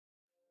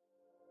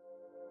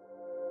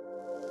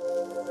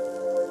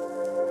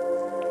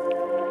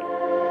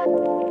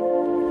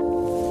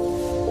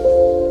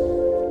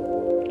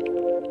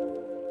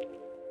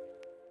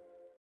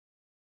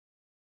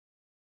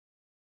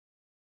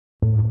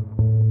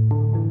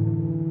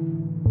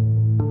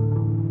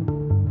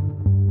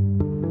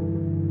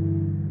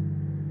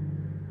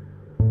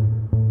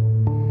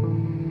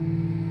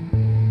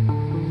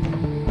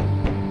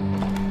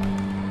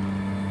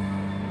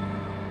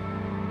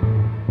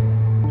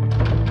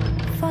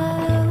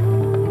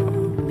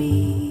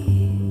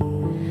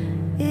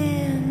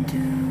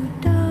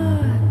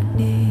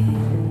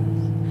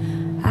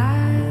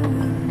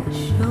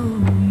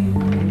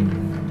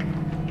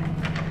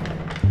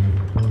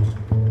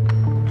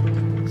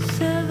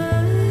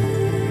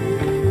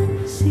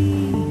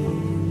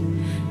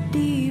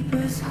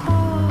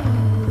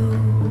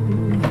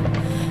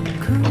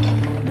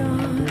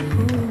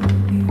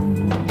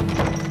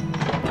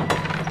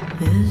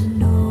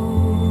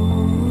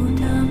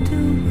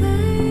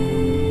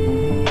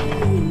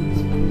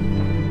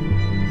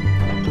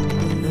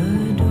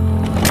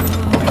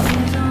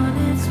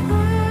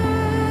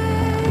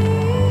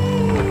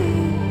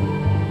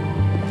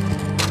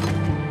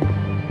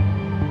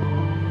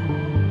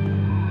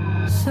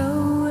so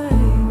awake.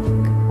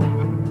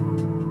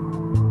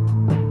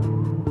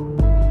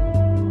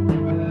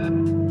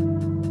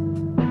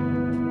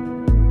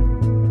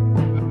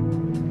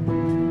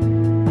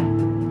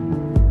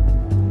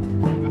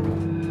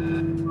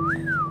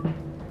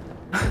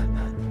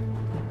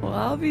 Well,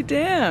 I'll be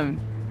damned.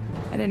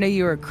 I didn't know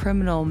you were a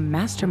criminal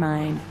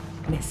mastermind,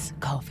 Miss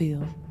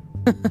Caulfield.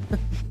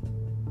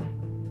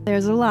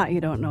 There's a lot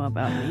you don't know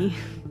about me.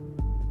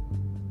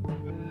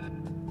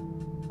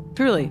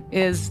 Truly,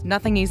 is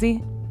nothing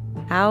easy?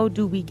 How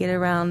do we get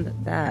around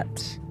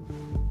that?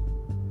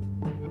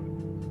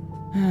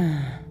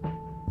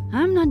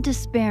 I'm not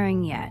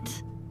despairing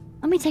yet.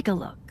 Let me take a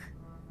look.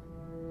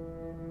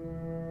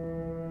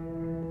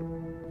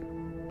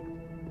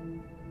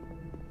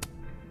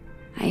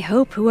 I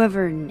hope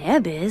whoever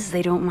Neb is,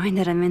 they don't mind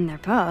that I'm in their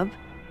pub.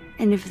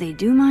 And if they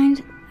do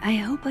mind, I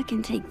hope I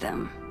can take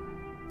them.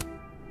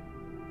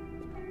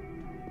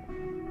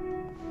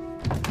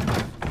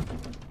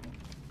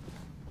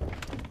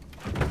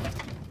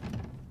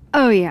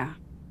 Oh yeah.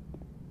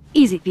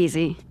 Easy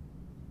peasy.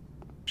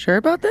 Sure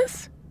about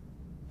this?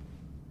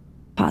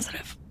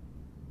 Positive.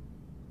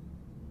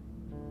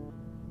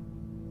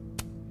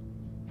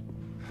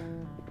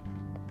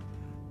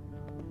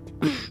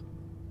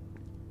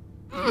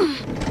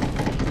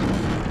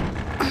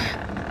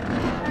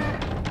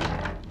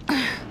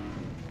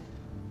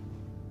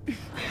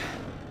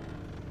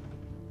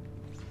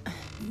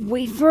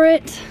 Wait for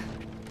it.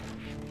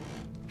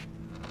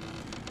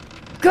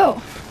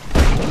 Go!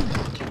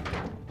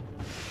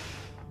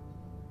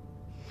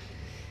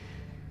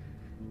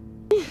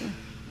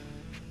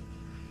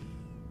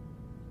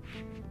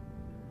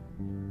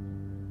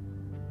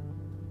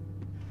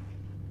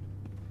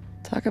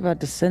 Talk about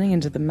descending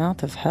into the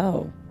mouth of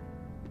hell.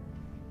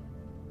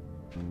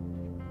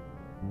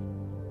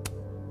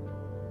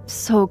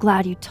 So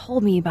glad you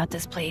told me about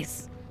this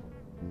place.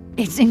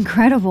 It's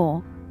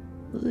incredible.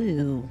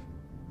 Ew.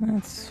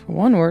 That's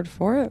one word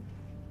for it.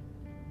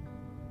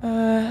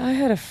 I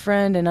had a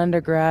friend in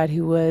undergrad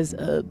who was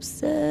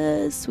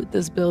obsessed with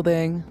this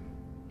building.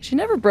 She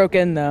never broke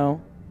in,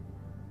 though.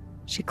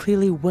 She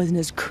clearly wasn't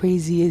as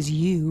crazy as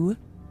you.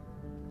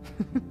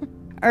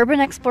 Urban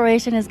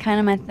exploration is kind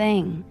of my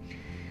thing.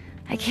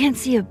 I can't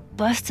see a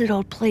busted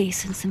old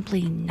place and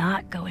simply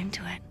not go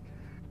into it.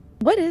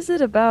 What is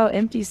it about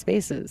empty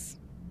spaces?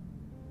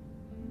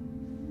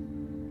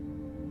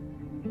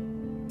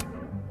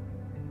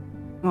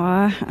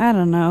 I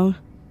don't know.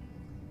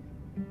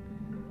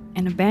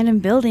 An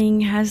abandoned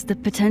building has the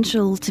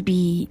potential to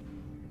be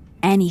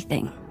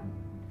anything.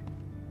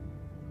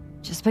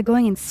 Just by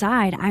going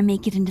inside, I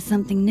make it into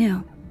something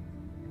new.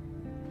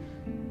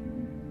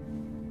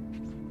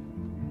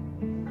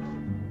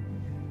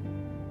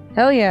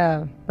 Hell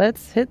yeah,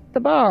 let's hit the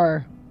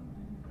bar.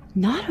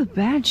 Not a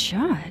bad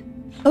shot.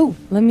 Oh,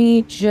 let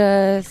me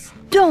just...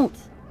 Don't!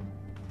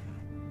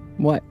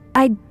 What?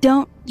 I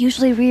don't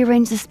usually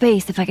rearrange the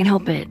space if I can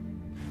help it.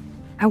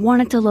 I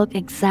want it to look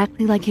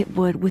exactly like it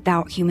would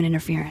without human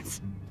interference.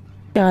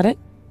 Got it.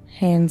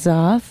 Hands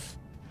off.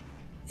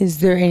 Is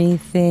there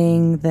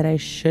anything that I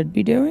should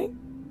be doing?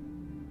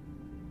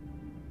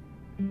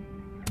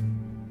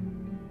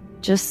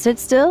 Just sit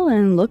still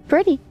and look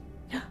pretty.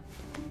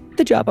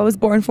 The job I was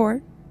born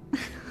for.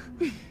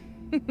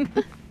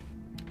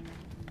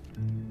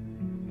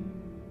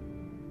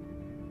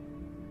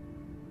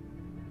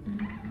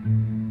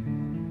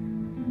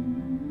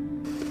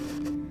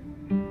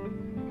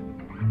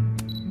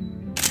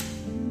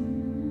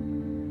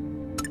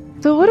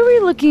 So what are we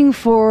looking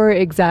for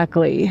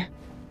exactly,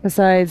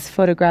 besides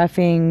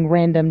photographing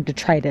random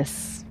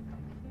detritus?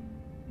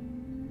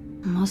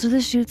 Most of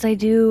the shoots I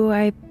do,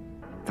 I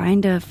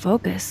find a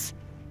focus.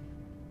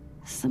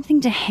 Something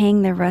to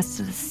hang the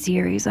rest of the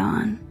series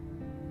on.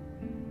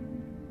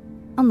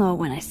 I'll know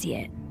when I see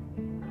it.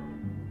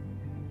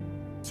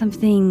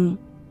 Something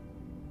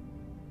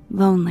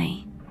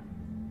lonely.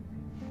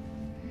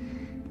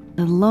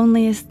 The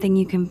loneliest thing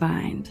you can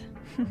find.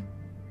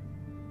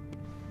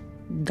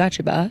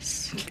 Gotcha,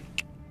 boss.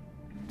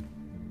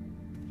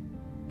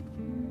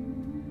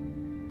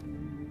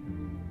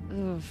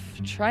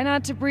 Oof, try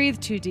not to breathe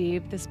too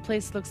deep. This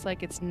place looks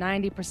like it's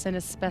 90%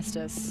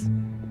 asbestos.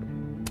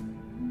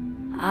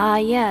 Ah,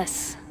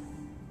 yes.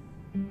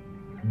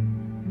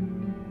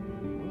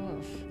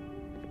 Oof.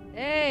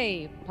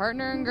 Hey,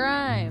 partner in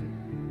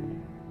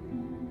crime.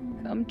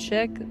 Come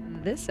check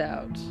this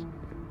out.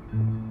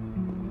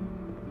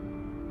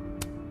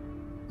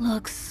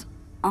 Looks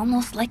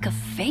almost like a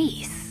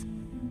face.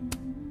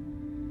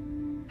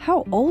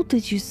 How old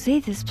did you say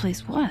this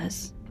place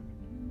was?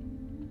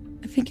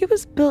 I think it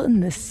was built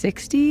in the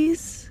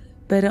 60s,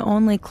 but it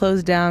only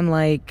closed down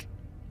like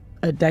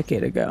a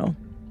decade ago.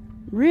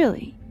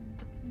 Really?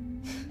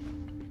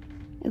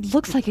 It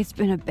looks like it's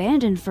been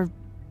abandoned for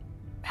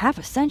half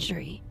a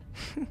century.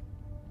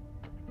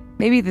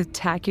 Maybe the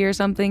tackier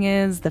something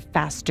is, the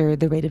faster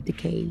the rate of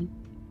decay.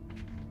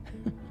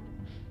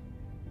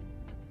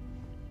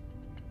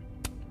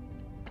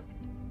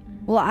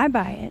 Well, I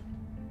buy it.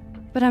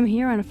 But I'm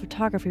here on a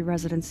photography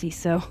residency,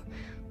 so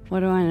What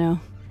do I know?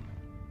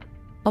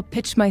 I'll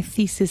pitch my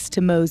thesis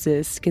to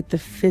Moses, get the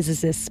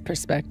physicist's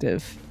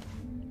perspective.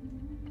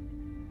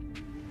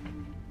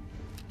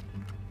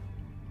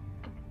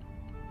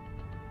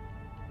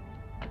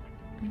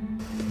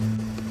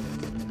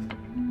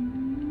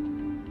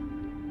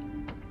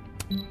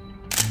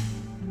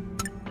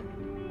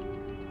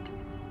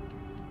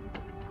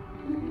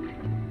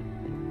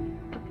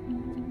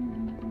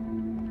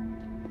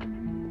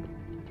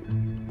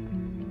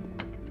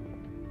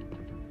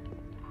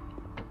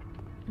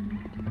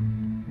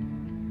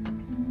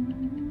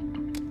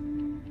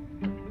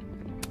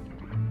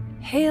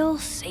 Hail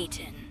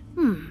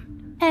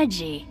Satan.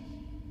 Edgy.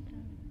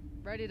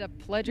 Ready to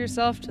pledge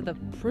yourself to the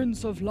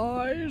Prince of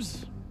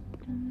Lies?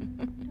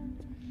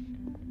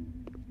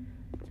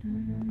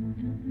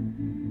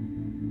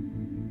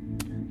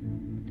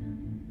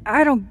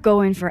 I don't go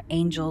in for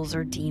angels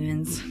or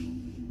demons.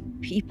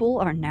 People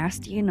are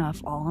nasty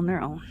enough all on their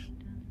own.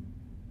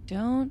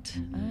 Don't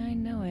I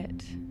know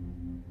it?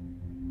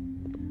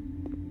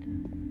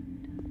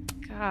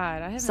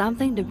 God, I haven't...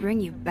 Something to bring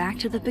you back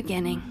to the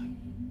beginning.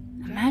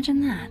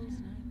 Imagine that.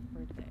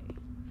 Birthday,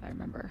 if I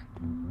remember.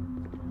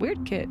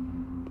 Weird kid.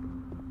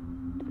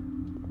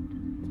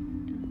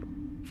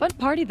 Fun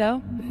party,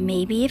 though.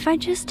 Maybe if I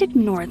just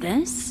ignore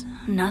this,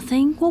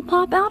 nothing will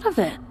pop out of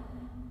it.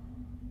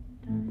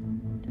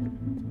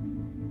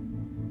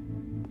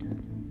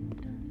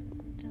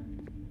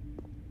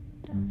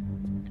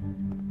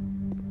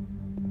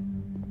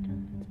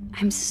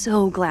 I'm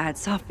so glad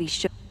Sophie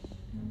showed.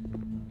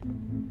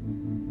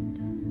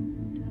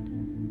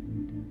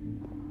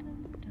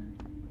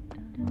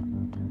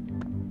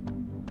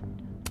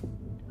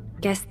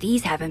 Guess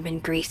these haven't been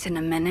greased in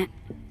a minute.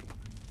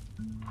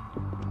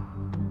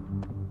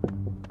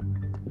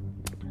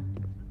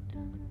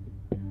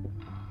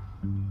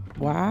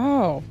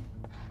 Wow.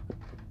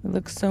 It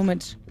looks so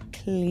much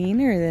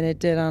cleaner than it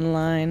did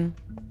online.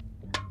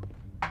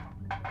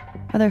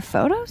 Are there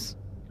photos?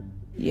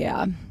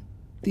 Yeah.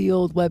 The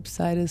old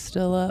website is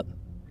still up.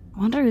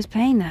 Wonder who's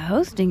paying the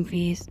hosting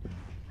fees.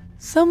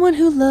 Someone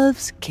who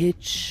loves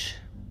kitsch.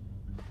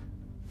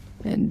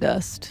 And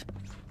dust.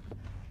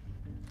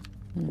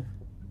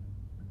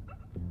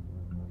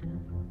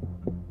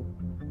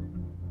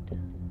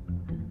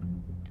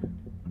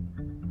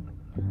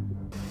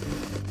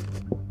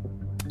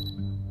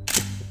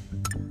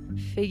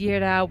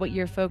 Figured out what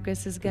your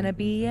focus is gonna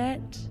be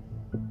yet?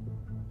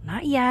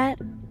 Not yet,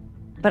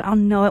 but I'll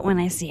know it when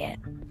I see it.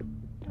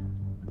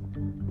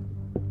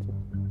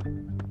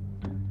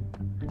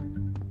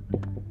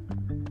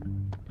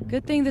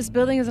 Good thing this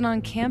building isn't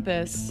on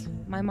campus.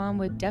 My mom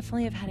would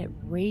definitely have had it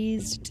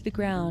razed to the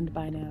ground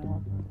by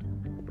now.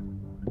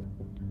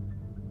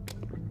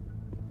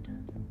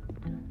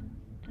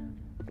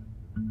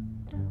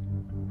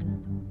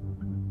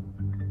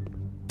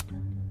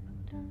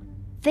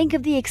 Think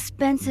of the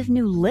expensive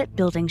new lit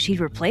building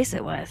she'd replace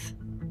it with.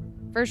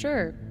 For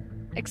sure.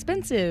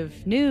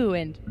 Expensive, new,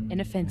 and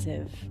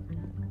inoffensive.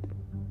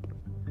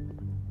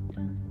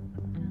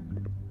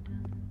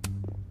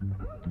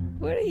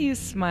 What are you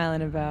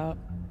smiling about?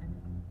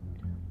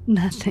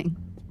 Nothing.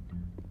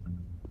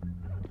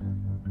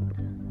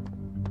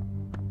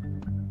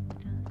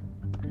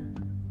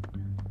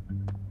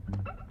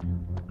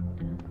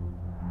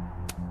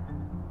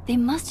 They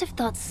must have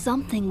thought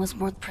something was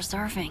worth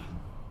preserving,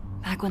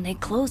 back when they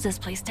closed this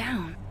place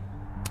down.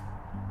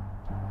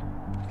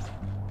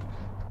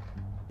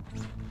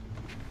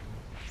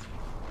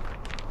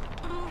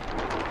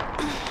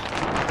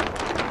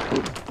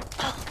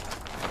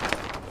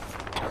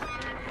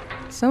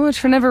 So much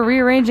for never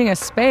rearranging a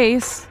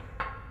space.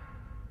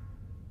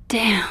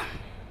 Damn.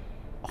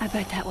 I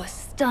bet that was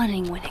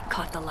stunning when it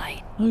caught the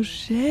light. Oh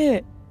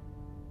shit.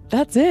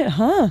 That's it,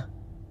 huh?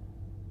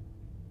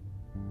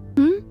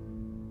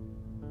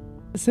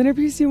 The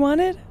centerpiece you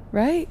wanted,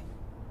 right?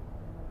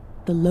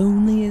 The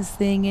loneliest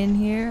thing in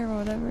here, or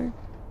whatever.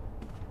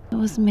 It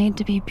was made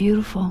to be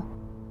beautiful.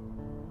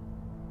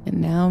 And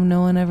now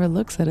no one ever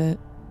looks at it.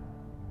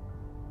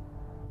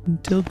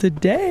 Until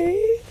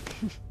today.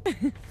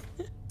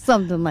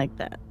 Something like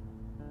that.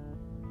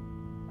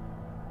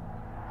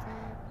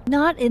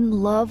 Not in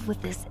love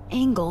with this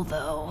angle,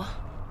 though.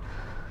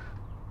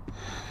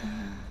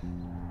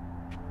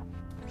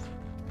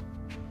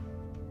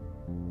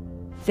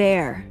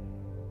 There.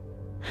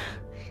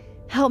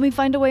 Help me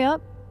find a way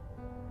up?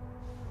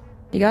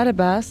 You got it,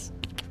 boss.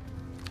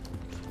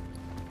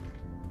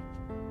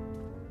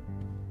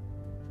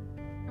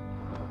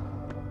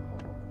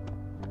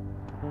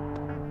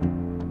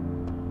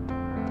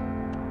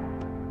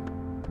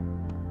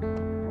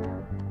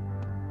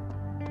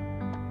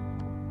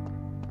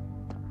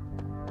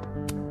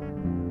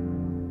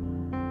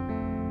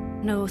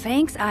 No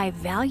thanks, I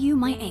value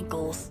my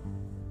ankles.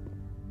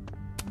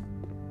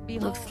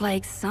 Looks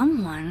like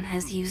someone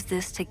has used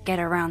this to get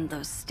around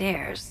those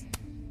stairs.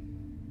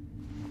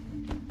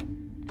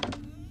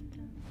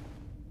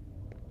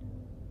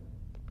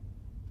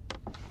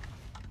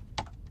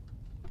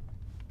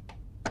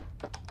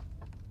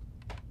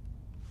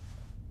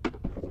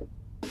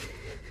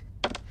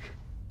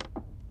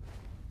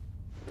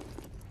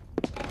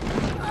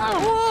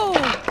 Whoa!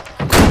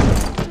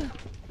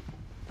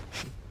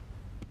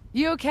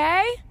 You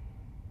okay?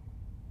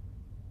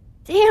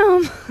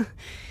 Damn.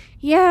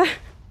 Yeah,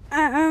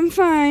 I'm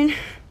fine.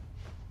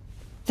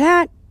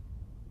 That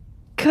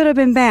could have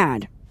been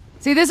bad.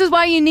 See, this is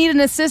why you need an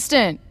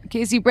assistant. In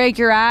case you break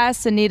your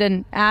ass and need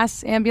an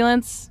ass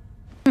ambulance.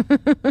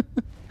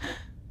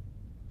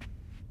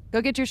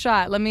 Go get your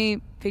shot. Let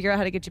me figure out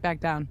how to get you back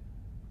down.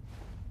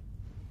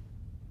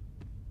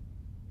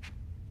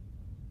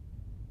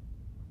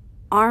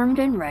 Armed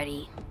and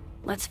ready.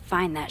 Let's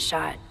find that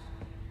shot.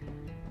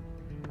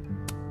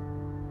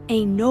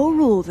 Ain't no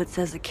rule that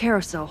says a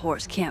carousel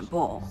horse can't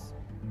bowl.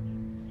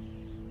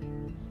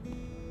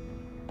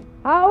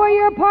 How are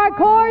your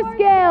parkour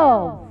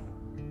skills?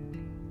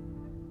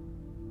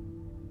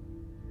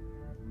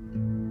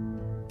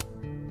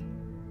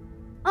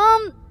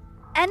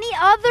 Any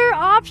other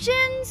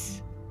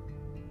options?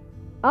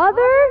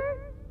 Other?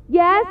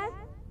 Yes.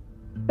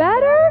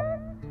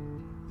 Better?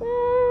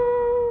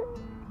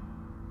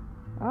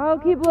 I'll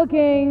keep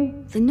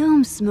looking. The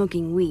gnomes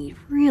smoking weed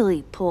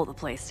really pull the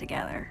place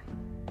together.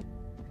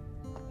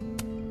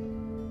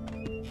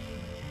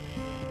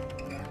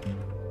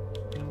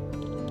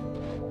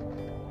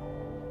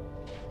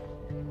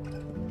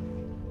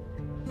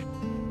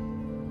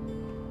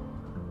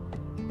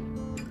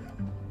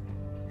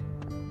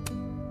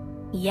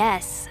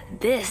 Yes,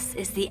 this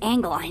is the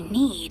angle I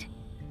need.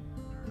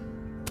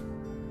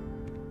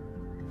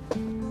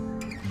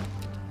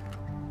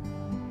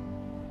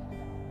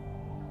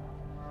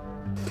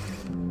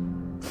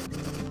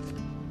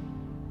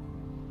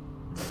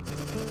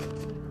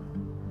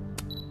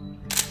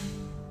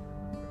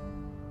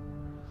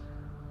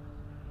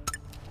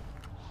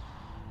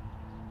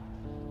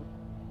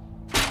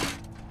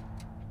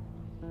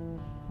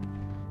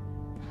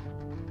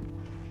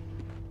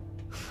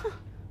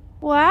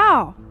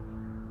 Wow.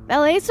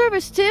 Valet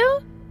service too?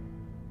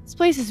 This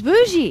place is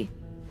bougie.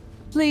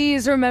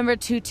 Please remember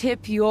to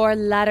tip your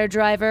ladder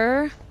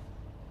driver.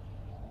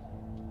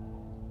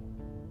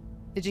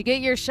 Did you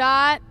get your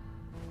shot?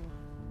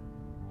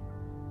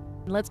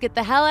 Let's get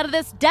the hell out of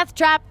this death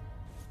trap.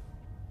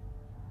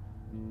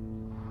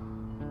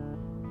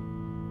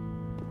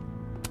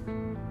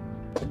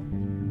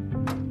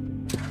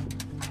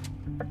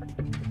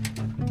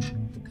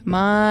 Come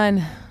on,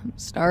 I'm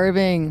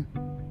starving.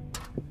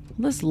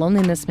 This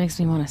loneliness makes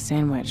me want a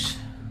sandwich.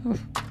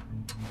 Oof.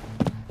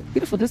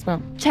 Beautiful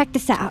dismount. Check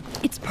this out.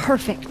 It's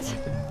perfect.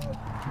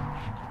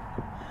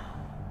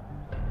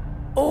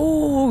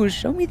 Oh,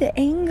 show me the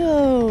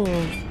angle.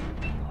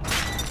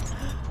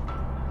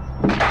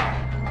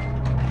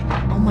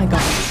 Oh my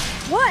god.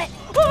 What?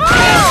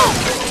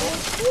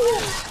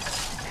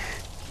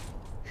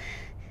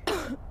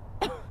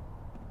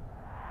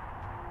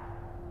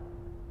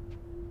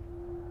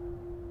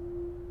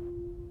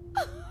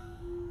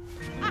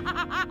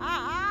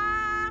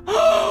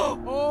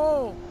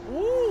 Oh,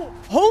 ooh.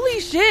 Holy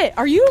shit,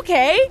 are you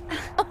okay?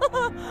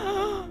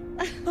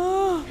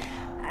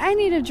 I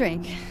need a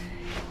drink.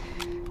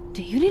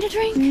 Do you need a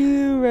drink?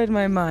 You read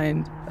my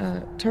mind.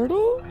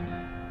 Turtle?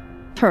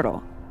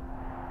 Turtle.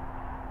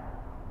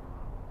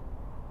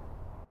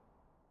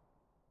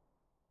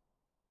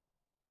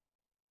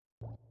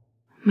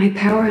 My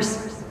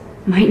powers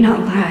might not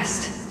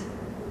last.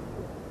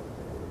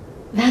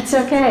 That's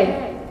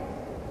okay.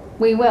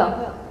 We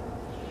will.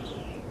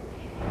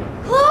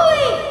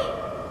 Chloe!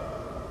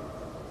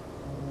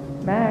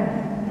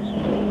 Max.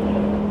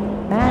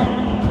 Max.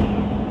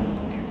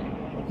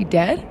 You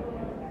dead?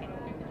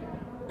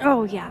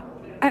 Oh, yeah.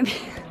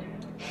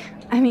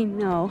 I mean,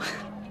 no.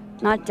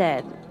 Not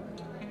dead.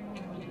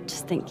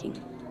 Just thinking.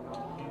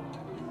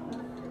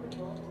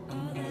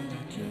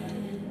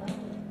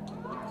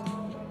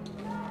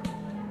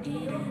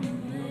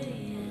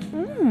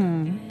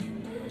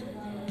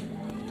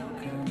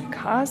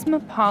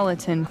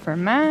 Cosmopolitan for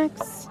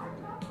Max.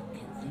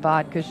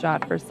 Vodka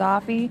shot for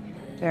Safi.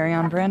 Very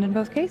on brand in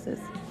both cases.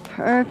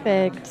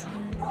 Perfect.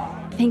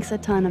 Thanks a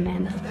ton,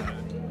 Amanda.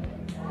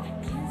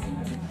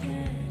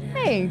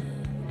 Hey,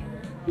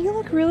 you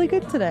look really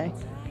good today.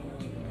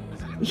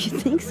 You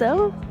think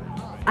so?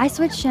 I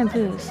switched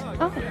shampoos.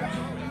 Oh.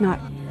 Not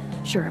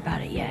sure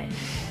about it yet.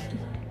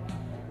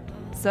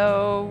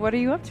 So, what are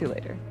you up to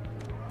later?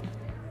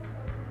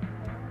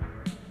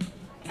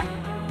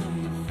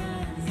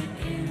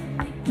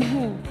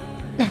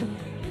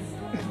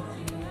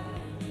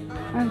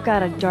 I've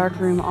got a dark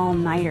room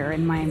all-nighter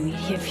in my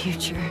immediate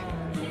future.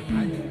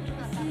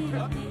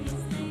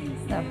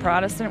 That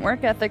Protestant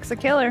work ethic's a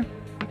killer.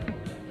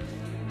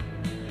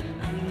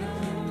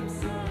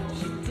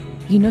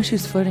 You know she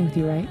was flirting with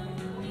you, right?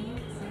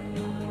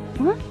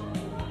 What?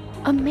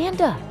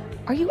 Amanda,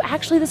 are you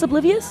actually this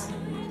oblivious?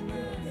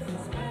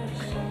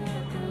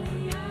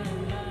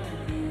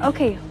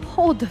 Okay,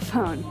 hold the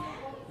phone.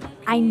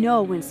 I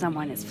know when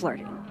someone is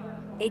flirting.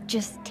 It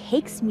just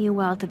takes me a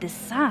while to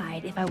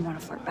decide if I want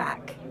to flirt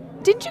back.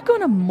 Didn't you go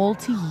on a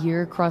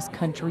multi-year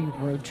cross-country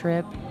road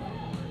trip?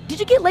 Did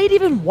you get laid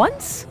even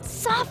once?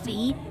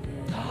 Safi!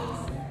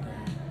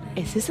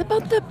 Is this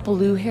about the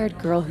blue-haired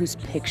girl whose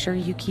picture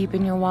you keep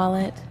in your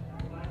wallet?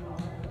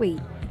 Wait,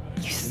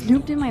 you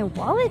snooped in my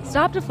wallet?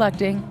 Stop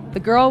deflecting. The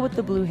girl with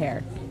the blue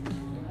hair.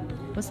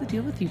 What's the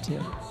deal with you two?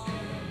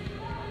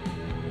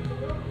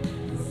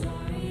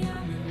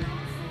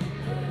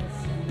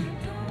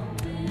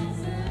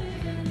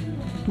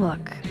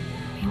 Look,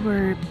 we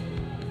were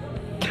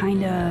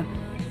kinda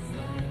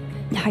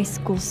high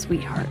school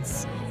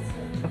sweethearts,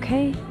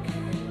 okay?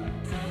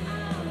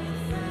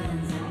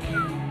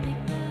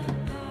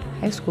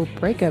 High school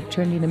breakup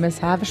turned you to Miss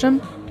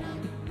Havisham?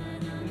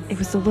 It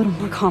was a little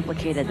more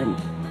complicated than...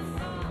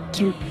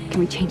 Can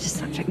we change the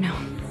subject now?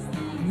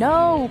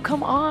 No,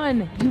 come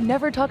on. You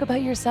never talk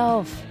about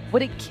yourself.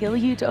 Would it kill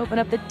you to open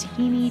up the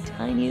teeny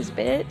tiniest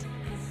bit?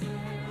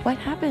 What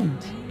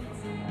happened?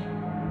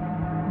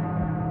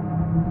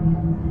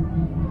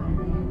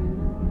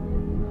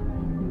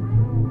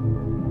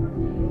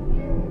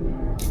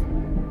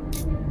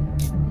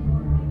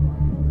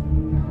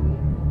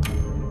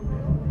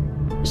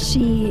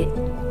 She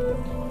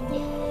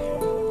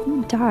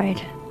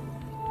died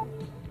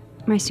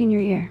my senior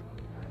year.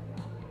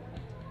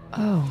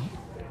 Oh,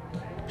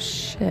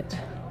 shit.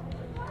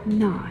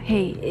 Nah,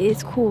 hey,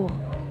 it's cool.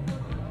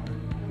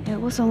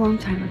 It was a long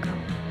time ago.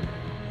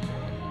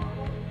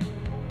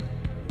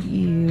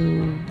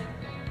 You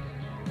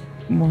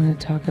want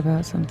to talk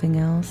about something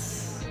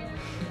else?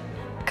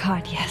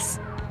 God, yes.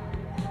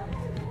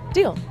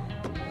 Deal.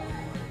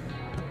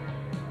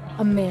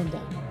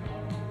 Amanda,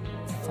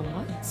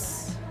 thoughts?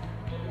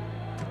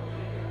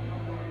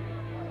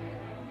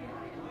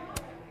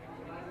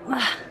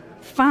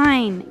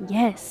 Fine,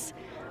 yes.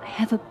 I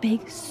have a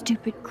big,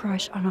 stupid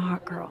crush on a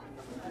hot girl.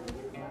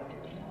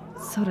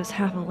 So does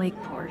half of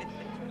Lakeport.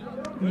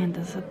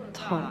 Amanda's a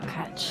total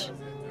catch.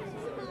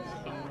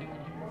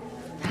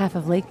 Half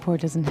of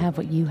Lakeport doesn't have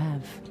what you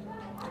have.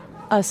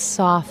 A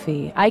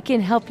softie. I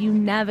can help you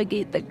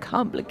navigate the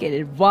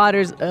complicated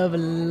waters of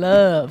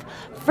love.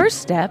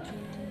 First step,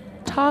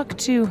 talk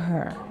to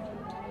her.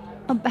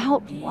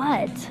 About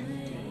what?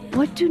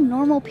 What do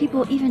normal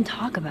people even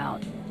talk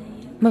about?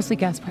 Mostly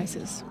gas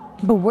prices.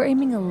 But we're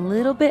aiming a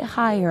little bit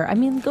higher. I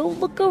mean, go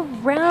look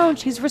around.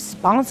 She's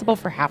responsible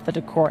for half the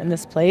decor in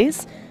this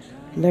place.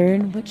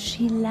 Learn what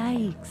she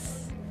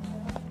likes.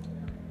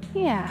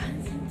 Yeah.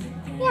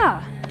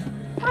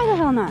 Why the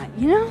hell not,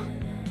 you know?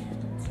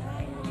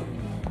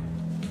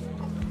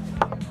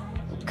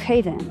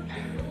 Okay then.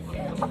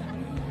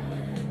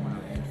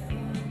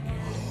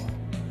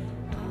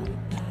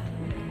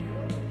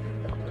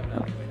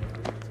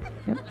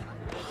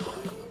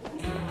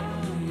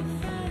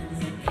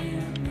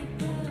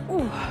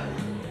 Ooh.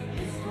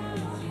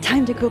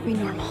 Time to go be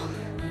normal.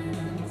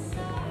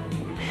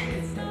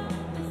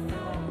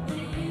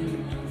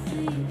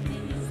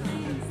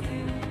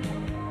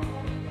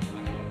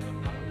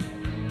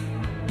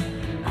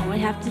 All I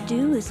have to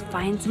do is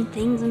find some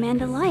things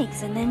Amanda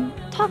likes and then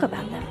talk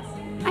about them.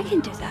 I can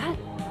do that.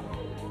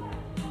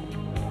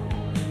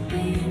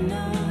 I'm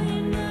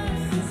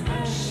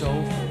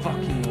so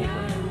fucking over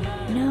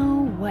it.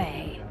 No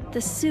way.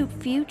 The soup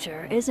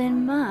future is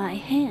in my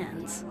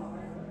hands.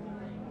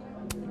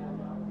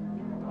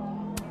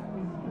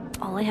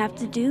 All I have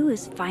to do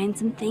is find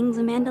some things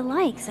Amanda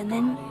likes and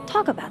then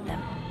talk about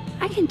them.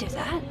 I can do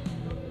that.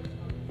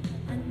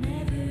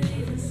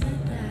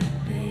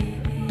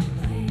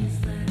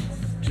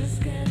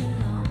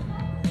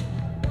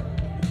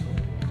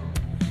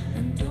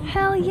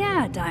 Hell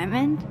yeah,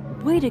 Diamond.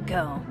 Way to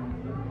go.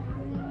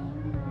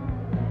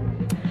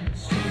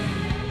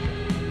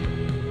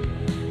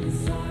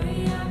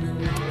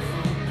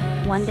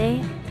 One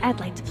day, I'd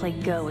like to play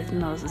Go with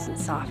Moses and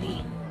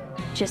Safi.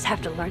 Just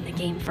have to learn the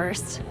game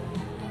first.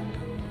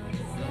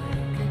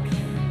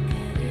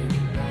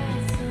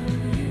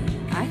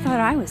 I thought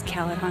I was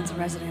Caledon's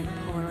resident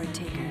Polaroid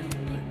taker.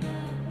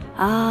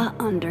 Ah,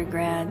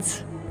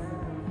 undergrads.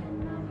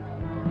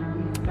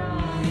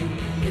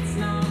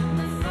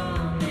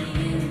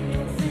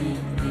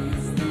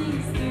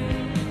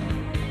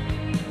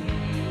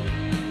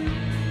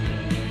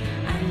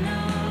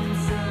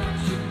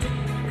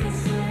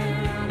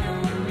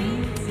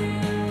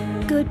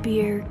 Good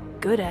beer,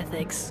 good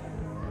ethics.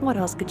 What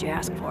else could you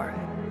ask for?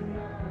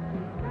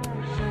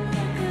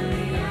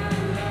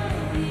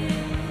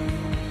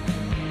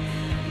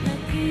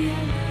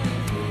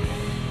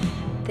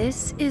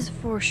 This is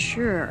for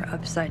sure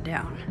upside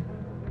down.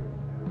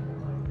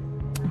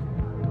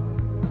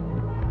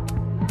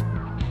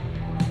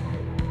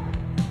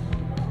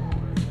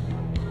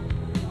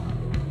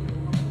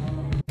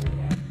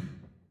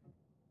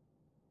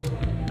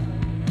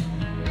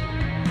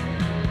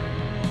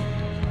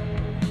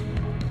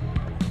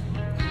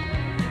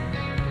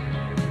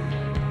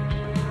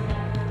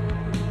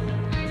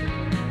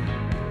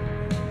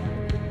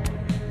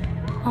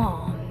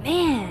 Oh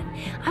man,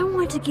 I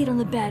want to get on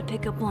the bad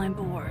pickup line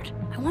board.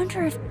 I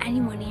wonder if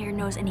anyone here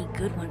knows any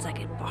good ones I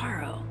could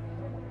borrow.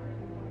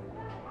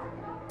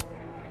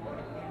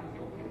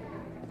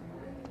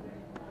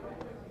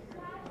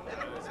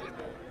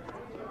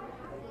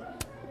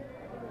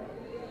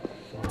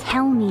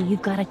 tell me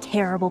you've got a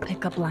terrible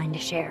pickup line to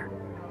share.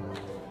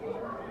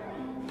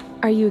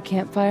 Are you a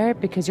campfire?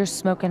 Because you're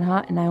smoking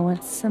hot and I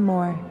want some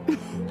more.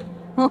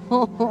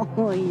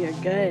 Oh, you're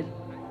good.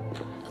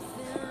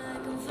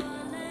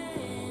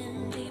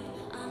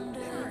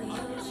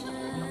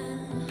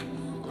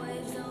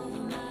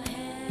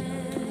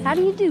 How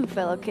do you do,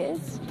 fellow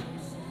kids?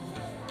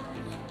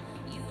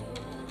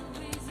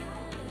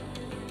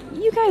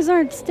 You guys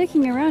aren't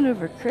sticking around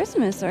over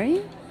Christmas, are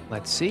you?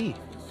 Let's see.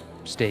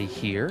 Stay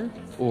here,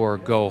 or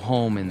go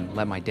home and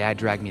let my dad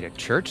drag me to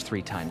church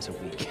 3 times a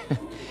week.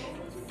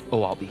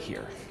 Oh, I'll be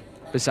here.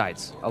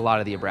 Besides, a lot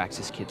of the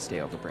Abraxas kids stay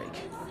over break.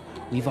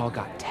 We've all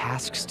got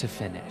tasks to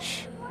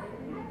finish.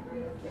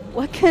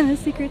 What kind of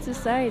secret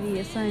society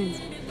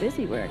assigns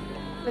busy work?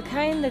 The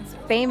kind that's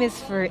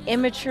famous for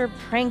immature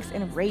pranks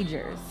and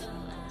ragers.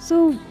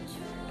 So,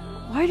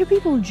 why do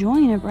people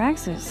join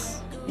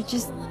Abraxas? It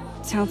just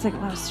sounds like a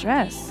lot of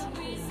stress.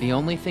 The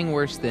only thing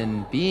worse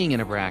than being in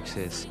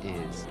Abraxas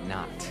is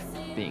not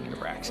being in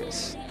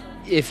Abraxas.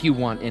 If you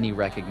want any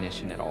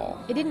recognition at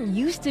all. It didn't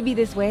used to be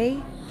this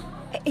way.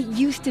 It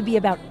used to be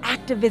about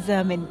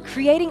activism and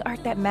creating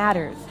art that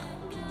matters.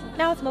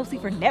 Now it's mostly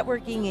for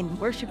networking and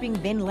worshiping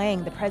Vin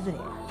Lang, the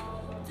president.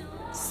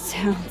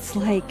 Sounds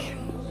like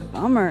a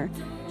bummer.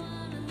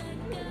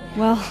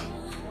 Well,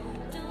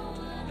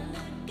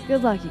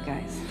 good luck, you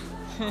guys.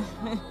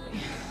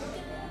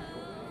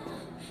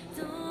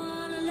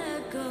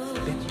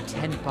 Bet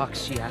you $10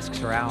 she asks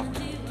her out.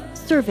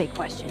 Survey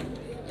question.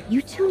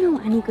 You two know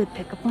any good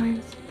pickup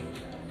lines?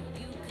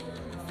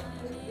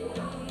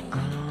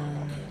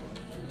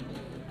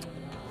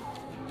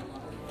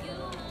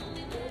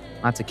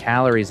 Lots of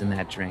calories in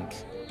that drink.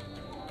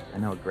 I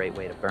know a great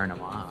way to burn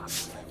them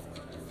off.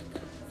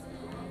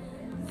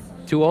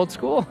 Too old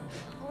school?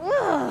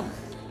 Ugh.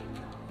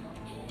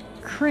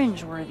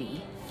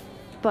 Cringeworthy,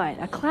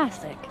 but a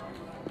classic.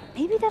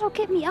 Maybe that'll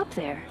get me up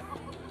there.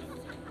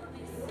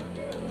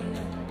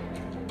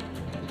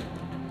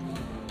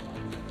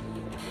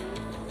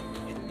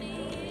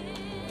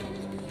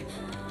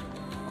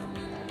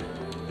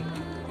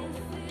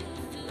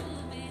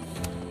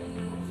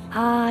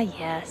 Ah,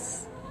 yes.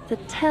 The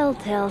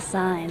telltale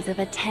signs of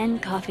a 10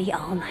 coffee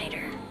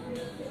all-nighter.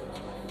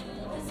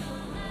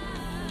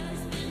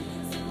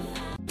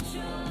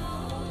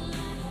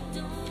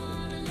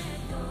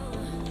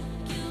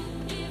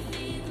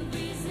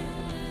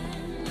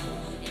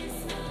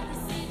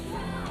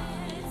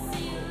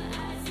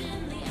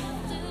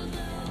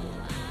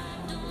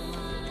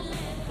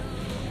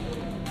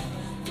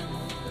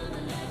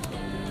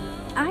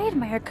 I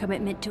admire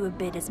commitment to a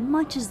bit as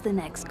much as the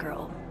next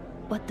girl,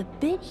 but the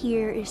bit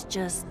here is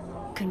just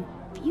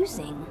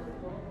confusing.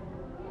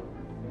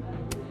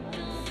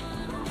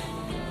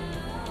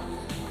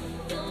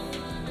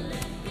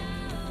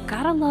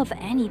 Gotta love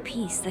any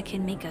piece that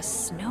can make a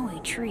snowy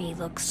tree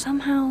look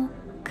somehow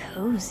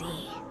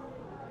cozy.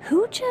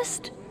 Who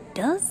just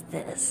does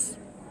this?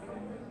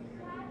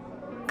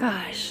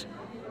 Gosh,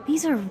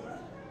 these are...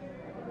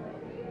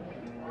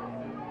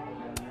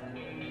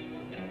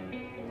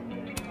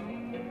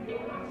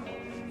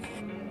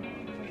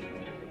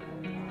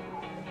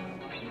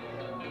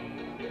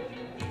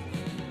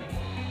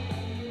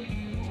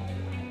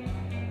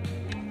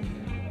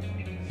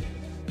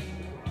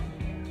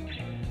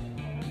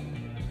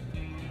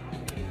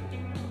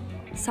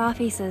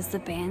 Safi says the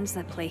bands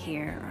that play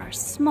here are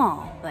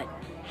small, but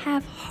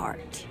have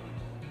heart.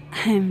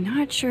 I'm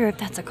not sure if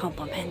that's a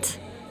compliment.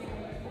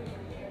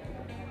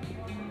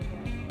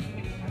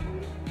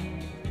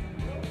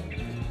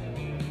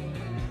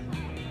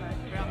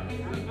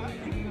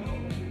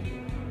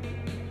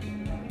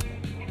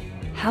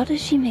 How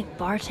does she make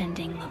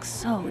bartending look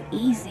so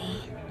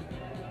easy?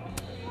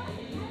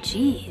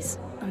 Geez,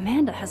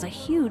 Amanda has a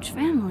huge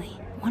family.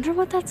 Wonder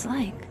what that's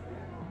like.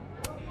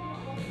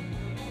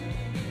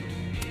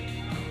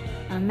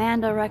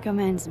 Amanda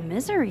recommends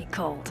Misery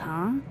Cult,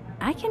 huh?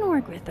 I can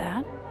work with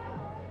that.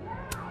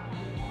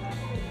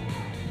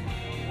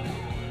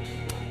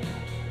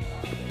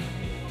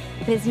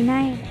 Busy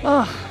night?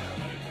 Ugh.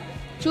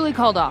 Julie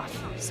called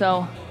off,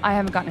 so I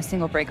haven't gotten a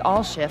single break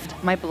all shift.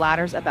 My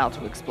bladder's about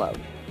to explode.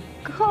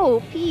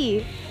 Go,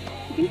 pee.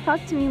 You can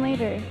talk to me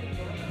later.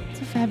 It's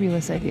a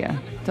fabulous idea.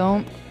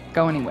 Don't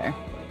go anywhere.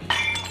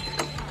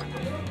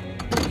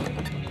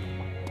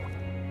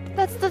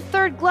 That's the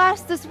 3rd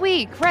glass this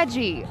week,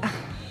 Reggie.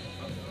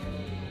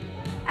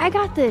 I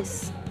got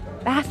this.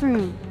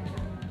 Bathroom.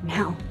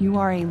 Now. You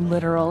are a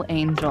literal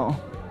angel.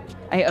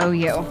 I owe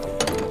you.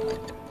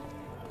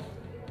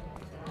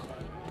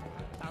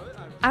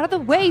 Out of the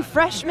way,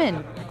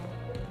 freshman!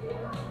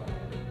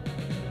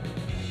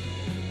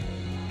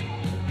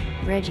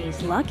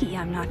 Reggie's lucky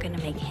I'm not gonna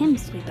make him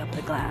sweep up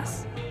the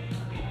glass.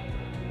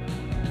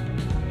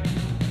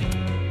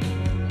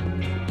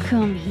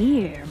 Come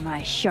here,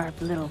 my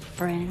sharp little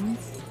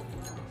friends.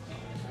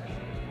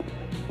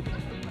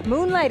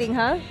 Moonlighting,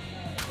 huh?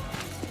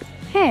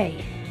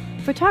 Hey,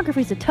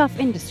 photography's a tough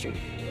industry.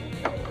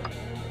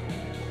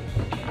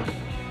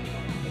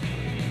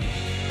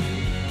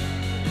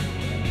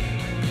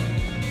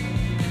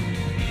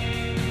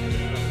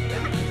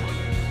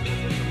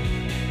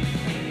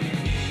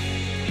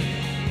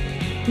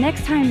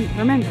 Next time,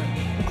 remember,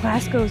 the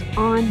class goes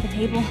on the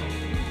table.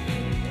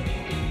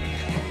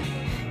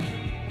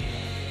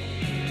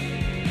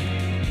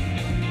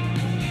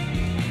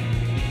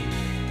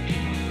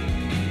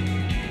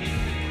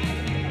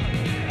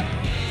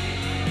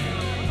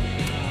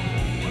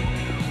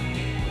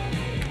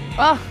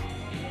 Oh,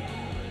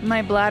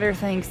 my bladder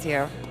thanks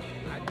you.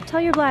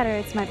 Tell your bladder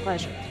it's my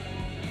pleasure.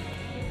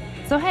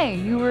 So hey,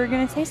 you were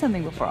gonna say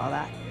something before all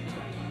that.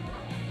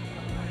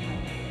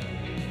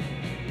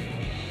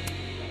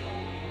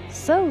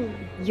 So,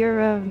 you're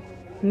a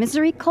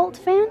Misery Cult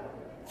fan?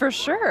 For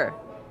sure.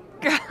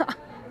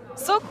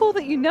 So cool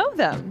that you know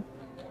them.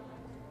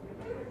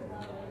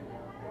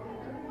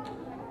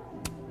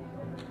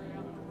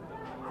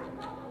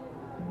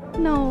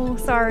 No,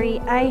 sorry.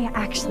 I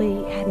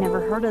actually had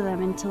never heard of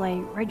them until I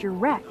read your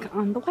rec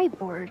on the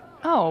whiteboard.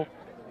 Oh,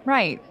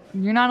 right.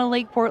 You're not a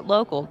Lakeport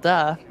local,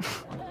 duh.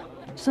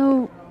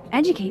 So,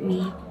 educate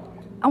me.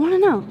 I want to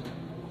know.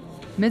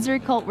 Misery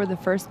Cult were the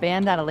first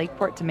band out of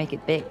Lakeport to make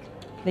it big.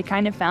 They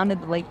kind of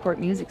founded the Lakeport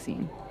music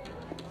scene.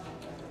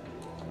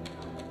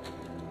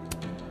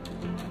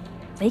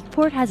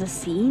 Lakeport has a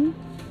scene?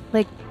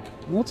 Like,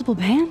 multiple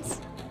bands?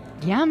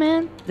 Yeah,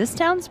 man. This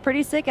town's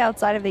pretty sick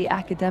outside of the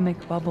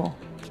academic bubble.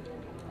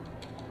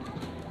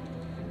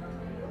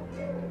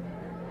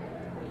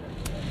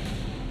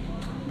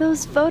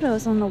 Those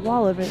photos on the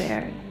wall over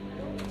there.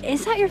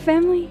 Is that your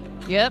family?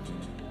 Yep.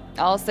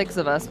 All 6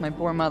 of us, my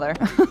poor mother.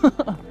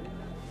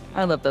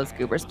 I love those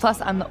goobers.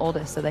 Plus, I'm the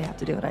oldest, so they have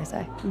to do what I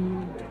say.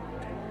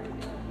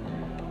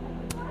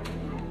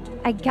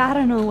 I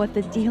gotta know what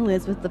the deal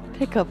is with the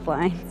pickup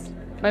lines.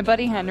 My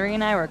buddy Henry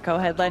and I were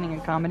co-headlining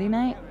a comedy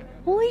night.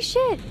 Holy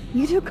shit,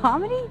 you do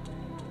comedy?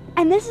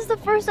 And this is the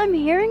first I'm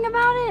hearing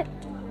about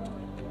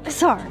it?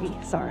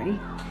 Sorry.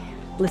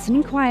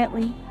 Listening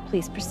quietly,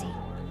 please proceed.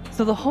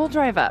 So the whole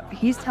drive up,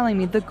 he's telling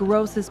me the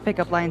grossest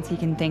pickup lines he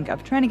can think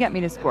of, trying to get me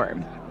to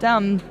squirm.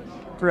 Dumb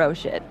bro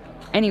shit.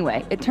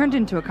 Anyway, it turned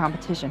into a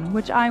competition,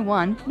 which I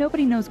won.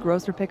 Nobody knows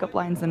grosser pickup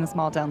lines than a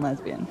small-town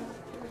lesbian.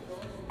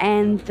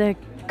 And the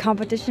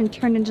competition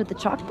turned into the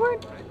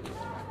chalkboard?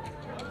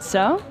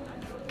 So,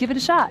 give it a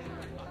shot.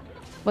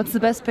 What's the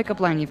best pickup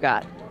line you've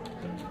got?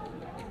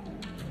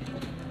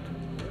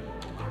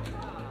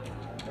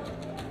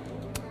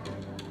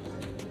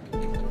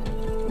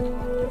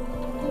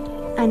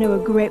 I know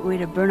a great way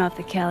to burn off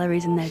the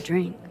calories in that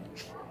drink.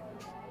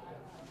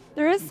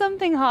 There is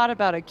something hot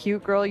about a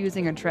cute girl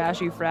using a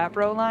trashy frat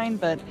bro line,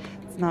 but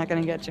it's not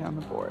gonna get you on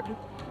the board.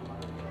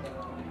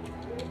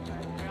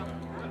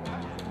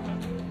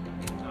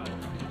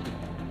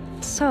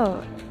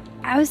 So,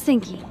 I was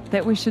thinking,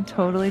 That we should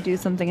totally do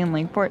something in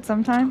Lakeport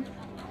sometime?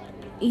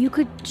 you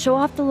could show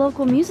off the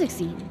local music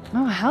scene.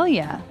 Oh, hell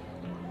yeah.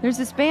 There's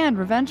this band,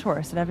 Revenge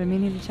Horse, that I've been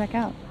meaning to check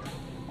out.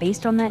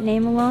 Based on that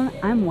name alone,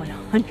 I'm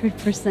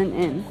 100%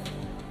 in.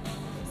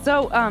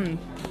 So,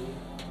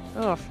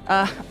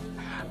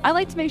 I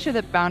like to make sure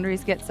that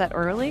boundaries get set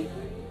early.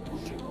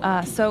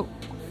 So,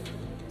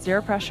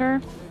 zero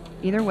pressure,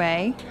 either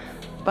way.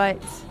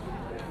 But,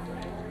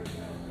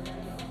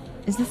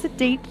 is this a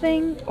date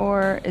thing,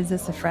 or is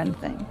this a friend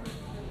thing?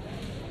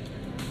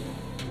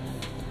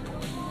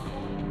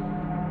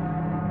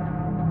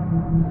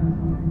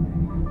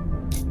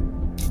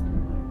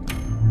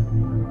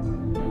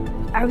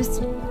 I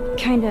was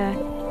kinda...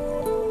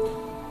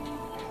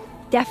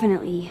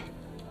 definitely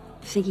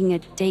thinking a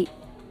date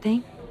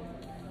thing.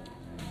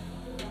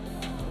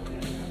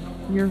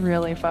 You're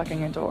really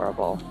fucking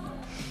adorable.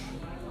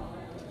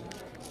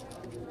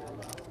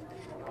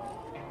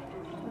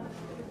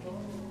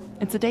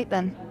 It's a date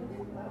then.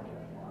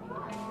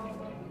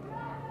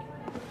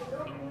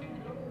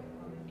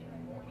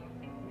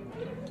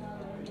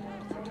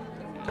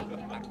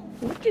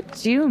 Look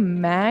at you,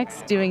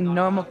 Max, doing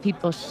normal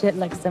people shit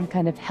like some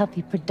kind of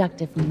healthy,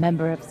 productive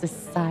member of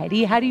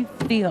society. How do you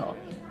feel?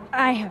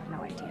 I have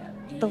no idea.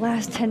 The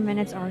last 10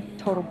 minutes are a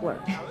total blur.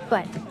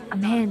 But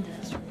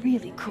Amanda's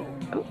really cool.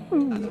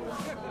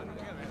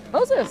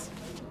 Moses!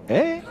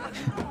 Hey.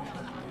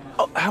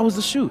 Oh, how was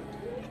the shoot?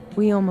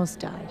 We almost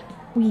died.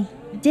 We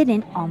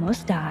didn't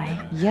almost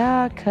die.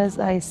 Yeah, 'cause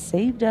I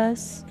saved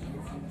us.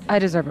 I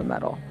deserve a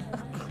medal.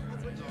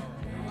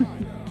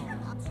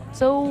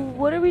 So,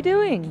 what are we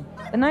doing?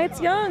 The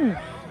night's young.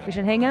 We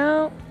should hang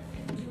out.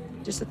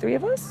 Just the 3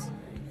 of us?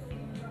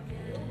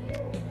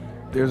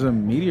 There's a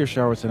meteor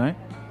shower tonight.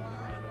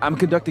 I'm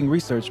conducting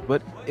research,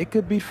 but it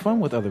could be fun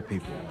with other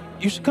people.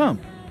 You should come.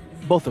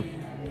 Both of you.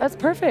 That's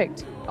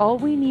perfect. All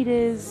we need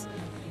is...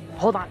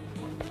 Hold on.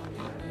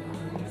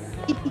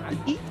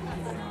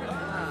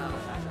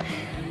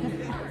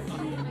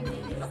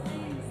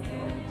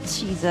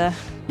 She's a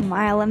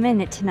mile a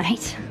minute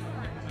tonight.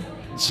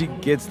 She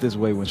gets this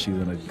way when she's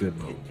in a good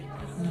mood.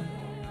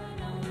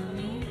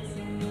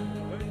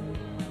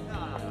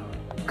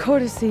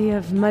 Courtesy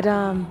of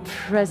Madame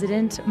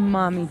President,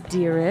 Mommy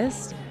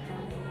Dearest.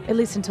 At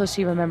least until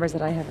she remembers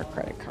that I have her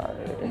credit card.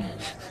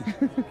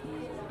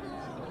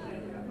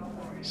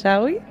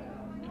 Shall we?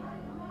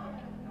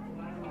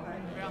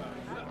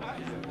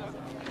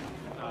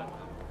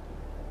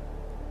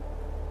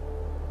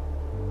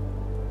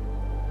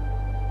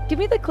 Give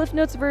me the Cliff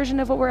Notes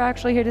version of what we're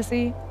actually here to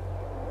see.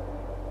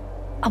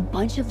 A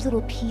bunch of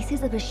little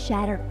pieces of a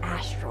shattered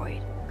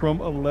asteroid.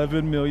 From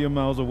 11 million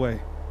miles away.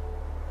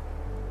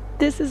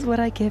 This is what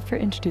I get for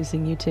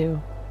introducing you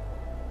to.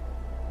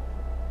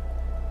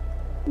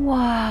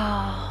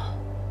 Wow.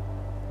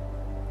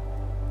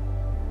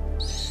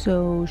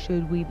 So,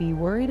 should we be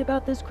worried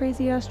about this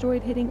crazy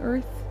asteroid hitting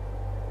Earth?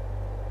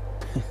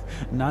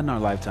 Not in our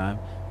lifetime.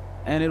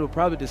 And it'll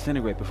probably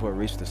disintegrate before it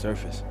reaches the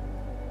surface.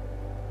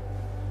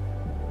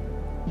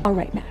 All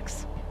right,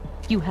 Max.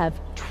 You have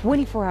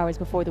 24 hours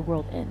before the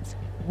world ends.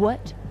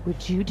 What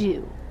would you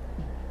do?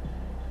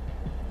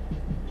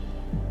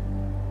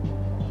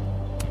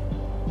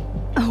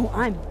 Oh,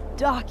 I'm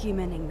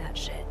documenting that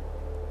shit.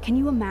 Can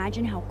you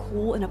imagine how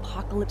cool an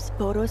apocalypse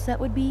photo set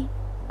would be?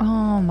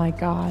 Oh my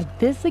god,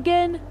 this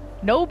again?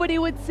 Nobody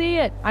would see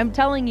it. I'm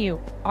telling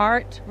you,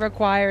 art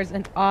requires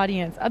an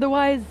audience.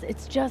 Otherwise,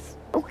 it's just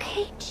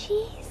Okay,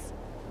 jeez.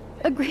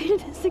 Agree to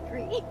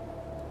disagree.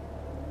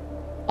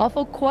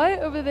 awful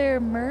quiet over there,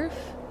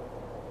 Murph.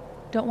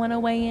 Don't want to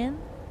weigh in?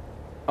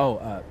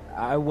 Oh,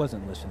 I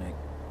wasn't listening.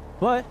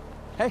 But,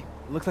 hey,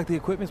 looks like the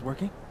equipment's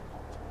working.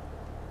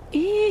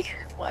 Eek,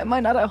 why am I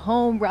not at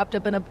home wrapped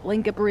up in a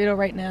blanket burrito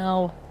right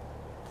now?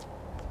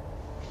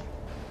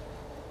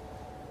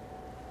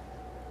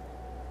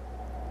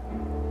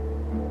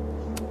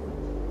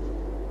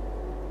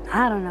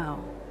 I don't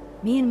know.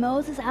 Me and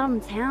Moses out in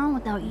town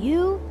without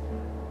you?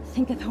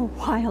 Think of the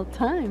wild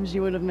times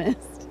you would have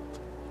missed.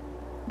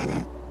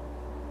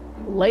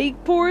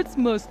 Lakeport's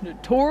most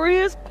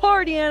notorious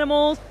party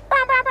animals.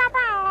 Bow, bow, bow,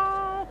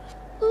 bow.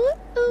 Ooh,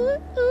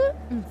 ooh,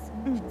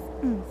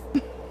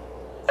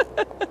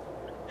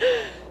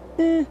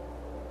 ooh.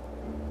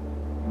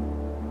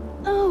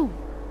 Oh,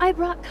 I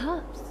brought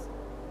cups.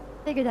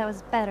 Figured that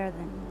was better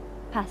than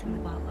passing the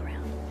bottle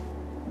around.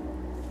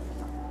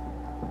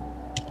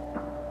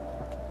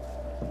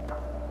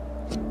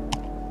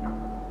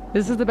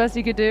 This is the best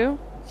you could do?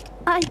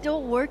 I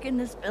don't work in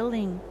this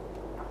building.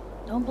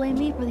 Don't blame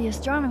me for the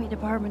astronomy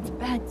department's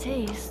bad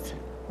taste.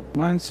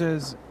 Mine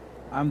says,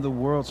 I'm the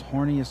world's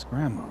horniest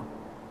grandma.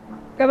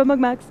 Grab a mug,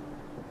 Max.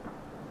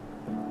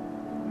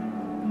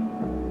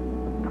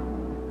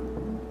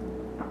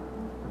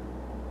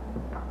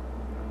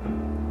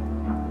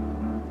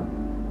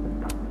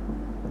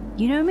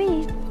 You know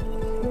me.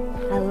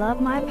 I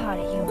love my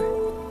potty humor.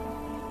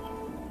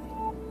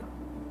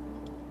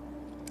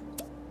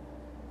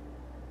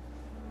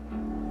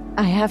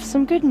 I have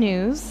some good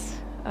news.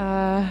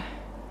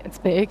 It's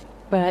big,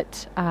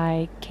 but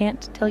I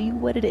can't tell you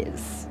what it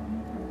is.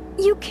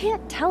 You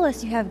can't tell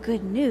us you have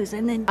good news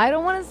and then I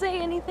don't want to say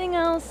anything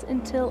else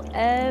until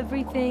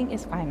everything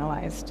is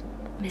finalized.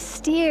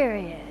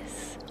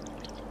 mysterious.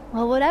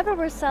 Well, whatever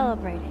we're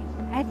celebrating,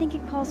 I think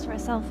it calls for a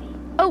selfie.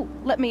 Oh,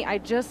 I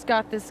just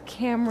got this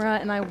camera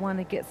and I want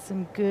to get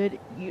some good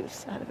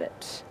use out of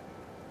it.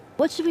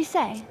 What should we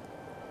say?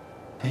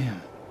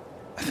 Damn,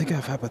 I think I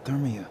have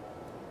hypothermia.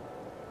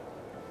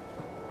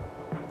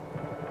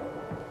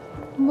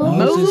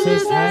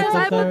 Moses has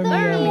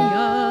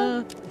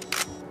hypothermia.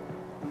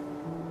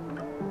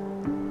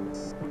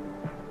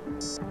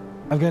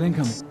 I've got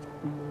incoming.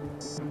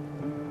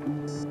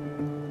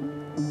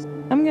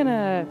 I'm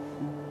gonna,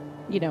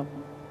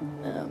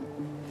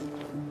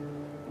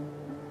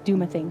 do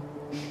my thing.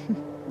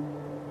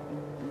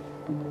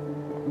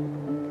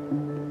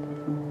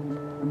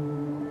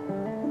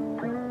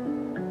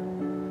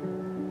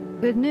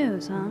 Good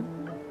news, huh?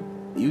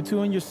 You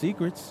two and your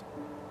secrets.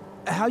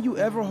 How you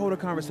ever hold a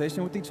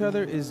conversation with each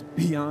other is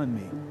beyond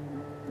me.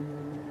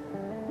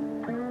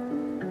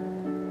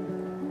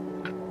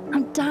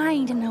 I'm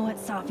dying to know what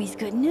Sophie's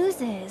good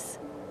news is.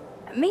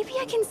 Maybe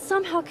I can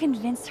somehow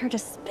convince her to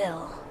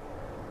spill.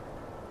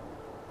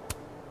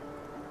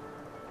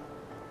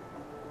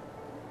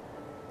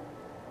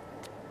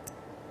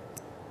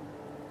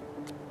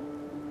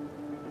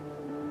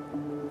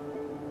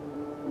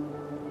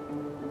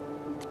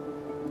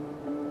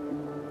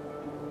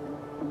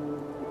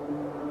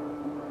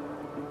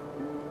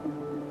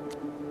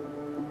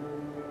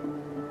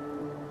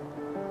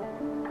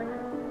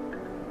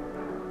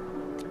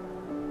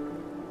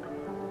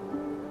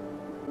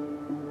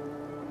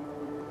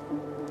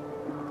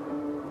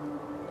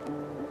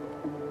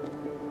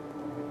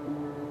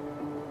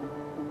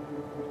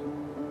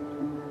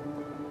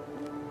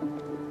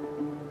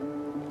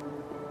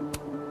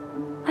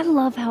 I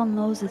love how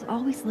Moses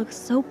always looks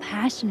so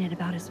passionate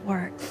about his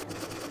work,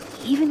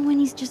 even when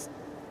he's just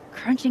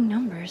crunching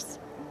numbers.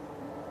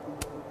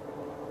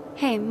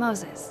 Hey,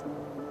 Moses.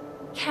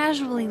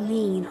 Casually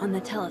lean on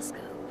the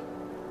telescope.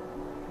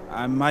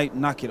 I might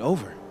knock it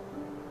over.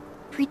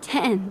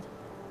 Pretend.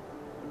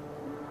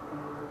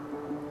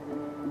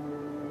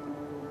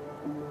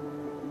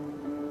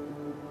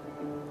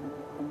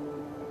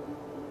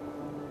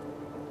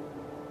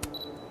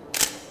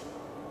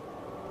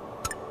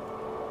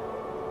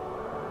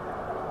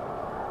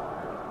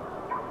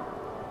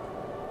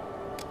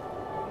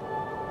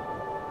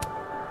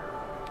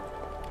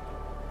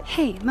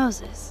 Hey,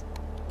 Moses.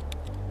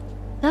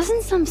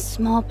 Doesn't some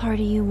small part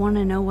of you want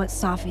to know what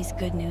Safi's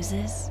good news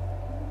is?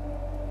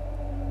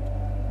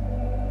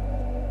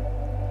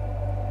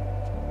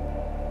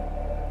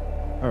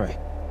 All right.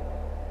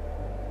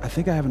 I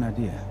think I have an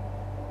idea.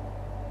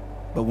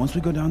 But once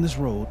we go down this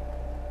road,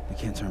 we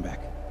can't turn back.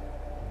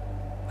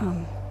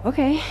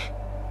 Okay.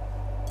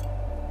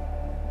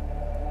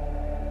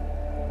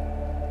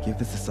 Give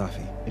this to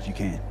Safi, if you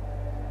can.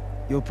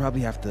 You'll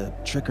probably have to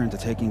trick her into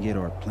taking it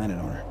or plant it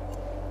on her.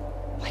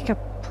 Like a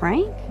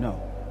prank?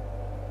 No.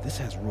 This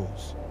has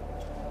rules.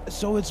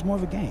 So it's more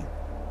of a game.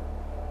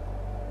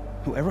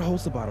 Whoever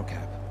holds the bottle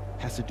cap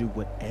has to do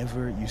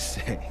whatever you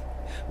say.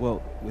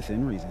 Well,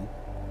 within reason.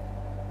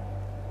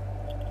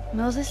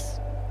 Moses,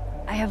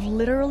 I have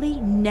literally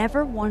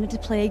never wanted to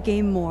play a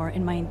game more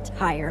in my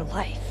entire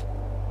life.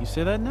 You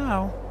say that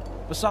now,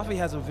 but Safi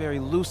has a very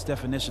loose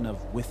definition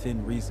of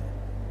within reason.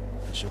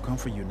 And she'll come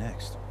for you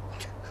next.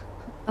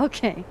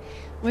 Okay,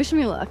 wish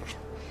me luck.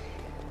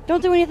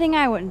 Don't do anything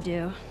I wouldn't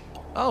do.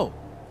 Oh,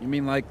 you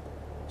mean like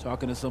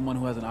talking to someone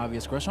who has an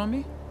obvious crush on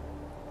me?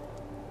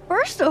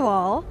 First of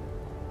all,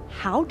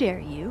 how dare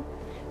you?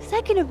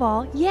 Second of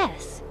all,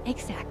 yes,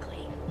 exactly.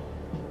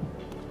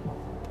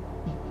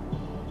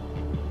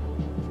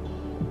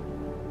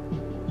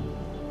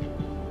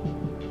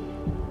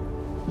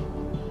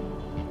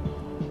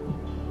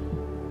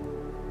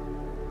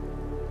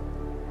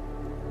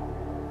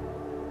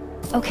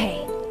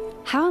 Okay,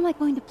 how am I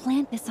going to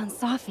plant this on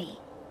Safi?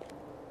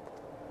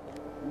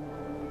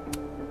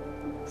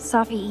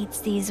 Safi eats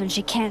these when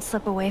she can't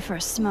slip away for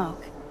a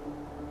smoke.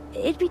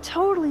 It'd be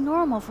totally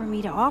normal for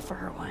me to offer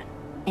her one,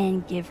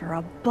 and give her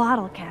a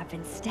bottle cap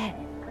instead.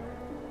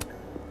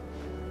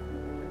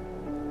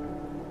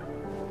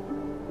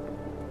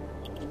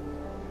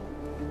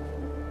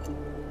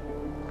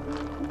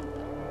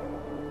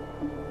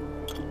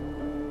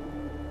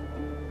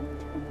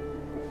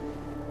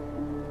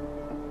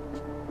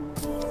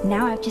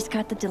 Now I've just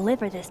got to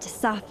deliver this to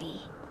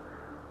Safi.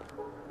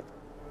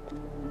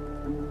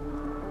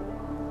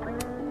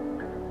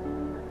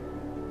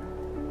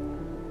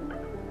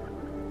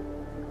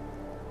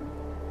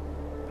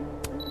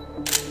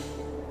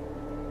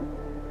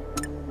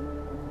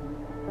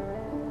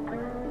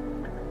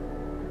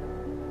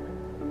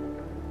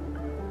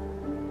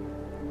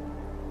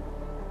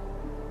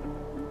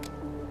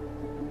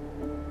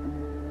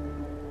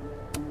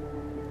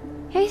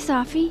 Hey,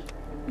 Safi.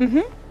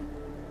 Mm-hmm.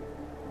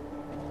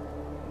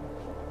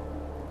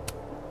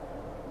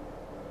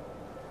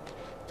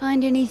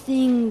 Find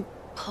anything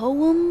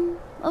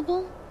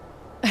poemable?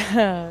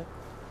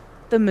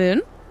 The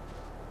moon?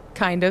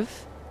 Kind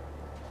of.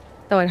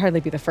 Though I'd hardly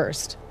be the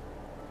first.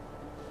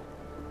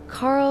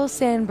 Carl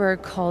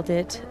Sandburg called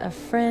it a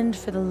friend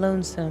for the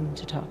lonesome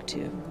to talk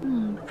to.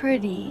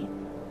 Pretty.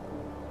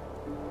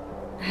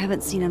 I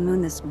haven't seen a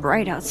moon this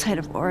bright outside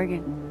of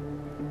Oregon.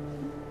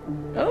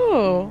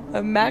 Oh,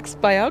 a Max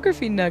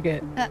biography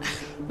nugget.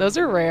 Those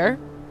are rare.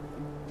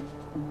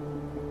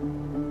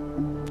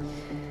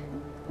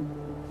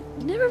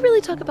 You never really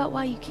talk about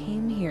why you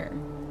came here.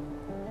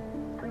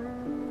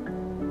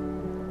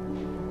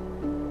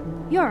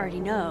 You already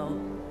know.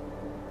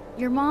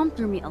 Your mom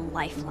threw me a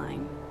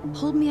lifeline.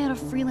 Pulled me out of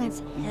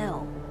freelance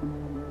hell.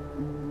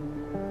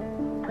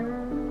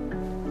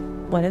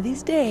 One of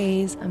these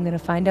days, I'm gonna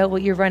find out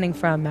what you're running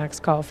from, Max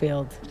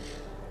Caulfield.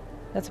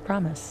 That's a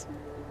promise.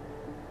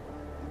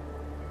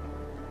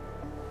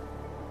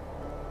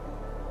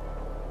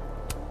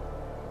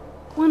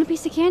 Want a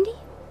piece of candy?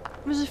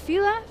 There's a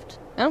few left.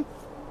 Oh,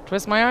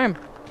 twist my arm.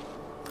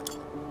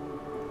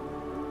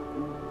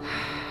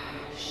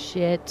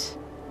 Shit.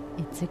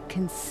 It's a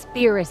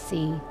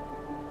conspiracy.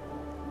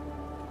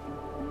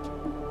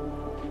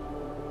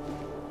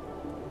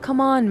 Come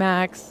on,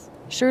 Max.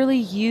 Surely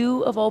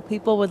you, of all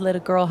people, would let a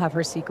girl have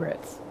her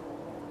secrets.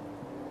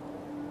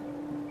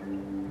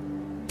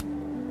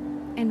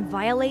 And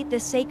violate the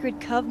sacred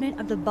covenant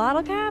of the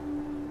bottle cap?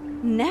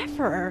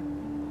 Never.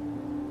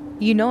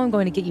 You know I'm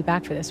going to get you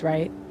back for this,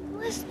 right?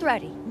 Less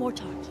thready, more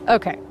talky.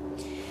 Okay.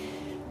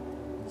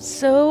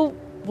 So,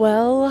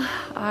 well,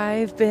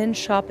 I've been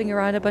shopping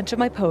around a bunch of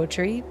my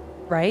poetry,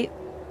 right?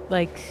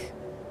 Like,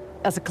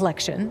 as a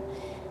collection.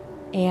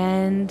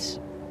 And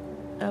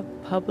a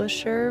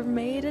publisher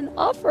made an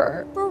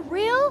offer. For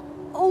real?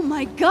 Oh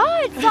my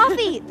god,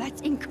 Safi! That's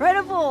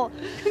incredible!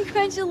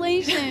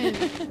 Congratulations!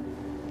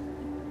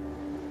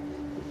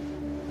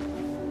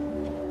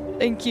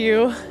 Thank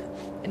you.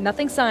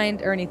 Nothing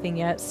signed or anything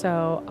yet,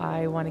 so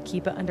I want to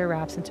keep it under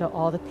wraps until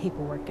all the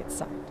paperwork gets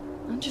signed.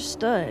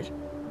 Understood.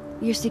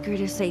 Your secret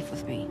is safe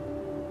with me.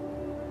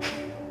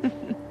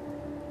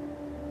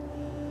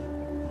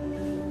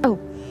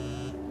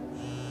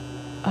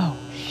 Oh,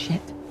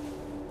 shit.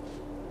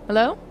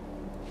 Hello?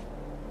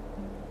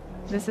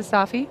 This is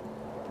Safi?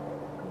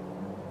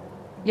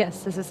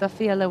 Yes, this is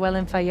Safia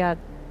Llewellyn Fayyad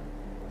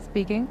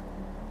speaking.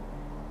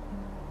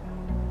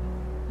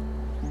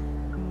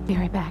 Be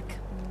right back.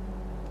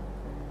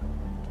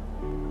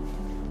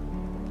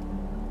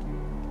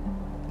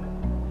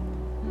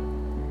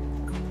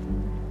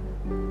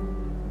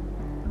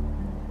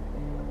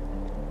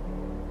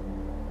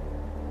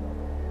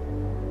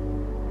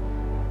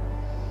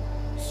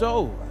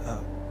 So,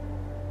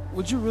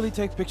 would you really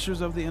take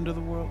pictures of the end of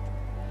the world?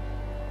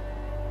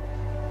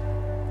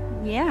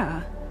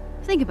 Yeah.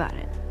 Think about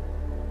it.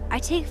 I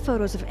take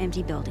photos of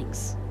empty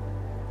buildings.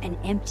 An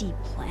empty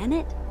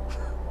planet?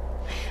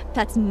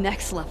 That's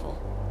next level.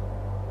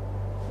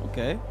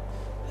 Okay.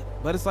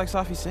 But it's like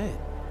Safi said,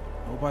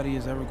 nobody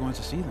is ever going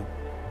to see them.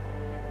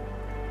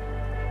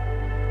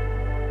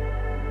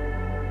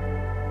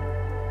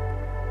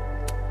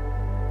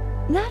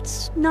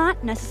 That's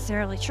not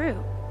necessarily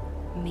true.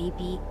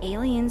 Maybe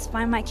aliens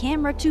find my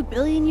camera 2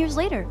 billion years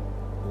later.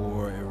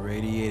 Or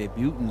irradiated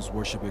mutants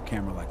worship your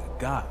camera like a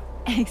god.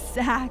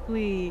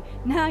 Exactly.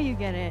 Now you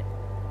get it.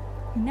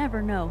 You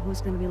never know who's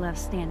gonna be left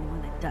standing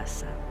when the dust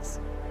settles.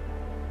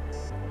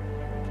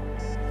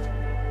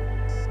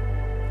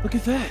 Look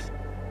at that.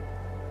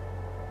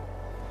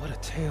 What a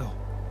tale.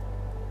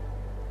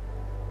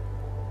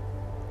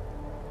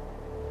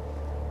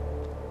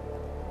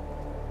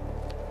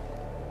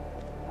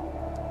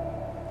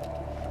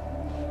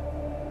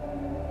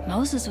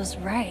 Moses was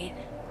right.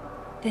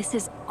 This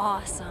is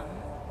awesome.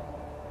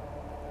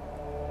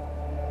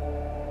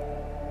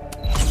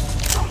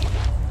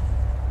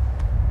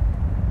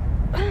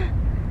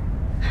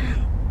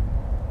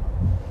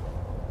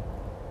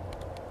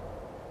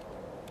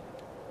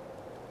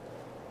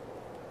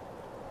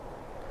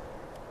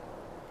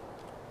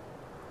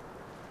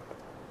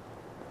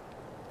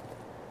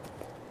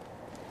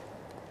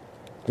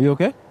 Are you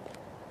okay?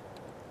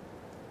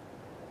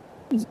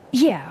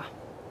 Yeah.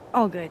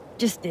 All good.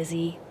 Just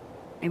dizzy.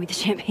 Maybe the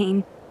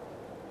champagne.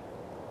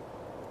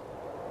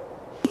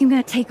 I'm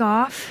gonna take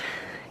off.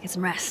 Get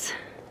some rest.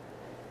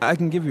 I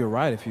can give you a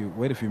ride if you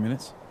wait a few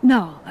minutes.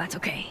 No, that's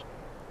okay.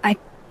 I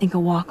think a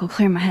walk will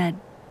clear my head.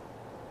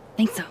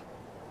 Think so.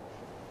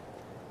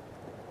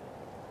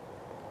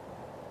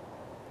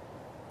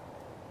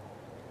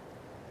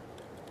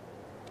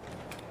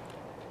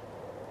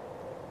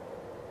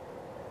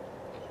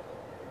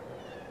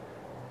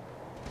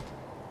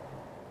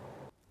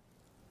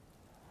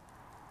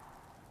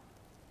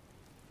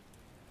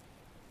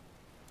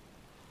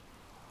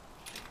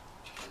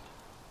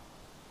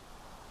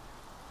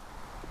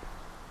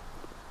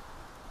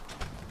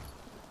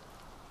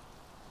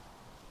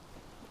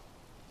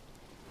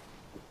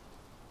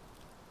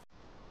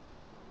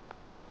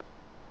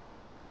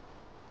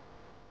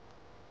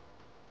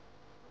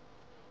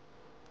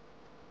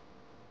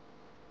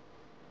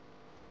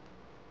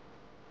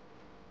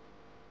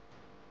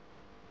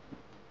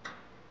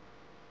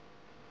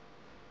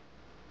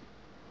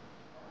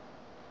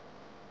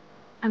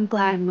 I'm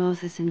glad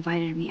Moses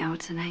invited me out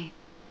tonight.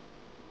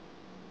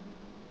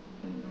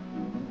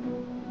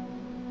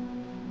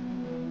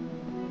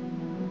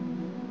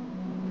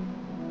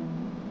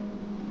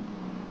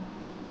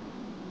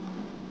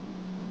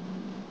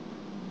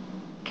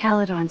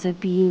 Caledon's a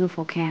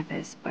beautiful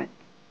campus, but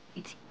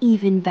it's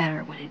even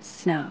better when it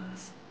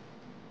snows.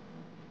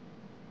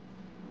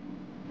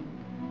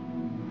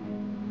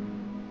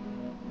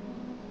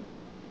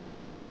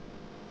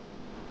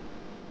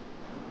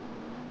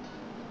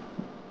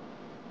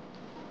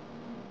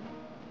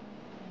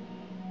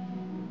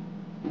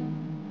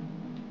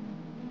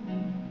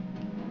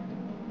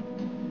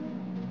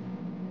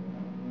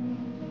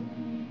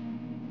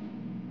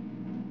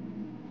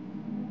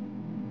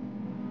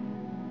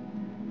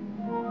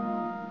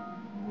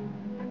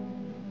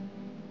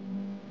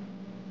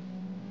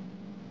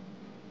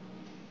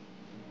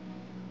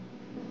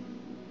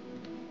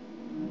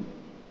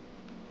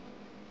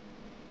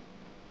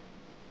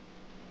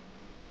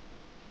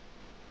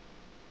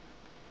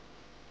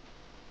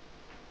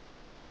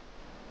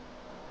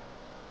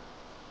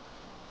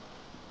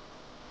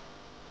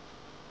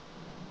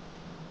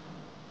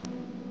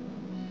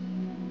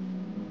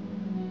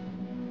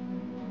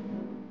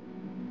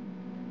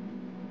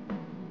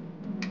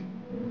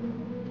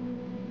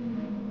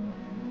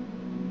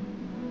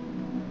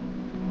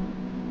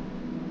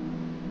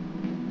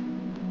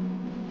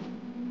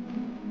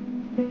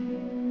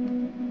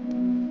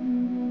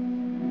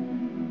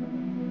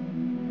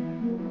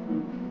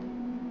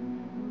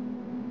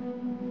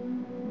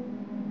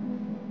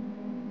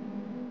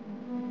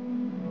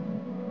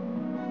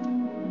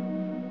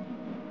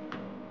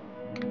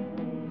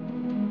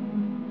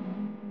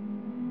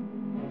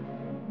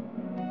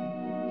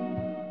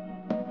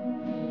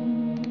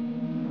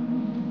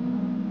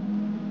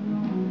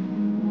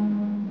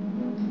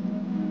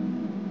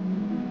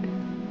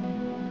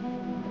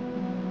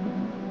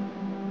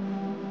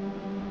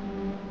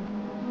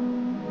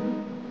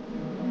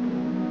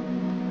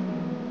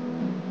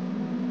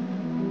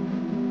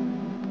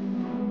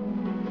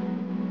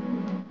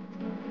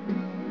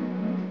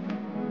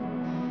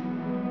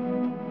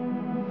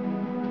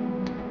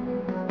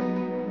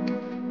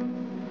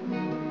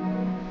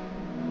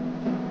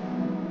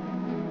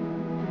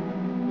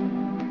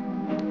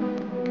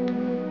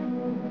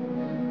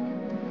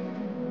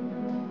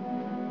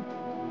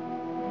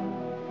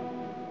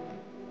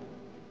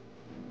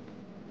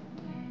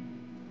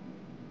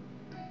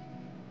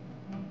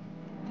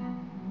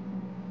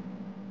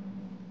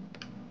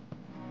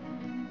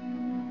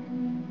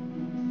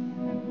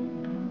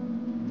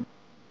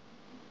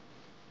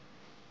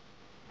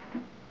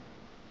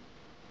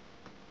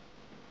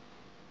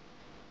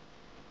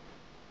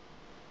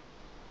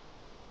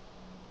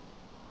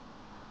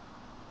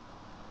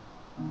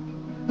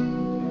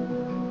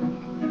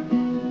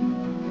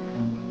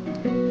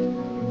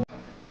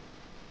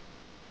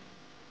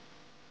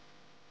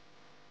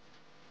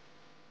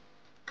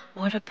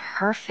 What a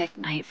perfect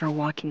night for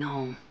walking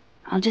home.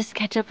 I'll just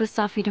catch up with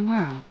Safi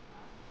tomorrow.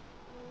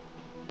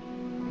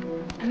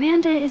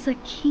 Amanda is a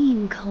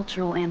keen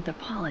cultural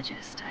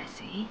anthropologist, I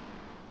see.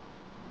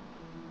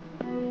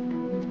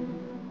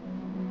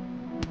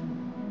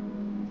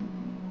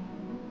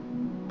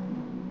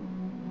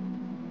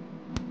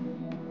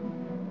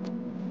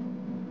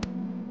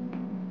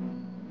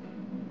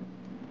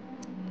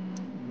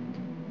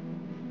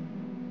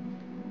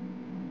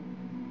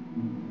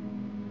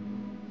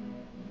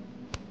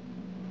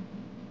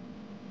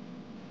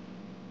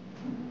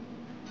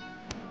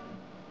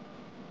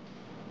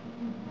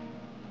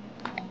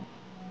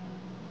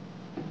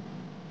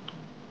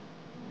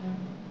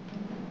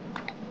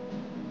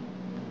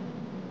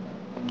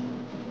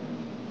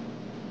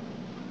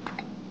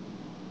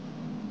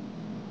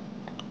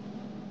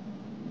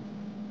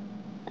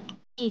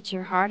 Eat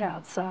your heart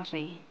out,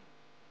 Safi.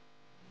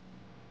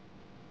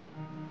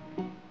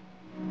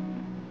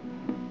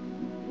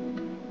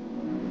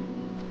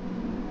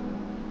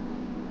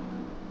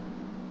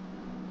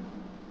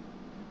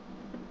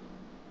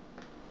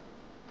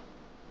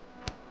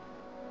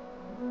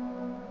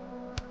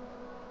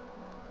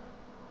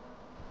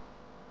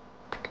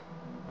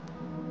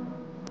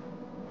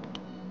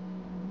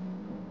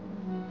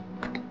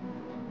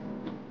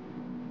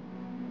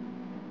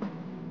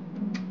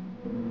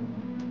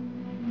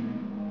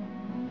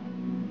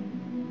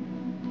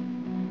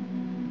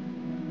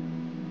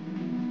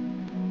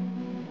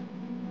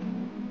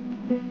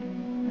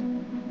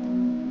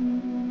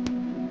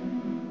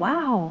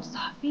 Wow,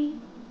 Safi.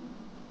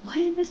 What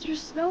did Mr.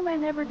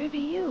 Snowman ever do to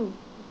you?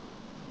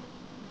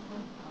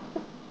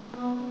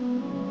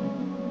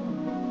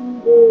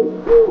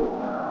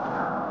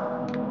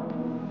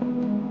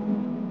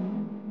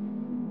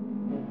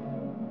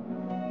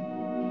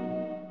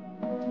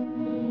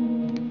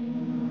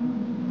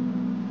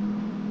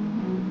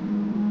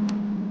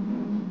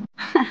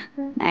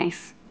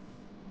 Nice.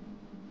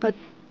 But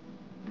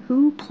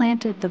who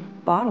planted the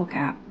bottle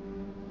cap?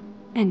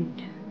 And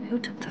who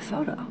took the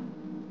photo?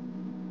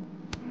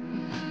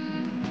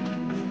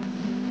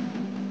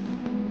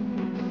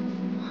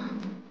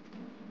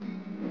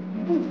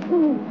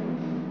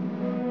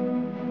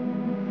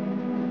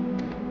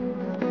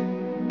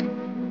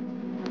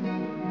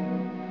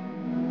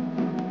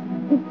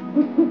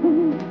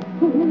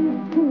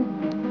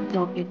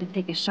 Don't get to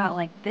take a shot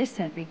like this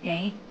every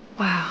day.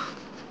 Wow.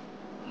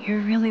 You're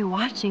really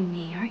watching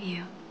me, aren't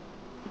you?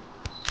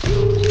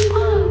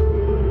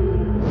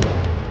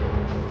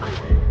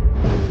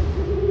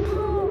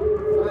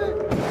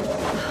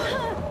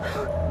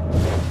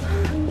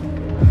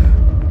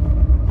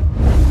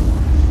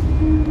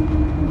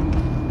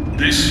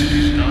 This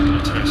is not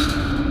a test.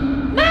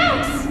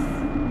 Max!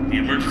 The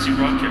emergency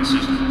broadcast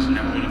system is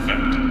now in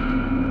effect.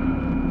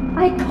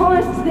 I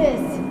caused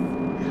this!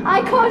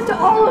 I caused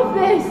all of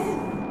this!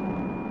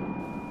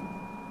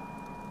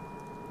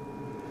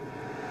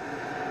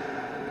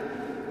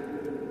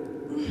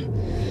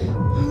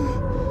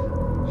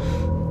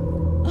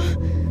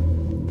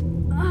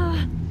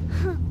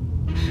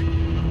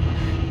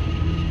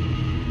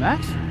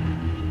 Max?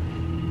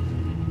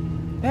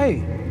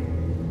 Hey!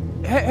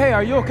 Hey,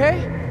 are you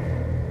okay?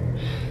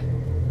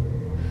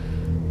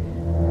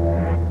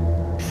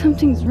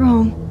 Something's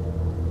wrong.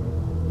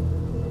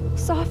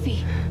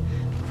 Safi.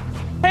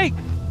 Hey!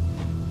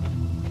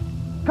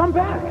 Come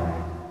back!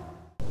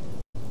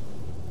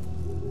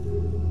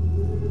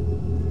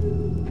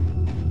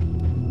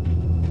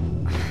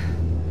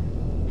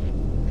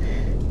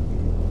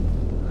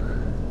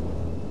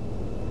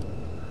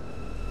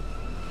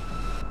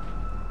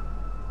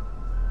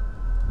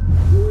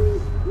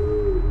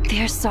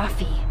 There's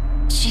Safi.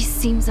 She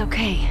seems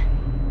okay.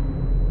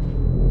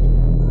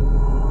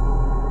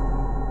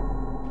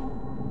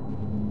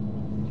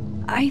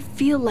 I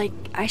feel like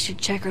I should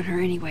check on her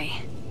anyway.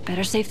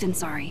 Better safe than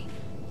sorry.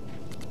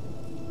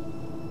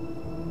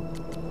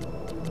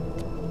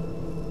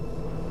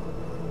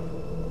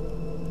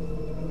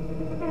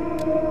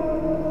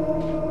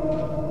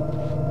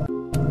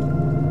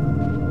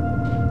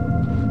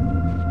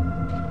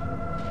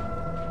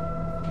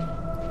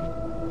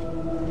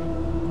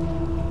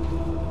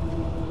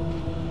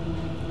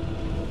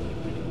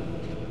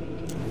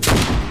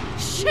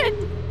 Shit!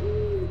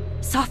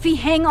 Safi,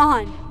 hang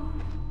on!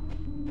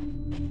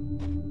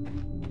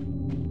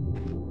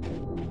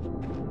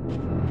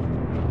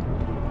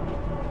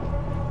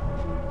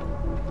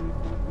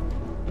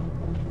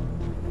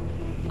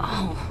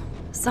 Oh,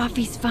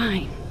 Safi's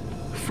fine.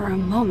 For a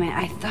moment,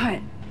 I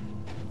thought...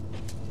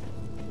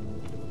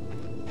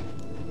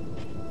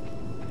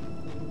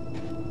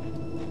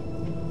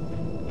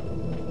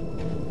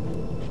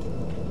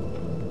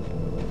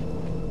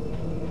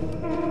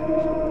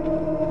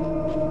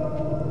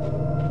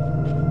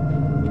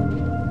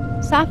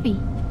 Safi.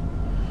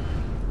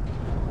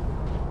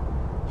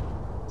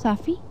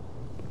 Safi?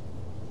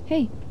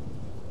 Hey,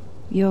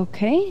 you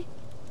okay?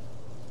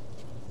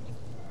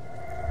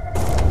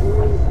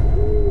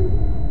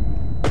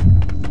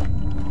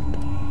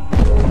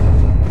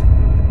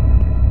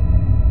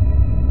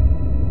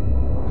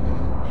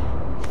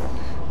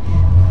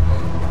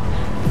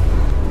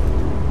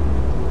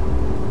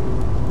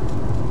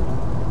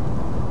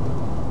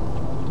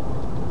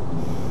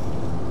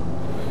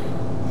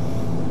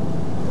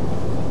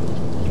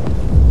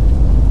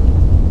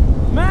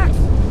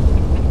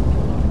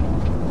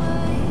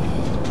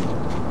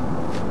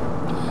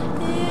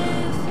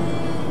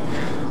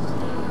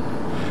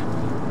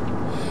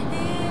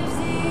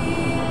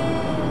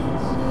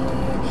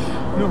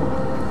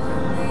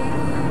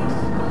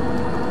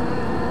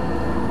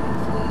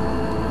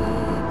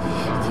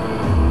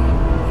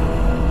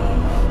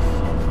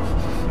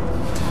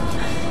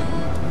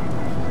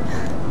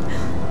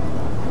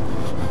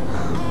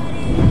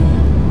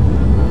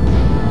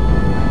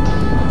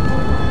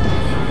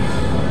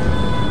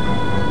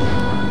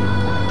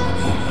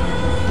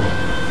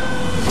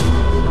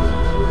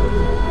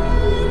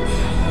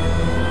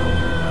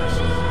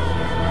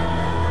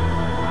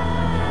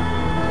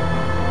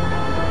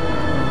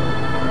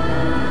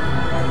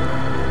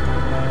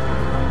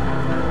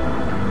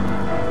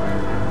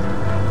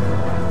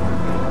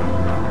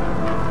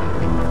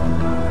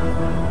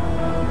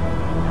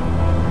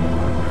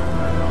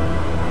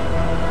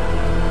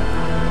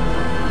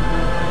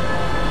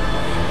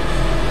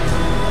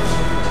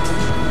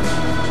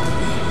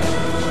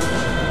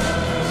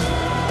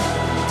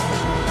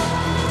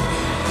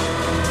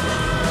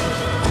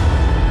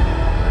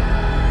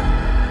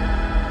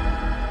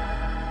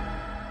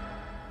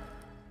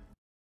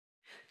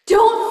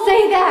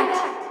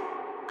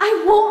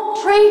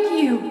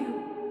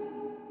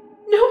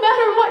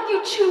 path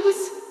you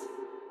choose,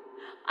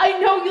 I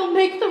know you'll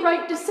make the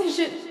right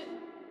decision.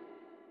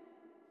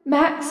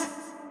 Max,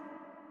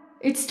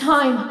 it's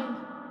time.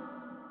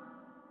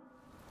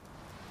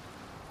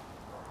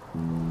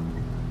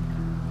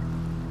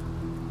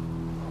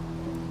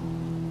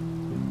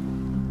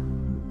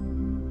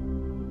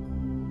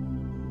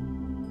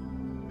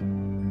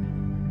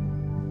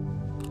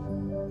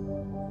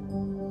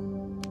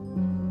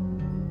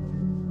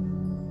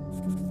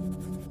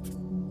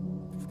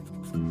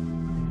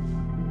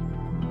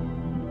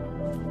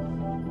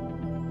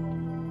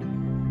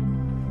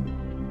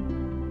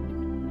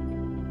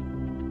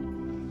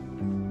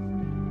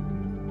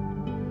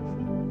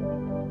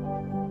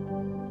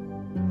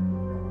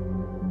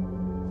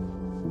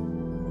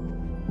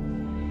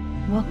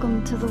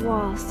 Welcome to the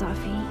wall,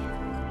 Safi.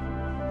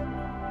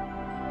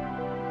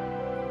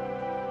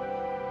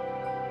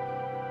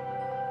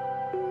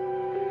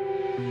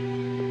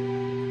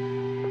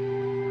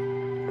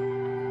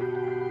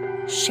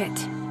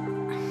 Shit.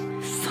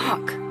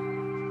 Fuck.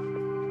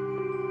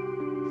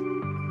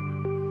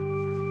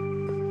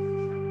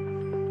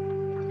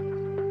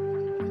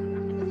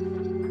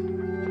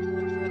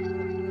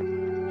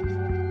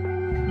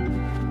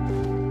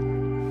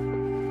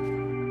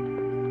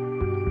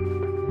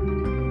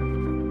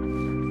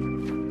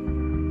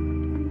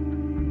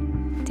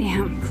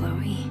 Damn,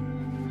 Chloe.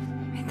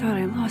 I thought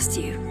I lost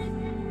you.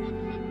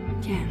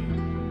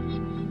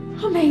 Again.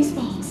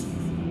 Amazeballs.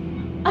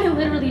 I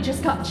literally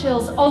just got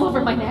chills all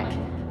over my neck.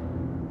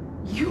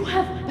 You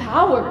have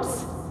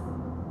powers.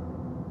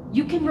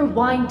 You can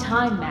rewind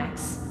time,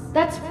 Max.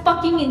 That's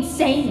fucking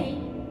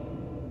insane.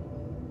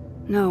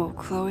 No,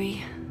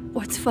 Chloe.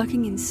 What's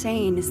fucking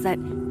insane is that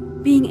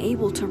being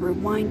able to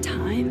rewind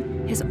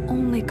time has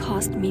only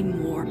caused me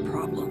more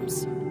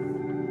problems.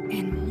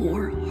 And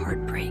more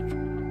heartbreak.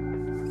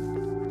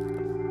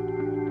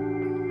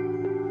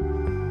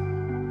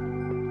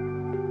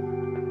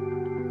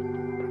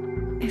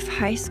 If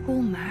high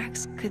school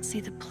Max could see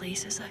the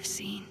places I've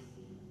seen,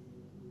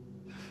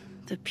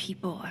 the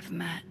people I've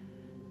met.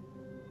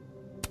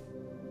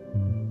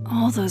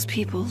 All those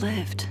people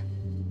lived,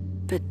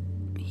 but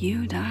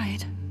you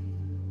died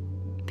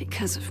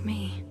because of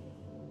me.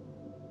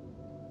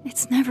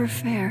 It's never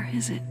fair,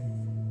 is it?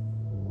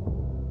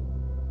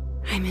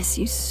 I miss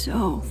you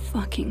so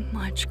fucking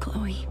much,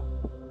 Chloe.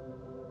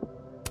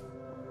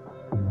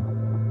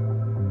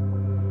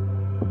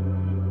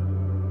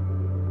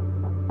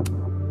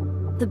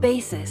 The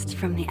bassist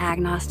from the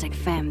Agnostic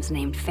Femmes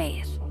named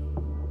Faith,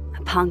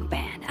 a punk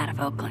band out of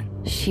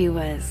Oakland. She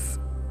was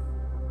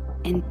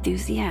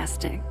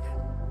enthusiastic.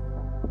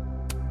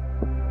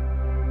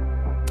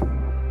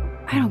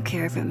 I don't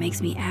care if it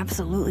makes me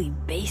absolutely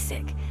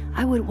basic.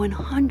 I would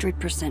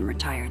 100%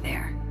 retire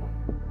there.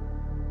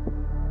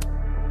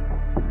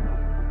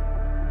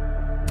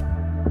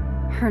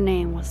 Her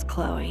name was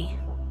Chloe.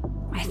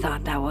 I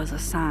thought that was a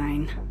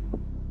sign.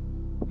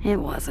 It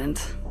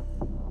wasn't.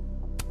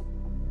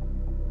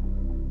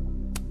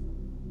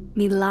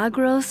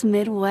 Milagros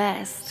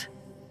Midwest,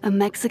 a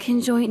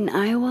Mexican joint in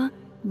Iowa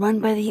run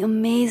by the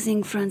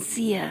amazing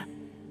Francia.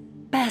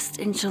 Best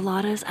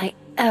enchiladas I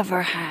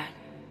ever had.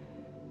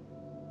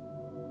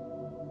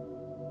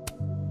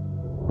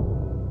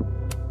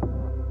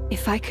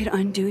 If I could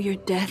undo your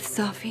death,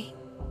 Safi,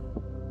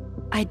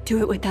 I'd do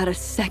it without a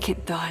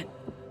second thought.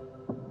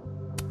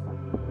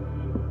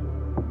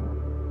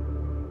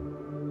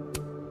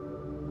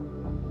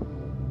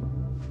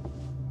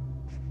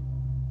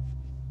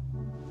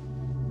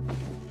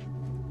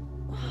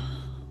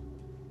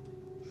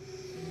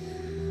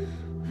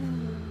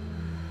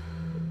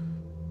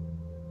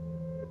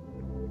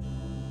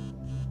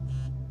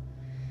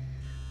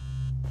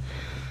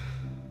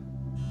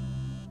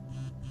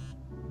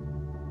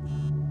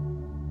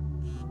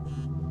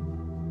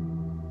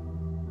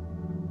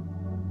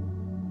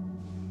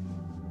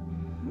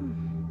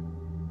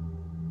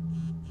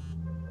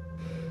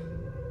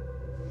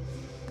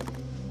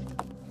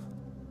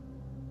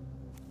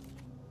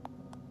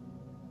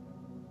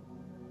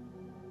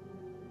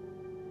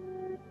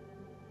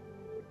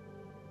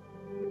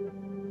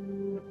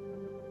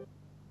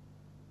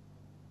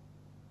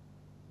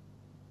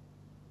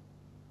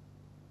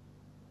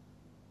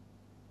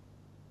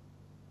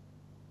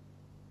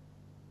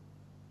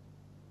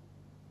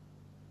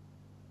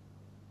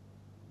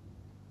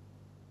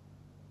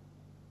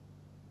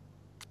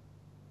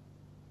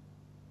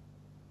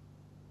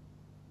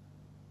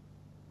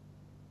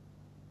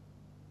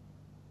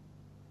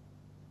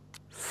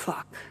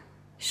 Fuck.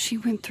 She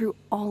went through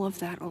all of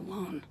that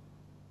alone.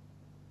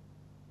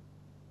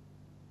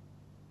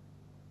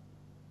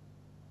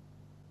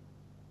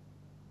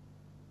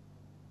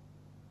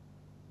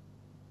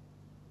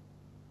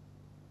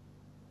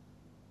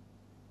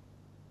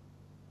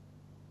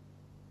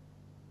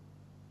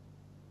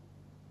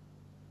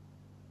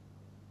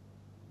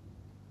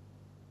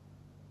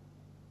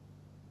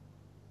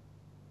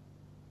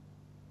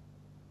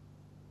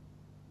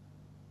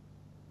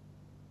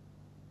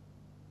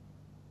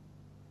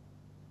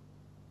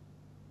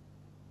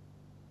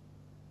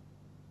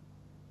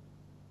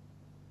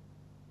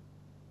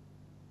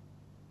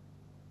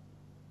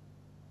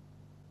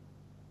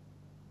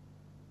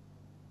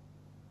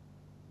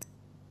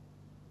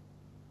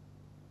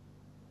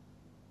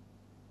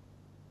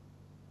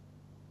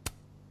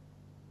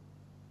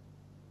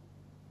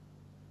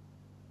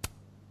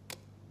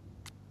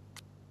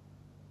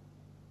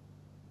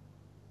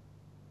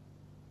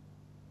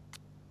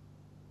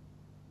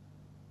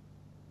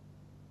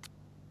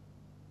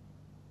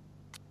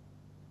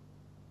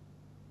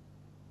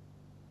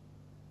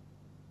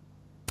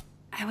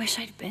 I wish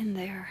I'd been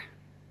there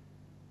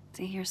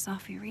to hear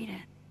Sophie read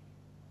it.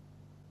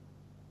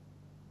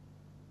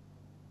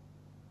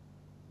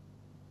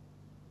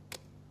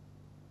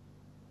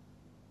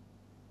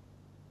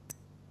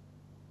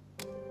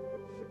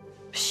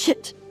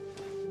 Shit!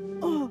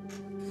 Oh.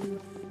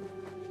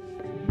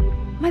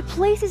 My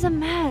place is a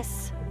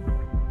mess!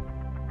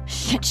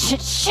 Shit,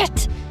 shit,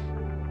 shit!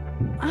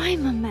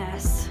 I'm a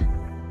mess.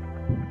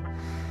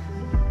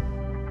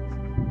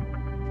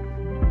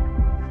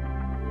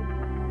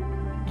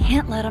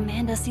 Can't let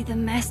Amanda see the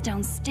mess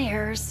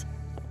downstairs.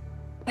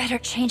 Better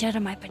change out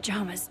of my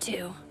pajamas,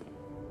 too.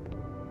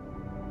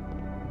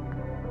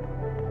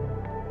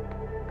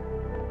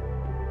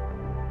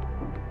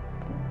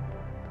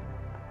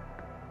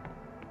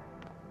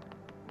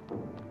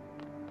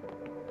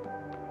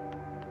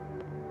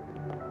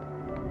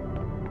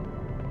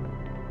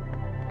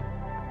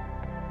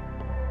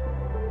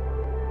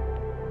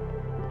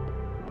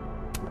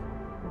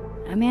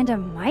 Amanda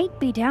might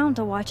be down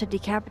to watch a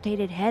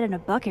decapitated head in a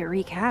bucket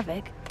wreak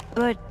havoc,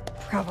 but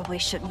probably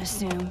shouldn't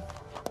assume.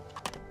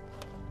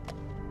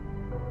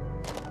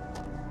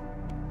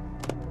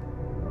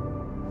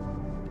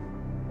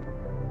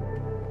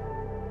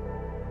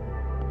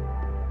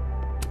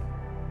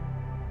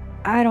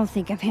 I don't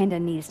think Amanda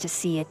needs to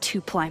see a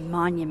two-ply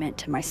monument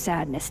to my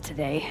sadness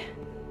today.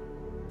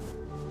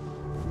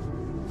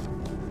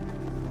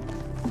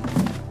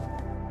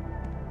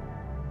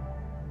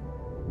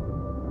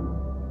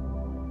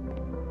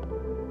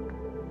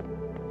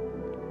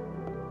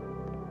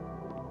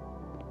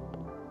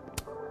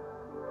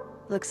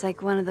 Looks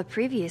like one of the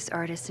previous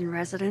artists in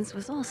residence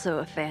was also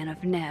a fan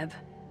of Neb.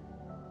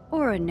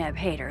 Or a Neb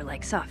hater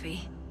like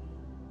Sophie.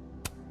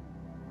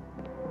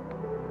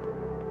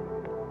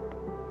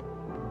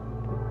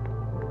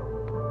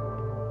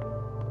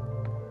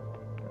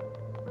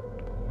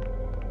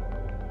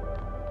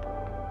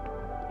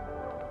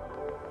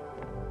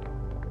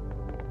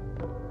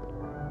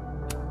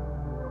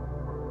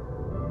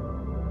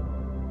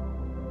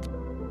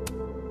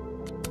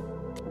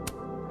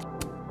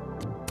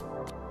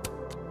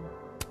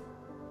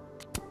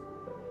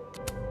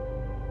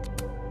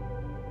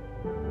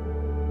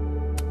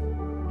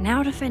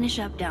 Now to finish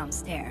up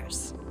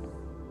downstairs.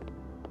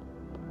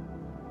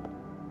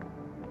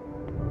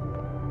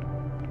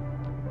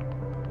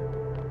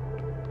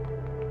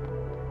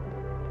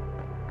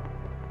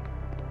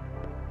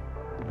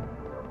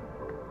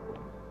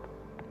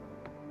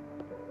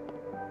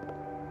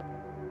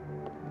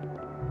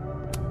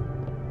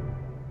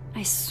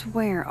 I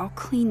swear I'll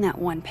clean that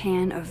one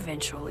pan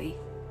eventually.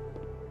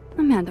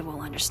 Amanda will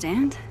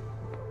understand.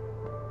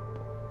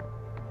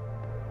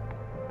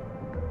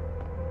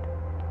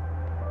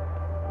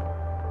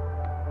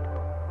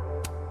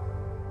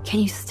 Can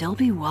you still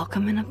be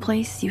welcome in a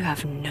place you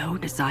have no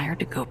desire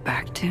to go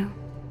back to?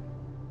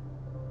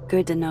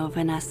 Good to know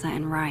Vanessa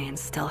and Ryan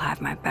still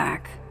have my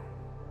back,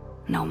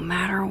 no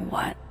matter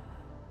what.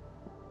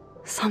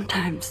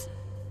 Sometimes,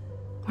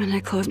 when I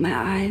close my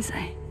eyes,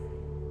 I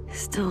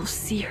still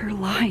see her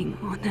lying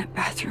on that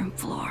bathroom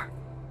floor.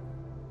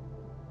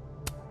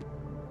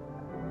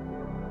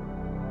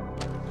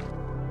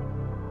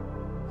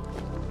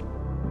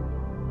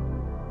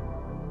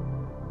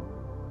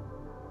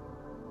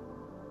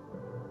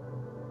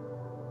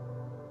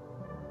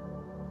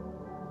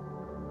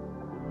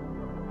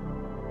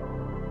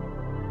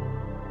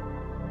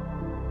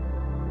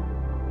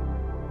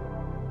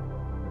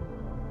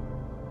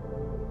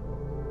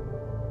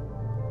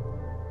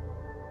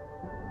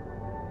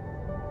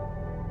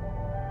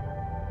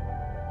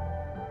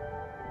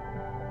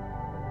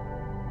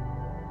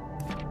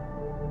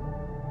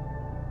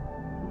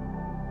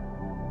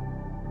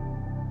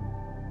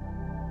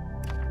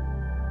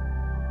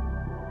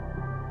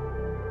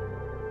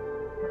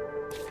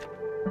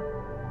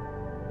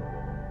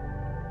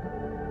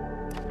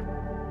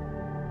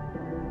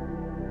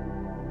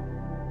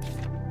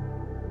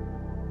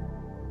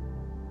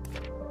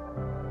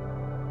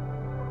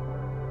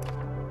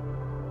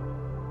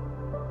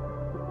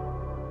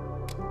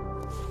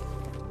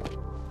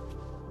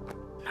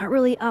 Not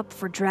really up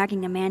for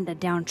dragging Amanda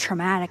down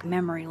traumatic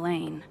memory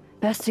lane.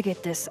 Best to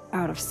get this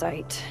out of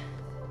sight.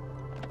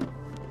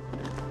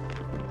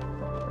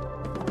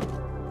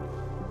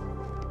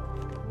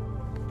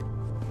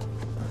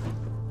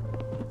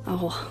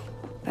 Oh,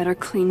 better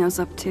clean those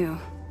up too.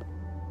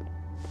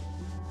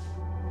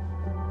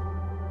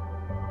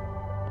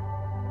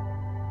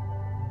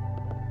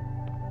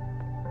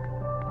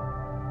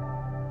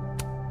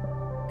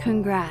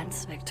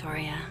 Congrats,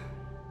 Victoria.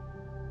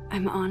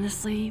 I'm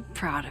honestly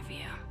proud of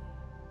you.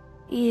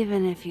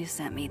 Even if you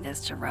sent me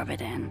this to rub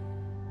it in.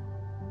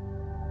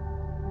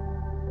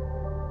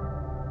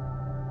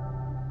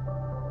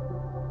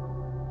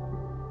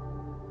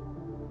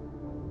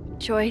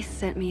 Joyce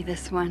sent me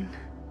this one.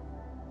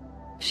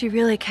 She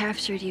really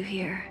captured you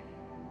here.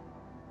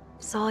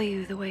 Saw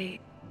you the way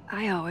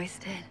I always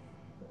did.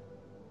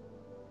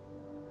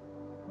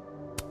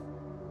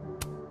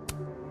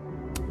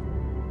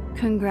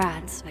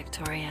 Congrats,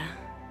 Victoria.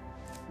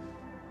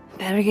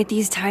 Better get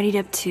these tidied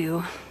up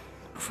too,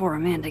 before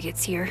Amanda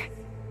gets here.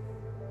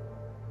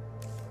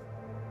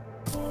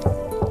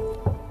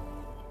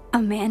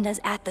 Amanda's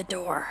at the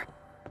door.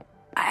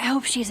 I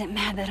hope she isn't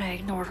mad that I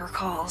ignored her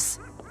calls.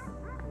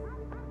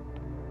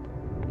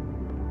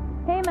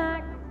 Hey,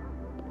 Max.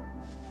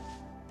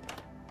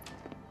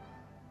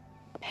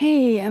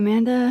 Hey,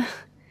 Amanda.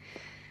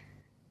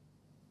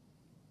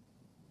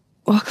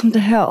 Welcome to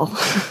hell.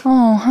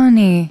 Oh,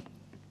 honey.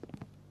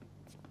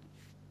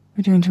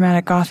 We're doing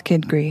dramatic goth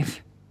kid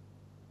grief.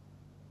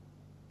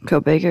 Go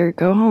big or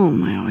go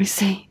home, I always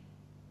say.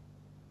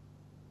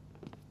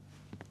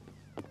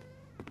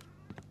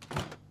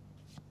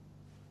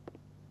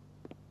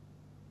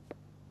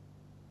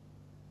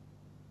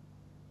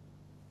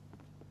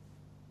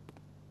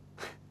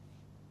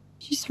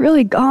 She's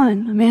really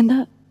gone,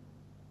 Amanda.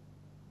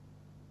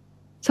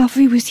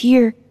 Sophie was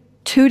here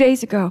 2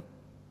 days ago.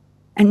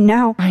 And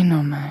now... I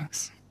know,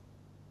 Max.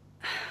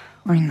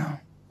 I know.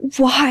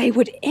 Why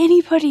would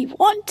anybody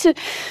want to...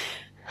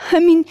 I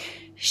mean,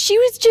 she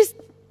was just...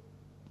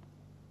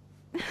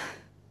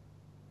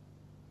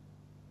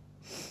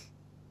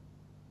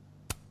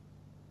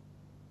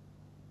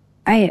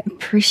 I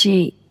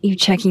appreciate you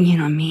checking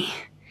in on me.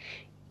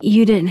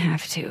 You didn't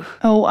have to.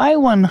 Oh, I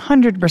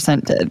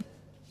 100% did.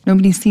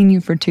 Nobody's seen you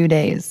for 2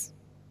 days.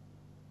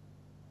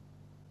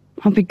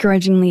 I'll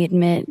begrudgingly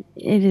admit,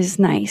 it is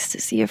nice to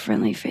see a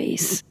friendly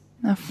face.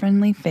 A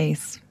friendly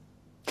face.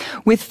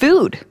 With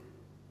food.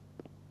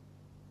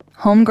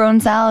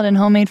 Homegrown salad and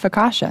homemade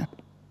focaccia.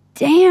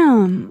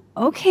 Damn.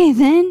 Okay,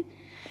 then.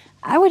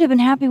 I would have been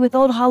happy with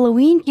old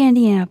Halloween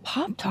candy and a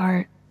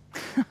Pop-Tart.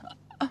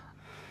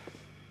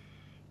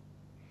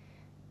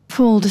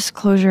 Full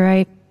disclosure,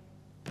 I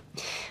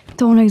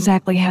don't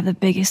exactly have the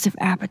biggest of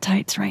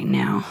appetites right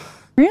now.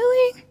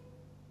 Really?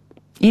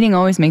 Eating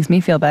always makes me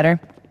feel better.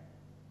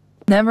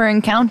 Never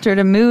encountered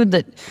a mood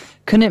that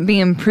couldn't be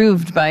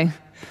improved by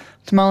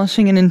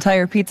demolishing an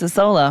entire pizza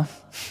solo.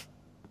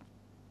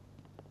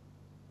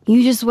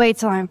 You just wait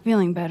till I'm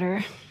feeling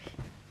better.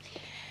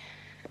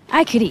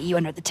 I could eat you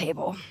under the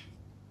table.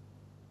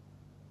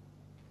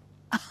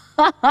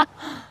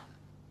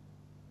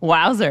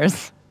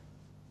 Wowzers.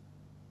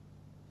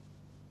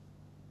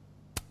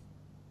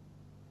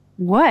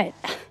 What?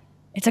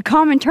 It's a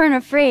common turn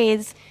of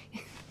phrase.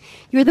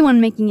 You're the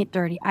one making it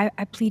dirty. I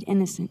plead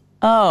innocent.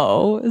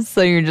 Oh,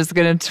 so you're just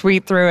gonna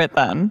tweet through it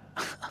then?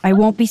 I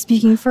won't be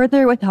speaking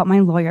further without my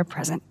lawyer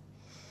present.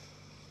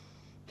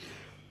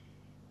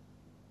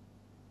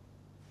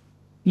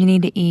 You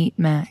need to eat,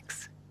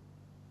 Max.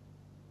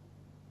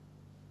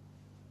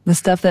 The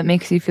stuff that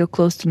makes you feel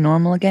close to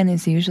normal again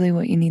is usually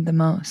what you need the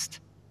most.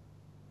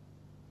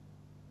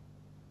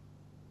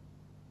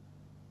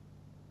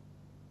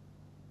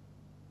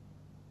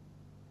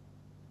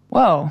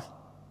 Whoa.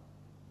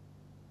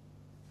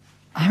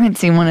 I haven't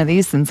seen one of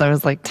these since I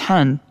was like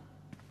 10.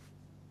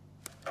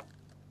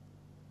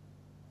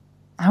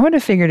 I would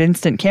have figured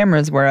instant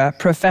cameras were a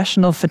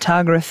professional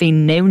photography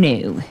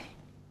no-no.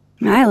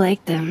 I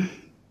like them.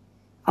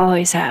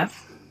 Always have.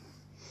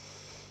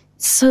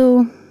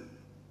 So,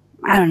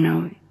 I don't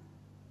know,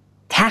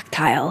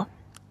 tactile.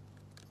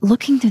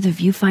 Looking through the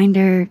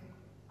viewfinder,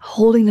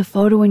 holding the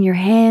photo in your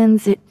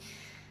hands, it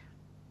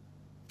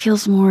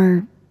feels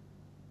more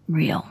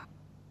real.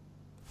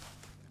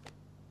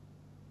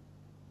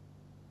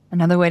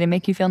 Another way to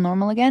make you feel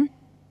normal again?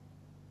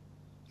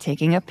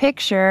 Taking a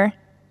picture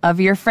of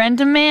your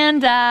friend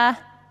Amanda.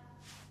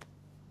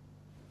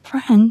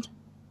 Friend?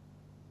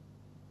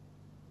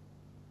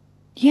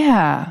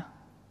 Yeah,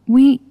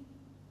 I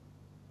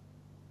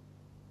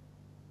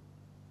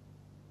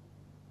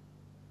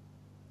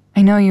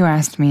know you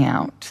asked me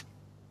out.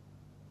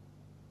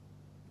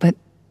 But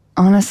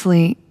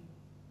honestly,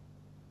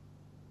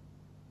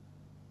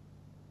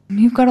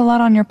 you've got a lot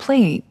on your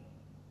plate.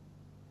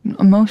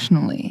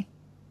 Emotionally.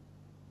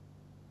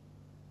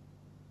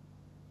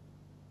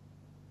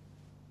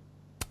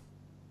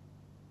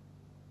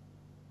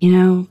 You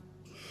know,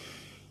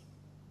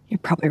 you're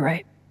probably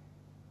right.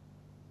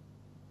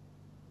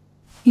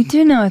 You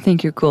do know I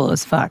think you're cool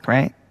as fuck,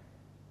 right?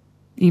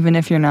 Even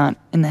if you're not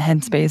in the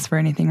headspace for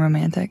anything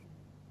romantic.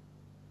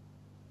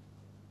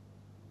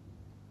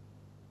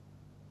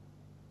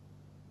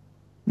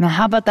 Now,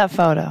 how about that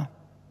photo?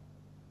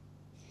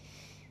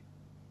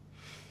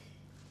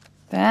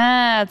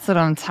 That's what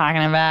I'm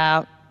talking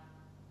about.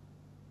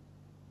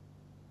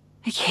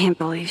 I can't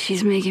believe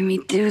she's making me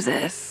do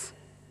this.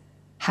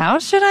 How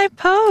should I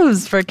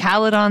pose for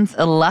Caledon's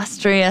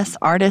illustrious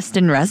artist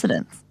in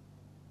residence?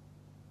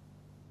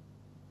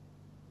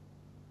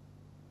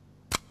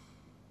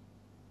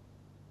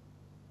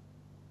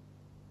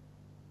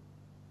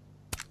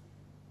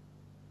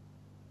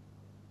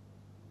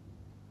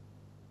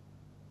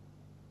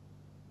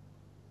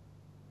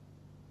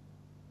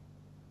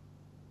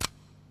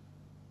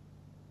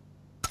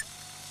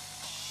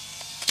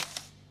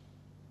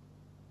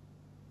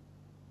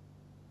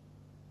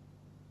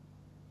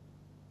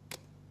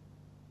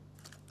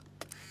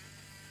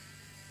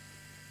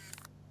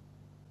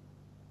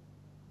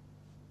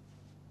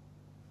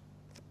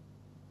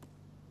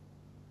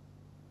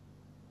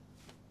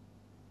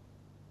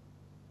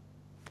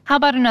 How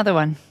about another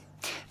one?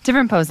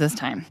 Different pose this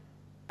time.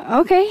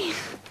 Okay.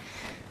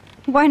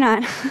 Why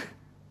not?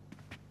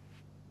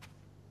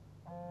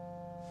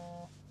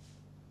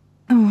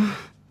 Oh.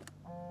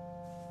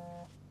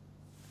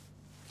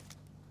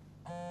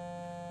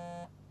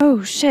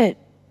 Oh, shit.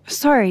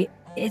 Sorry,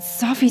 it's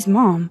Sophie's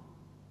mom.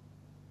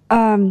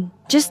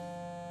 Just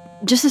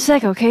a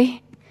sec,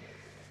 okay?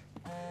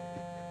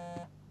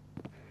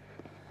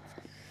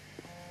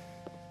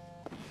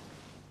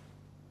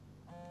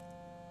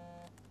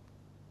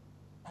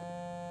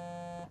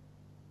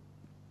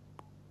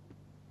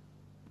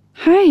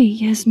 Hi,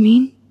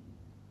 Yasmin.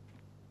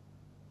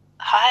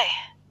 Hi.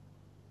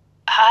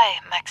 Hi,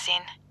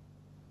 Maxine.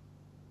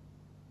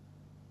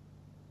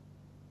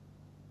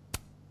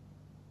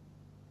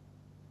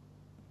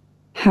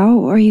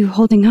 How are you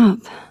holding up?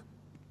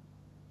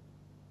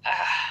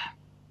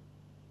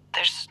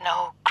 There's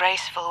no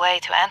graceful way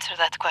to answer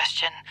that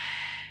question.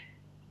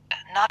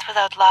 Not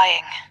without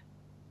lying.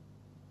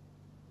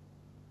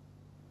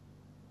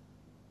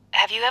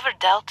 Have you ever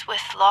dealt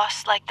with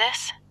loss like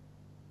this?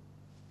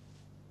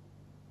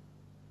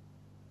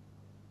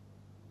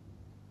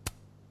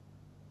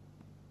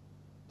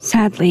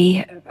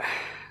 Sadly,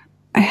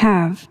 I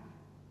have.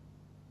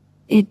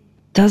 It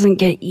doesn't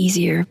get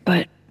easier,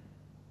 but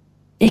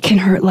it can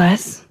hurt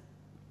less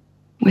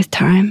with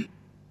time.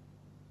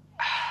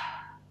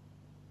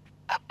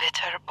 A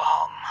bitter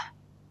balm.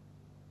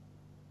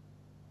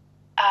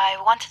 I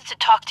wanted to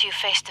talk to you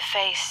face to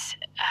face,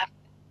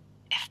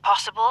 if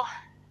possible.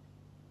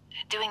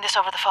 Doing this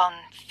over the phone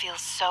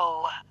feels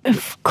so...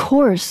 Of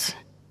course.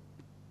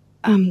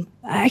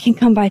 I can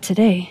come by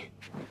today.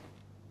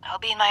 I'll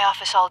be in my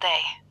office all day.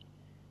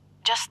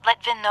 Just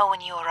let Vin know when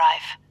you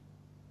arrive.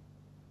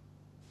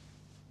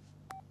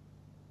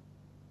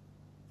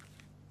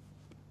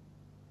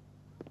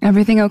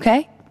 Everything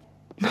okay?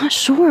 Not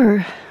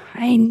sure.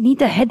 I need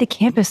to head to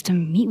campus to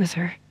meet with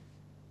her.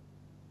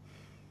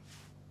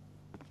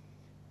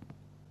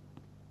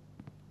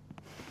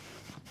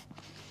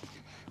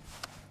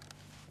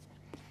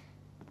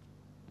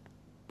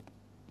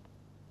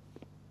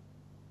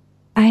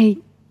 I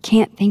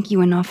can't thank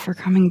you enough for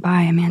coming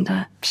by,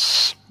 Amanda.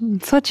 It's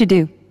what you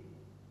do.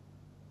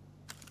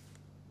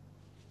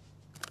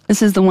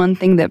 This is the one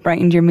thing that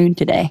brightened your mood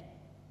today.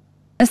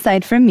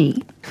 Aside from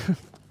me.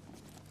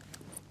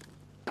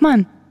 Come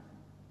on.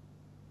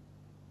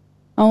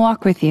 I'll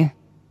walk with you.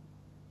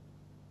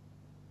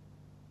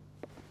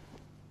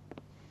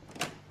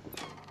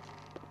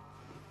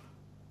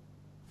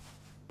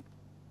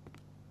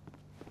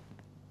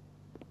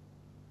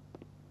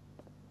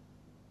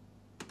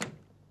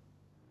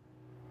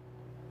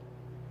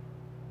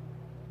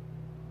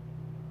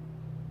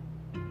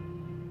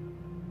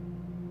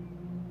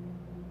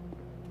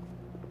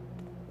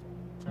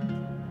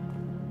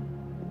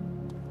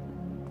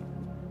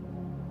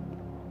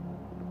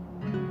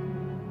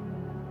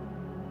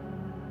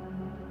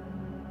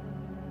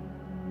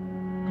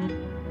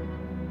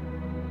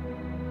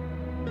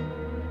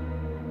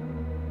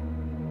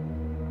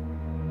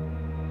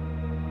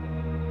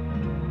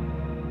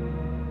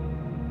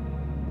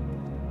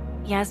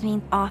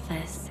 Yasmin's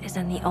office is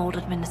in the old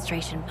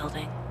administration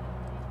building.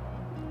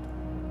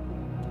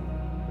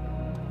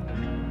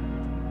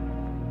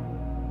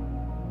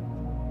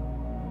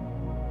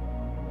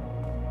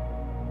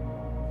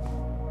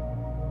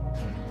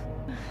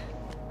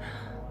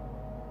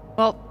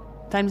 Well,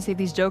 time to see if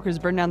these jokers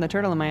burn down the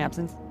turtle in my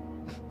absence.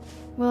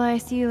 Will I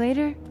see you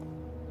later?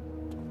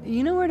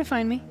 You know where to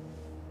find me.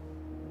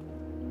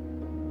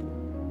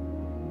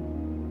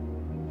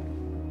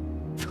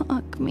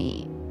 Fuck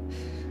me.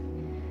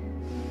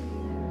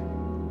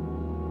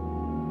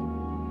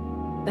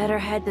 Better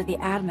head to the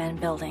admin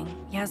building.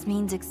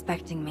 Yasmin's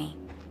expecting me.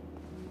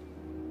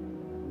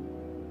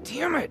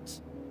 Damn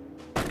it!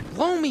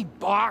 Blow me,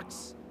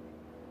 box!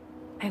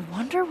 I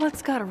wonder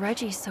what's got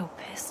Reggie so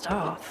pissed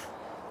off.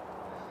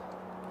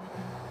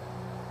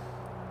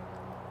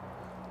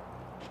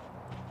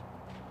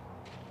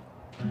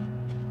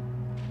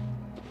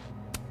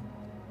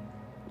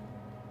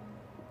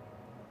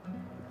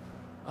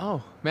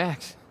 Oh,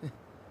 Max.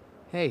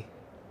 Hey.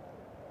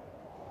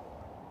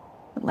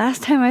 The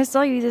last time I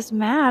saw you this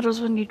mad was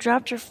when you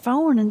dropped your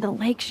phone into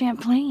Lake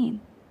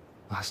Champlain.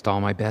 Lost all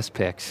my best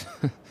pics.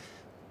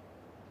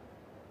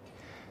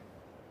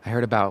 I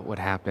heard about what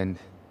happened.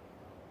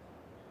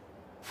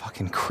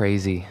 Fucking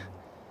crazy.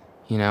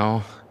 You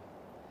know?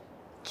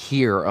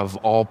 Here, of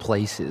all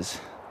places.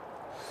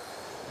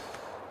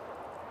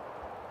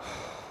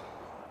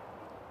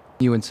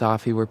 You and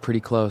Sophie were pretty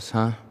close,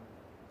 huh?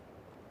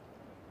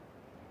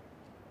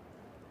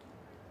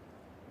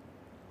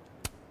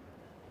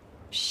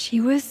 She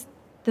was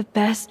the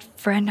best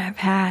friend I've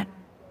had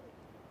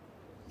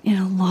in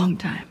a long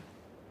time.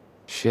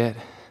 Shit.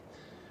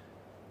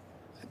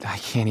 I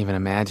can't even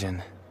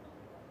imagine.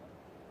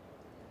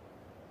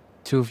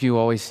 Two of you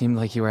always seemed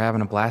like you were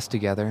having a blast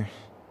together.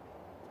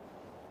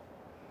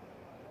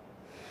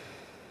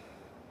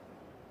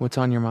 What's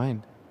on your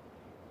mind?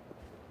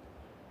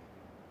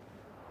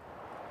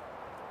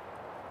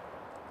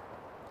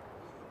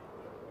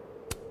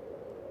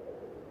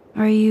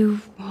 Are you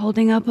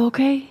holding up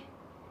okay?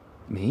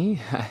 Me?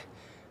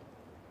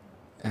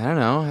 I don't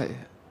know.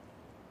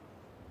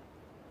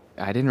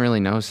 I didn't really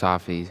know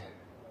Safi.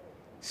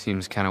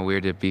 Seems kind of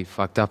weird to be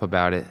fucked up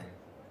about it.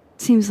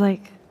 Seems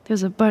like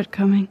there's a but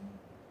coming.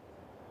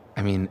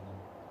 I mean,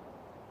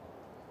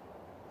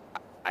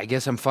 I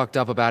guess I'm fucked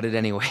up about it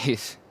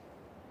anyways.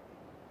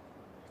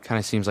 Kind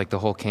of seems like the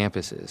whole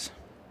campus is.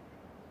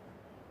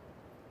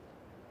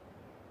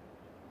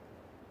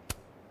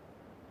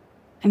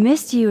 I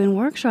missed you in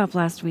workshop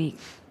last week.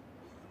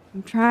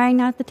 I'm trying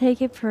not to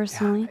take it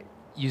personally.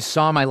 You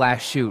saw my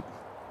last shoot.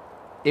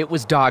 It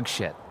was dog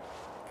shit.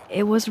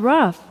 It was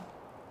rough,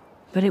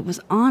 but it was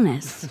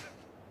honest.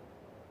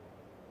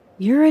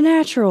 You're a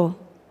natural,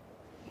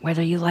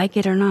 whether you like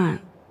it or not.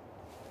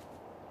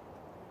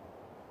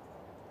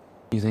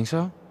 You think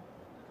so?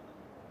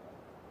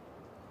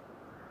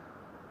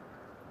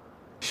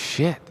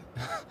 Shit.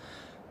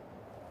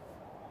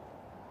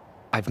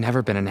 I've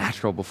never been a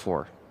natural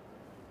before.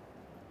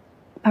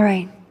 All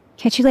right.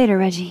 Catch you later,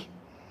 Reggie.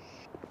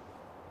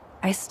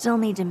 I still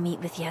need to meet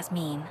with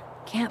Yasmin.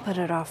 Can't put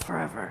it off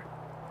forever.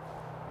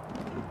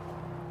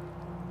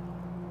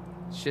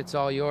 Shit's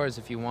all yours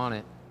if you want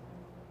it.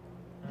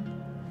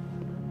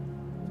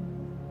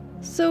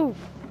 So,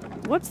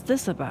 what's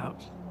this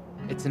about?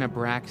 It's an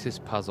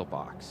Abraxas puzzle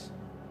box.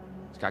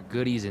 It's got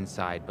goodies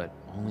inside, but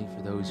only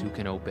for those who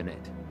can open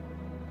it.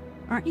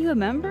 Aren't you a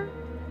member?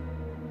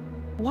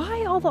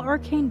 Why all the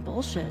arcane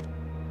bullshit?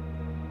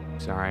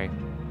 Sorry.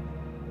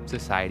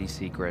 Society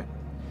secret.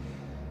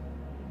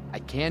 I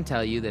can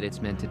tell you that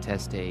it's meant to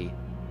test a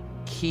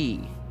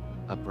key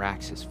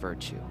Abraxas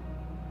virtue.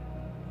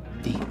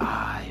 The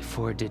eye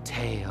for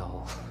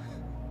detail.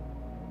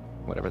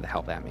 Whatever the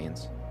hell that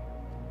means.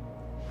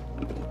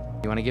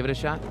 You want to give it a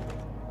shot?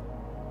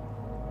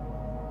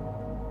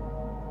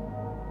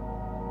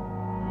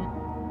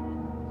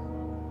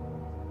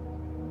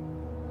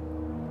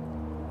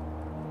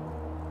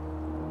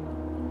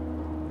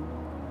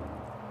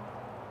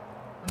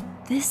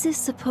 This is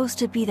supposed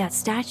to be that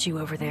statue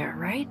over there,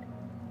 right?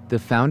 The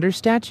founder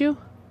statue?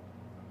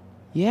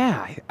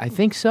 Yeah, I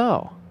think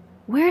so.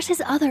 Where's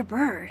his other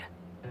bird?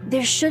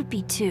 There should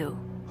be two.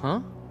 Huh?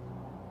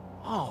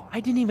 Oh, I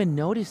didn't even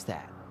notice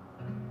that.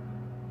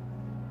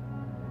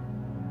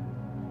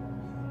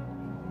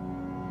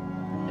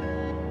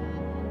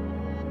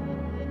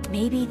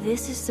 Maybe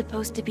this is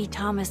supposed to be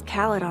Thomas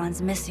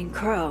Caledon's missing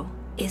crow.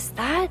 Is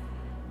that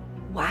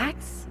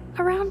wax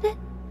around it?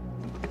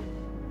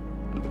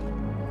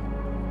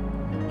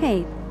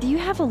 Hey, do you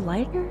have a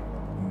lighter?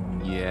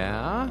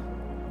 Yeah?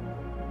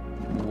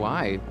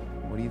 Why?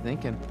 What are you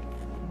thinking?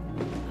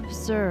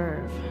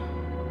 Observe.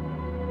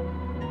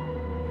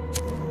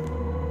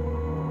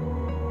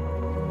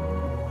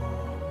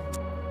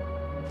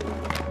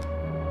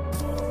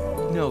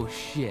 No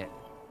shit.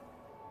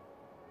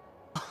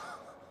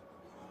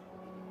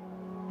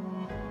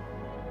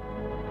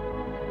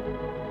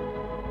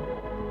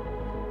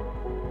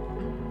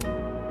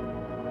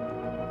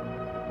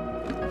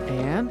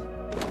 And?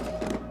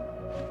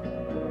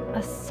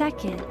 A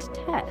second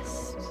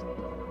test.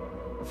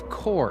 Of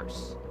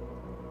course.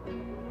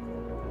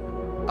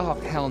 Oh,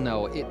 hell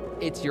no.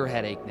 It's your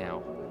headache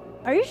now.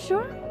 Are you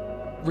sure?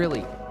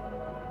 Really.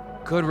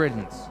 Good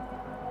riddance.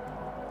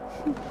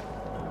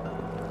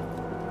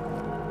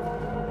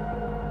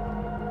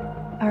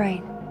 All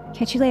right.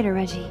 Catch you later,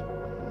 Reggie.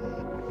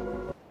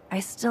 I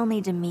still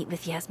need to meet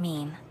with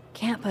Yasmin.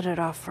 Can't put it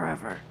off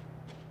forever.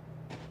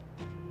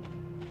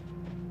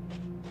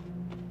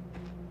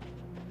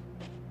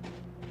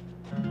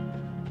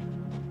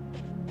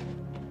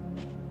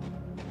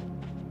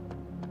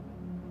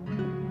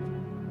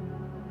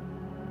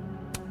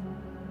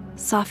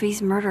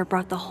 Safi's murder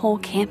brought the whole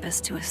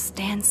campus to a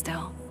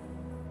standstill.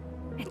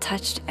 It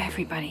touched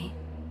everybody.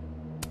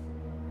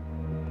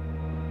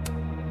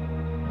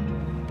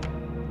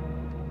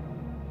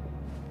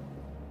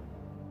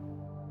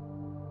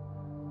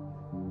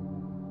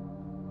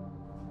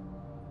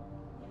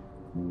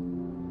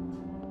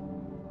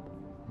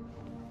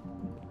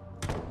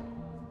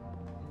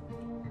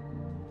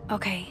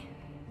 Okay,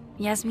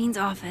 Yasmin's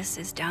office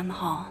is down the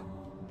hall.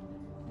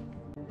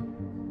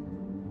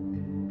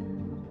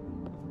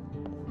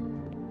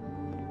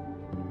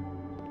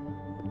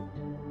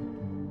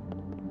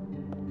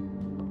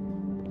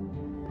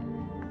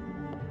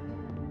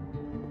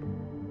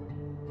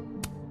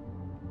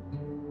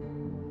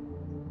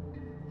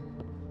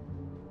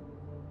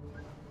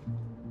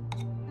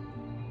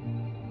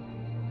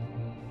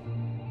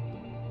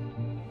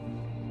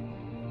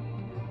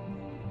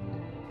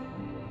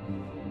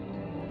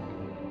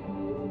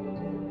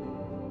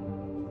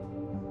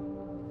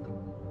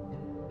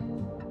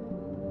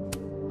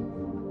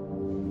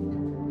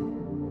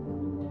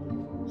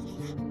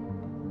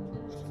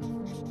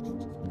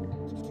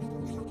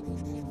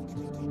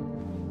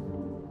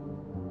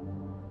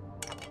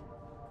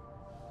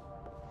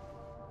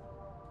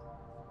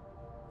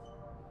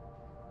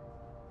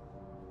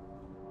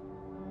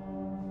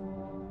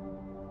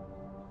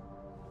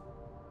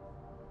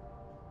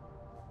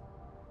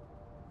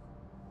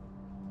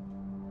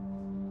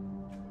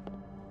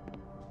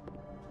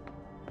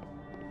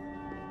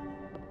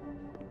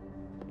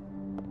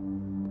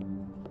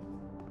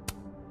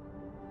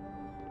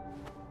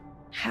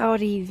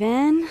 Howdy,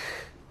 Vin.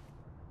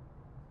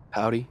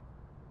 Howdy.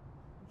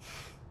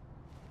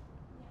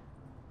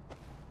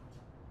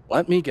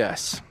 Let me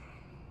guess.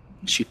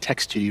 She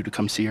texted you to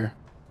come see her?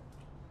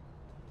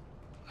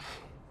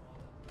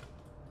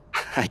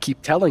 I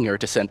keep telling her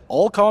to send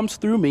all comms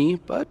through me,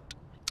 but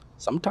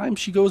sometimes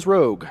she goes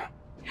rogue.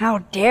 How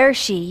dare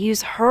she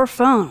use her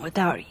phone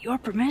without your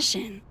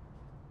permission?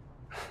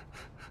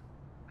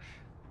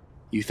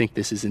 You think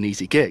this is an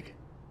easy gig?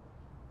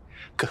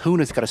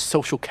 Kahuna's got a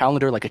social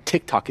calendar like a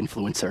TikTok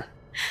influencer.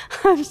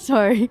 I'm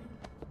sorry.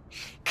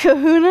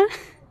 Kahuna?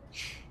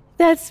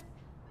 That's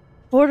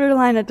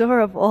borderline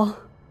adorable.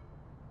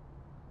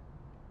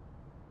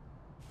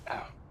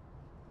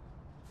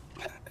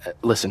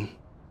 Listen.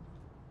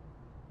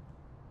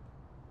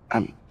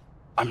 I'm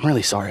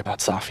really sorry about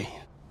Safi.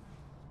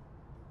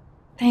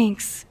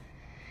 Thanks.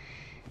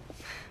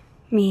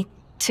 Me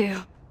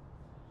too.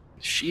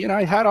 She and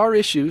I had our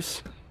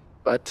issues,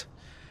 but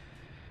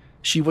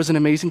she was an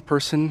amazing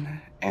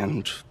person,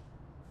 and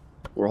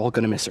we're all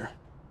gonna miss her.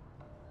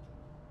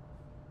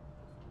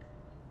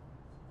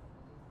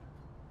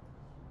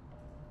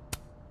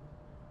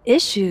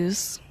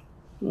 Issues?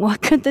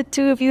 What could the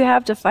two of you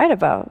have to fight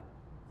about?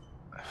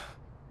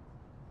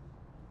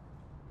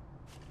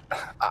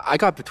 I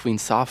got between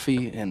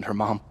Safi and her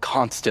mom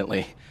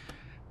constantly.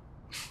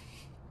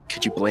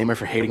 Could you blame her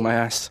for hating my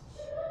ass?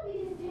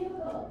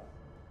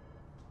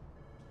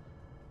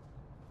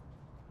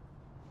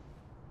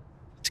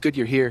 It's good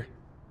you're here.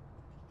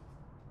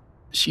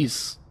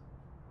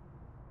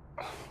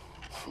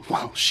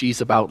 Well, she's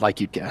about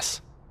like you'd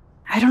guess.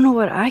 I don't know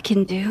what I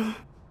can do.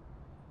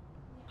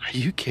 Are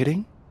you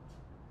kidding?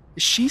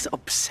 She's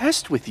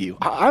obsessed with you.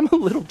 I'm a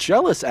little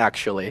jealous,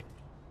 actually.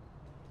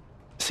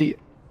 See,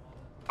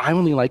 I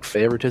only like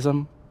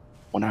favoritism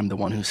when I'm the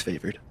one who's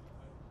favored.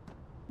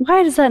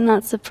 Why does that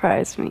not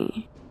surprise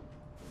me?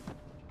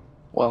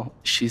 Well,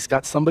 she's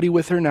got somebody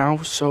with her now,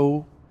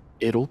 so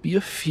it'll be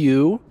a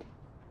few.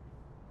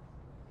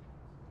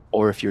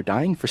 Or if you're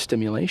dying for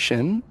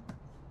stimulation,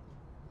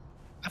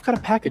 I've got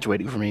a package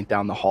waiting for me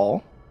down the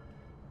hall.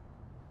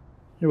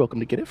 You're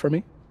welcome to get it for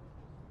me.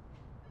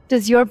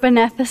 Does your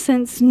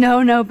beneficence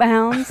know no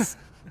bounds?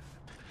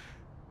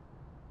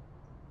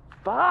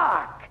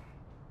 Fuck!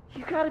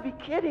 You gotta be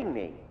kidding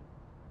me.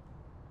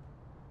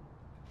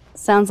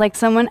 Sounds like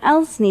someone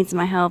else needs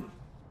my help.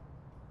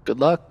 Good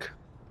luck.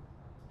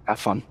 Have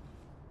fun.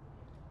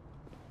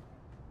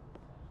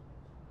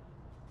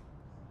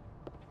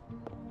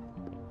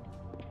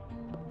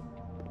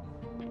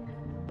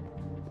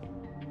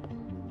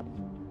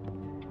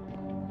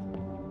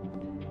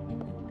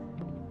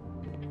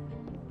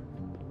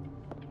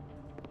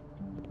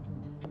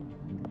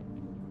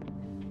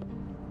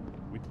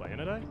 We playing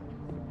today?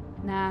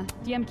 Nah,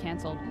 DM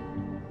canceled.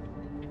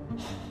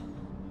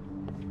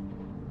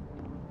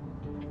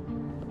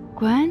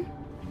 Gwen?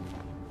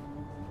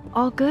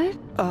 All good?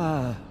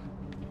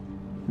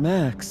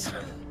 Max.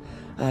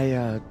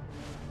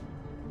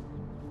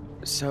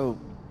 So...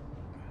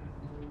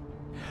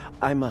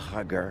 I'm a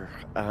hugger.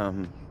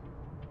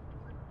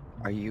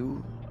 Are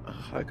you a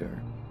hugger?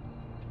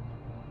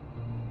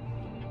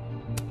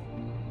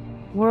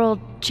 World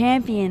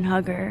champion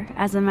hugger,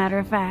 as a matter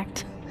of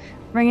fact.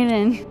 Bring it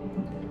in.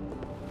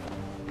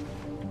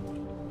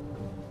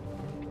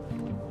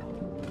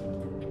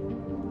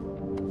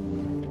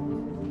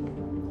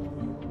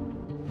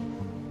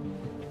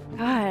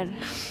 God,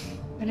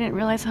 I didn't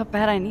realize how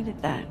bad I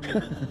needed that.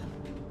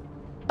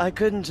 I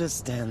couldn't just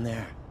stand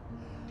there.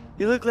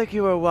 You look like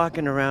you were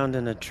walking around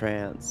in a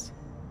trance.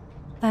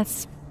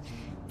 That's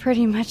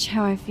pretty much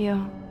how I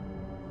feel.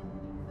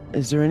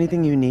 Is there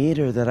anything you need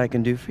or that I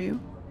can do for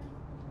you?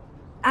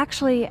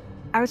 Actually,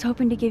 I was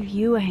hoping to give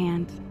you a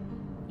hand.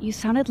 You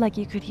sounded like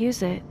you could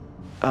use it.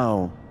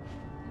 Oh,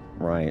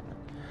 right.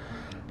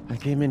 I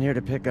came in here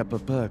to pick up a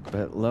book,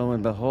 but lo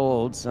and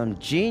behold, some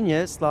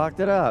genius locked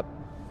it up.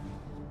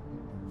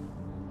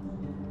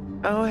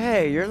 Oh,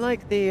 hey, you're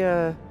like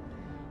the,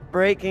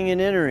 breaking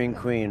and entering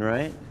queen,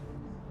 right?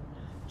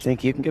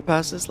 Think you can get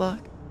past this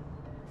lock?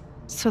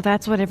 So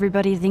that's what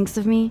everybody thinks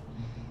of me?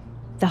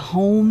 The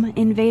home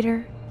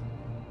invader?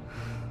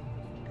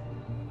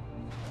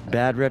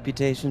 Bad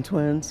reputation,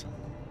 twins?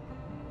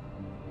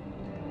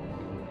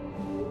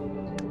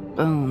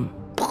 Boom.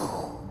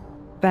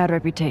 Bad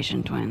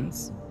reputation,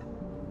 twins.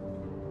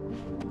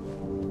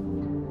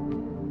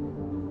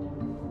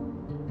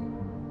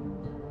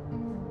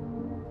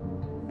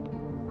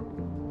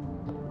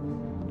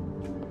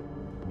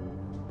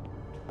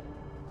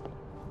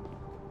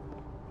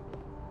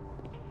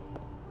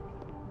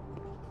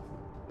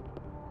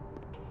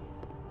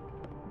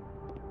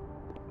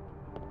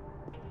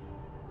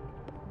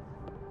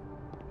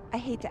 I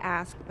hate to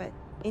ask, but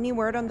any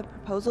word on the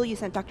proposal you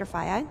sent Dr.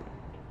 Fayad?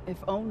 If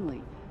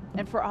only.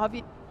 And for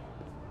obvious...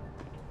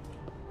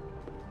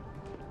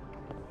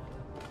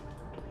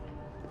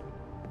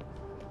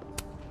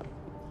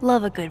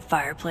 Love a good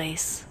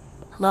fireplace.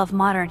 Love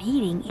modern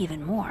heating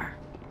even more.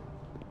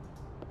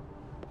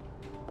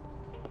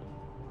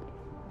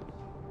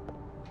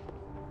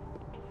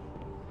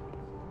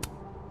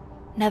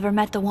 Never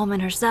met the woman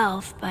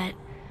herself, but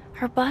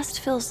her bust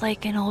feels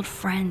like an old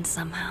friend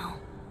somehow.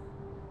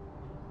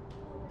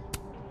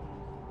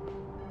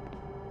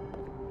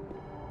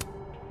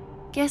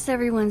 Guess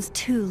everyone's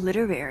too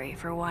literary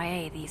for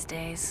YA these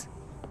days.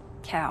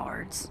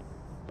 Cowards.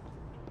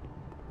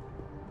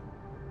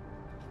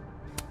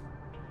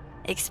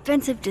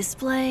 Expensive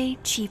display,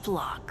 cheap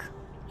lock.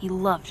 You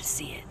love to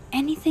see it.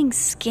 Anything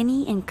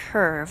skinny and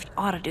curved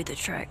ought to do the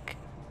trick.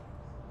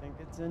 Think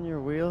it's in your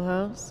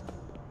wheelhouse?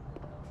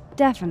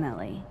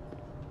 Definitely.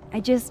 I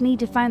just need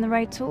to find the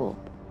right tool.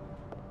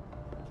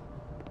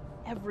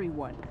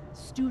 Everyone,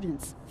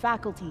 students,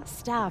 faculty,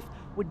 staff,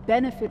 would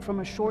benefit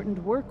from a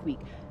shortened work week.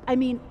 I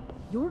mean,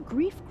 your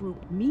grief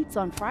group meets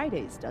on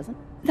Fridays, doesn't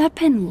it? That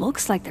pen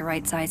looks like the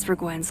right size for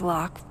Gwen's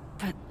lock,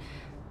 but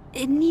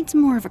it needs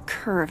more of a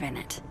curve in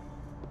it.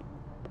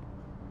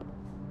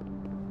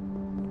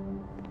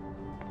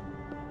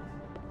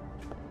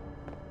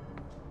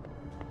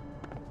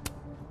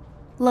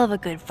 Love a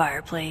good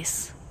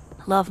fireplace.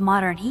 Love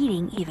modern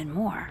heating even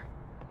more.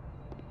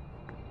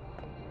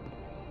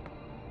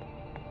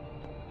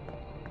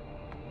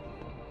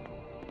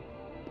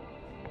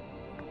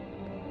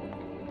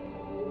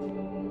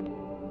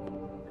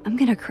 I'm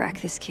gonna crack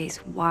this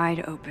case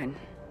wide open.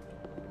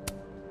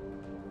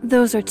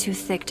 Those are too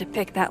thick to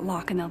pick that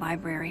lock in the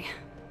library.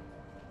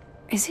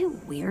 Is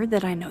it weird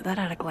that I know that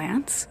at a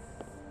glance?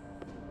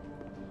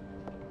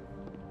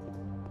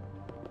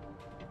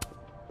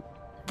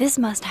 This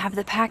must have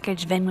the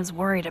package Vin was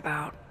worried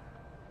about.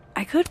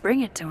 I could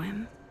bring it to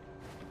him.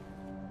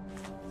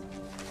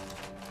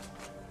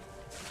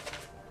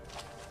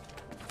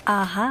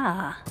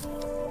 Aha.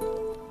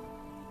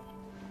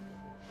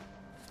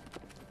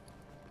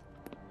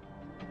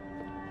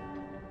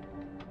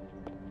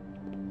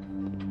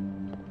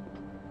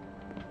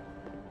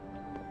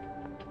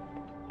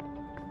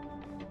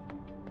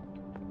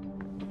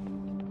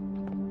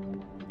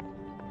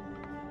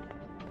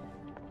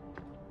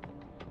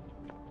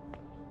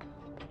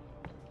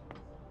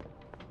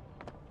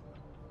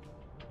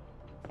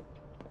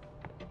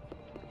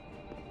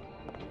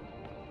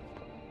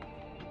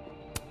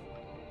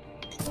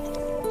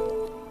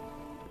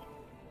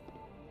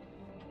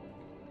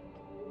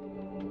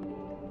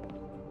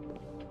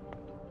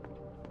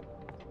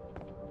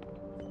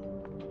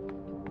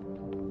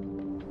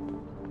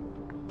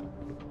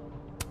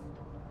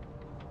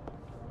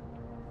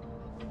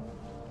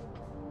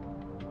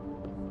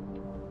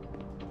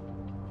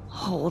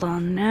 Hold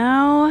on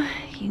now.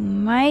 You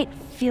might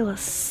feel a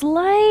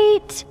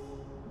slight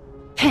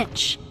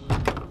pinch.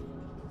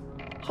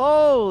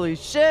 Holy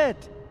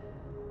shit!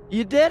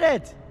 You did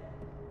it!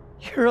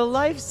 You're a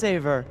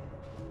lifesaver!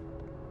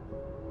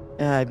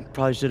 Yeah, I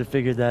probably should have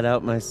figured that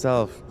out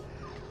myself.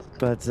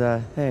 But,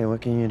 hey,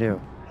 what can you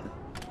do?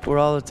 We're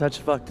all a touch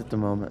fucked at the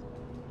moment.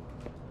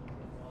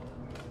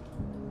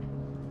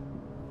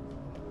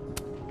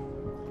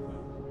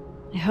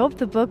 I hope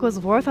the book was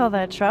worth all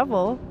that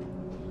trouble.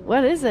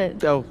 What is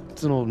it? Oh,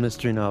 it's an old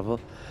mystery novel.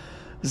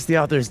 It's the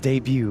author's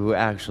debut,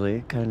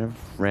 actually. Kind of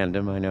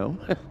random, I know.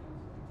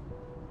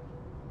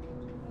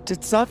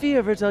 Did Safi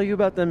ever tell you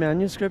about the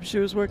manuscript she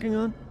was working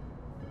on?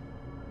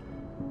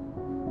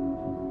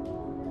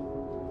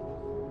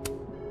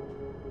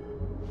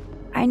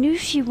 I knew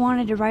she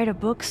wanted to write a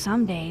book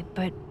someday,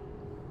 but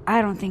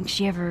I don't think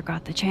she ever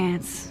got the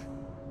chance.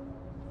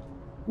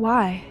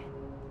 Why?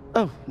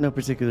 Oh, no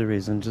particular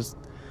reason. Just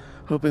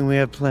hoping we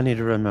have plenty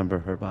to remember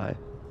her by.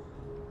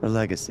 A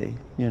legacy,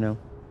 you know.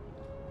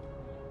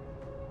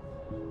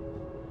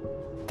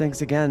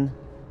 Thanks again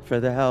for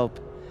the help.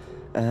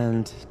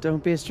 And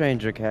don't be a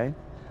stranger, okay?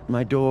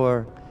 My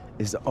door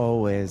is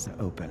always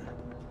open.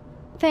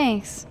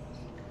 Thanks.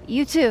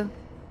 You too.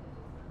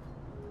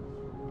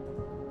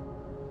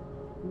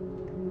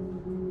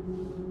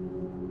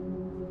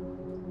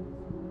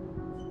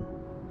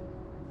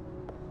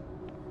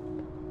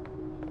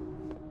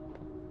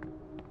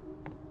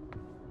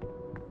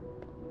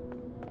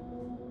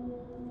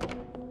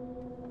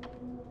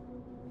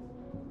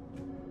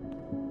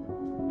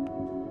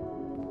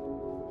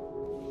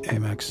 Hey,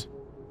 Max.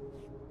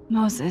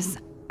 Moses,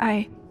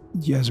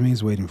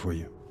 Yasmin's waiting for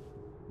you.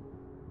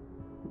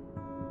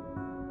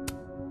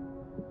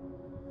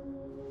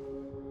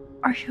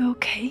 Are you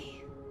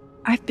okay?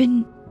 I've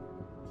been...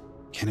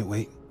 Can it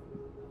wait?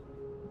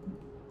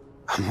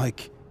 I'm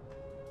like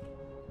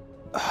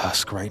a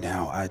husk right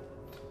now. I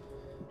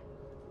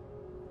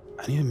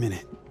need a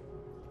minute.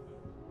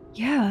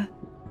 Yeah,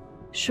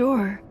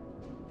 sure.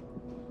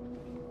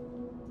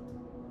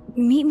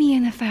 Meet me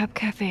in the Fab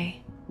Cafe.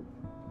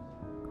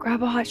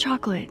 Grab a hot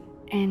chocolate,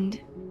 and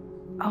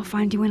I'll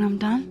find you when I'm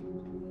done.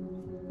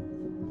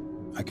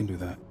 I can do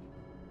that.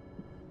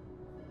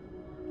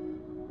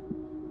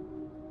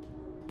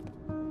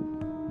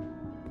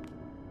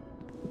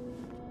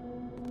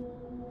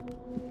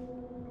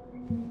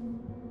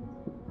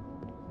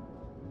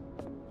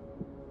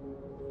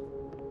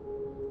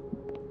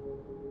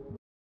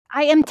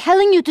 I am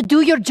telling you to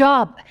do your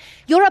job.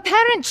 You're a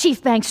parent,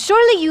 Chief Banks.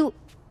 Surely you...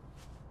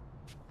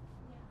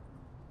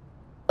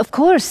 Of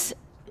course.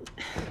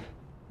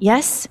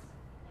 Yes?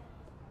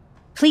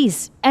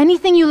 Please,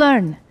 anything you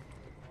learn.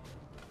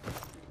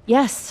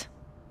 Yes.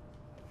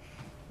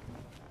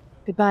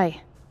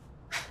 Goodbye.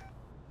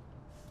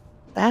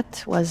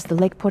 That was the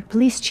Lakeport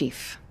police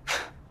chief.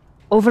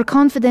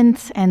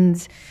 Overconfident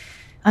and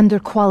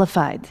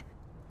underqualified.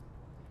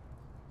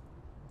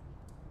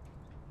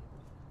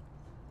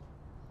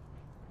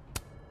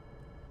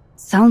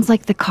 Sounds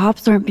like the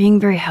cops aren't being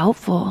very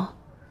helpful.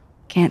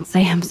 Can't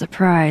say I'm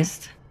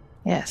surprised.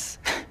 Yes.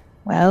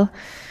 Well,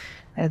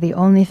 they're the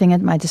only thing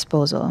at my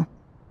disposal.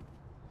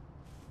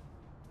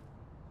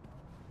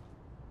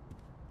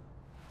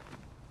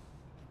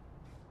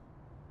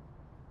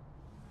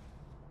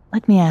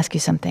 Let me ask you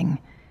something.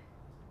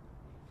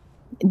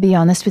 Be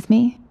honest with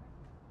me.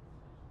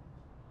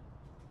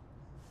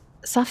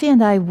 Safi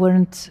and I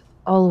weren't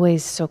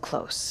always so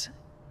close.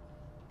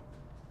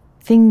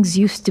 Things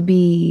used to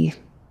be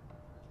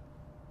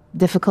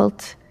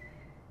difficult.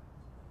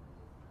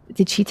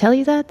 Did she tell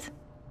you that?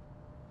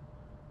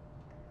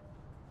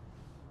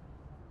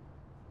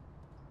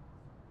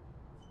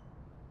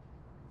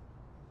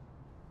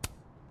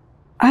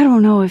 I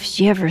don't know if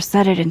she ever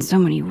said it in so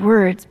many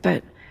words,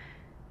 but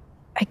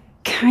I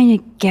kind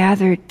of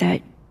gathered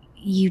that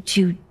you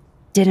two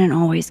didn't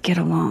always get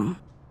along.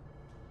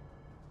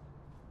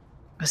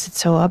 Was it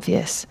so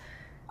obvious?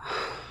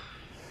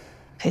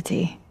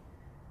 Pity.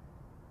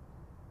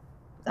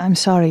 I'm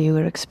sorry you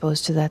were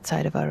exposed to that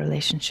side of our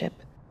relationship.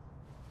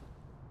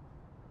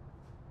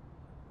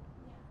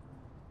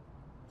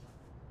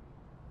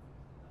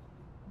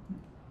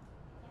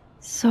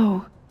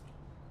 So,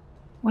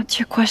 what's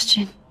your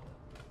question?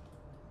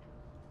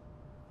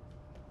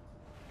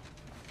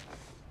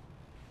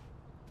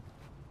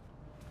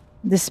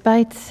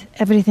 Despite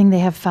everything they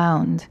have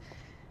found,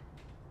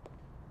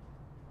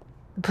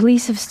 the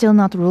police have still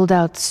not ruled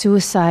out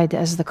suicide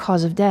as the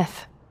cause of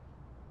death.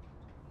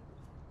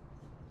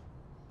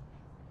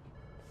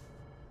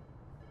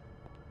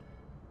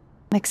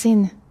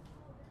 Maxine,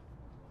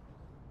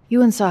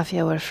 you and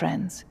Safia were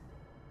friends.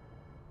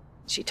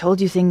 She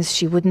told you things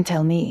she wouldn't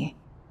tell me.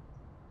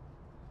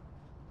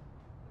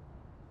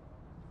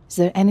 Is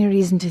there any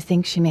reason to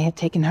think she may have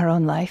taken her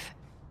own life?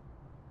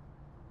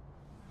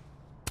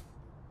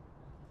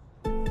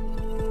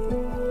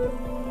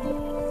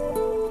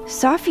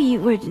 Safi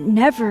would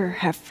never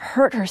have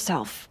hurt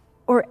herself,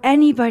 or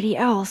anybody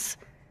else.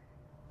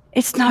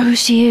 It's not who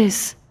she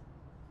is.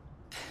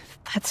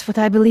 That's what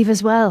I believe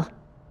as well.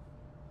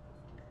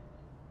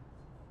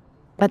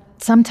 But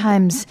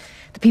sometimes,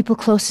 the people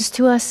closest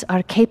to us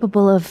are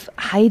capable of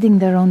hiding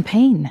their own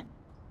pain.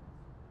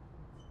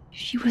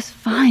 She was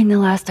fine the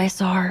last I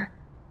saw her.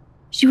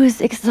 She was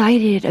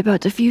excited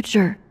about the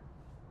future.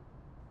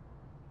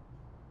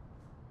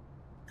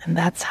 And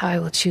that's how I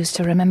will choose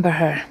to remember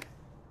her.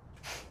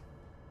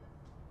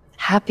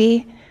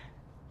 Happy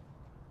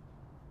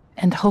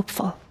and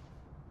hopeful.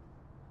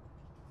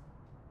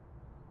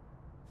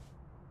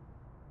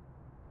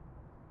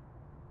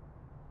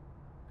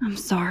 I'm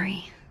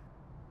sorry.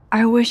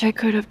 I wish I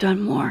could have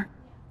done more.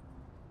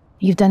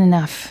 You've done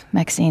enough,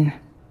 Maxine.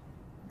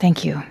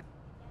 Thank you.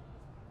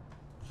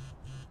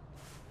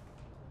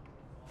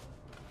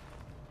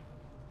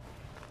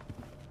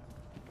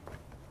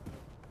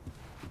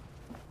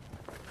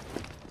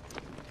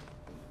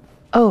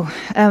 Oh,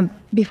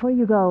 before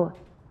you go,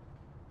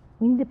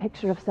 we need a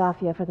picture of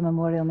Safia for the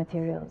memorial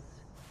materials.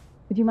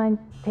 Would you mind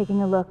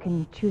taking a look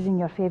and choosing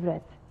your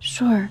favorite?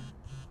 Sure.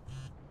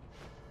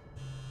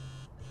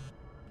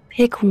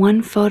 Pick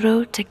one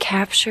photo to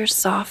capture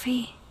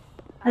Safi?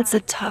 That's a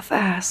tough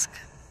ask.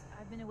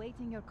 I've been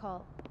awaiting your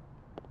call.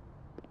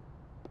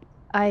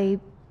 Thank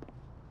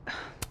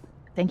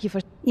you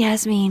for...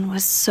 Yasmin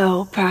was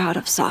so proud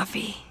of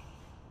Safi.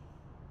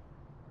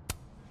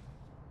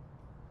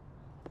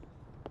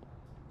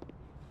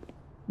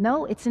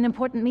 No, it's an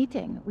important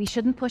meeting. We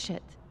shouldn't push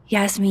it.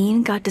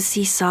 Yasmin got to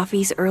see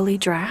Safi's early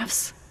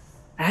drafts.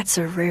 That's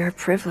a rare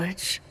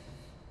privilege.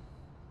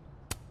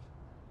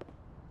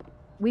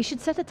 We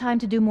should set a time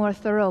to do more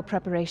thorough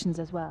preparations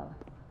as well.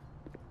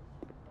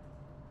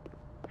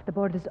 The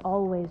board is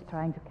always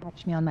trying to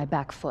catch me on my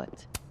back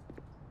foot.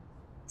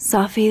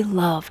 Safi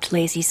loved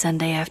lazy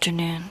Sunday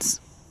afternoons.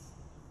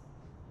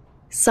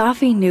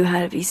 Safi knew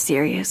how to be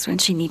serious when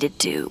she needed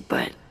to,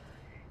 but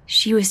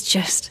she was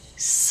just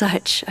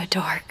such a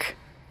dork.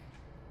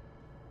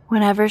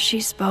 Whenever she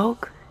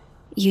spoke,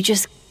 you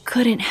just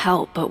couldn't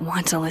help but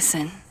want to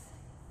listen.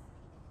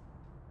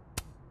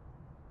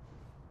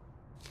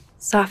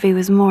 Safi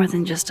was more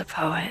than just a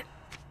poet.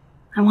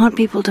 I want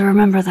people to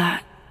remember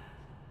that.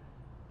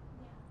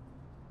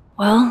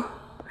 Well,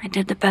 I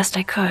did the best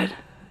I could.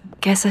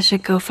 Guess I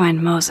should go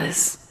find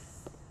Moses.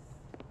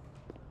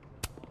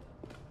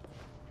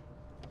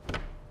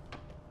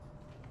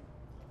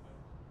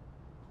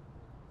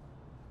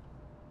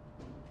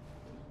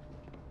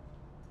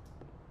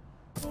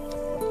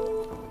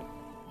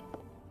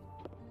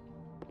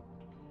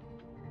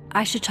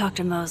 I should talk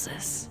to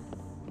Moses.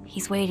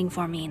 He's waiting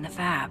for me in the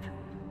fab.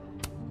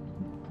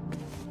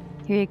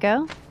 Here you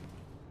go.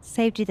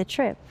 Saved you the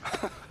trip.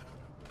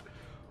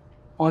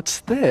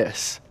 What's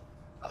this?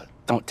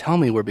 Don't tell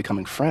me we're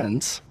becoming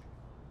friends.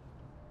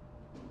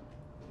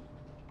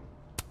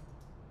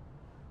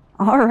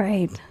 All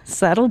right,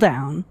 settle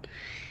down.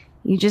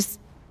 You just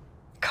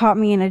caught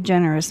me in a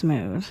generous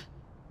mood.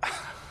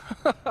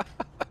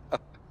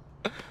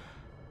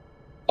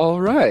 All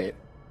right.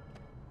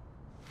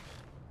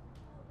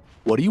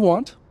 What do you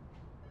want?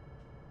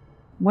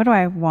 What do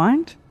I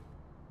want?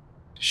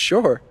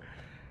 Sure.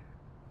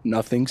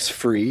 Nothing's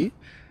free.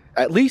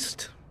 At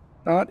least,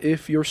 not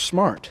if you're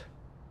smart.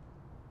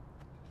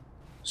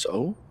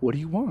 So, what do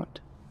you want?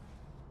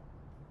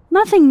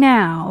 Nothing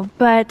now,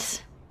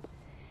 but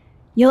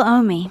you'll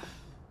owe me.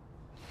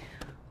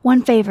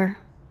 One favor,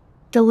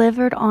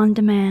 delivered on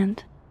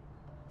demand.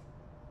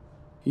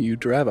 You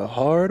drive a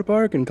hard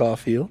bargain,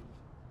 Caulfield.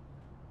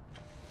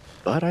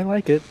 But I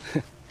like it.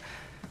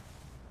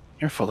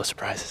 You're full of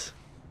surprises.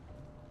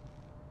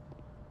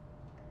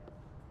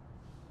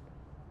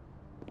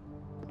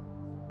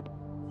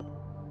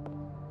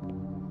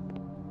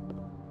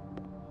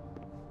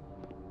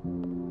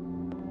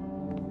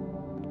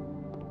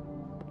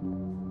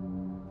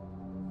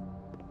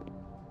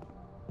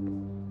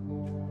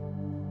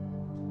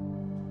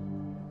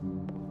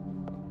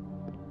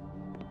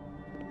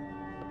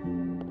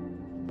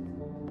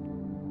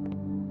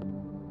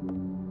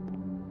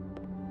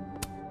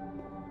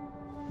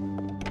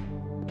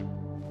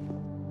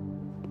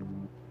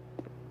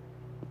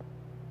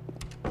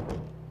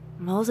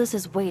 Moses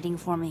is waiting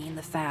for me in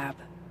the fab.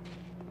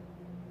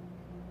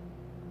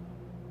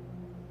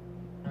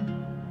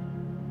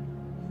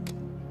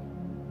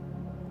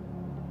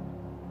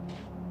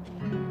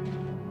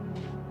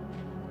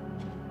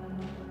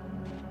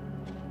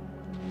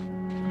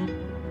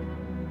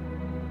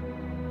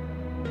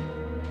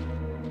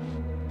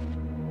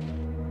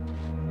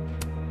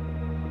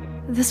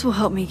 This will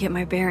help me get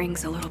my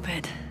bearings a little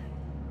bit.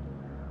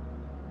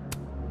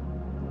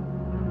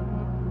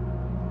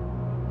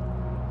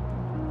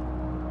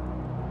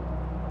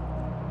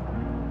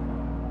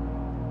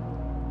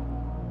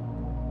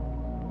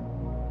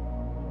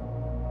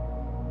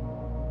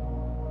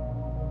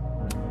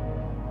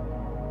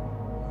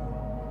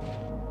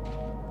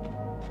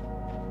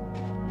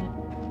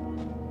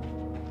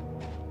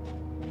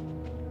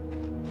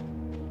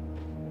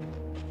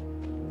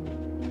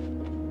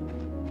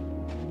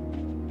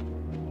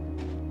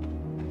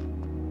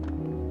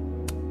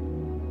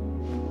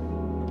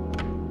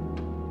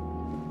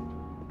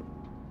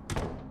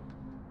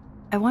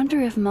 I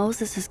wonder if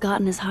Moses has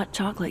gotten his hot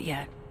chocolate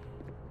yet.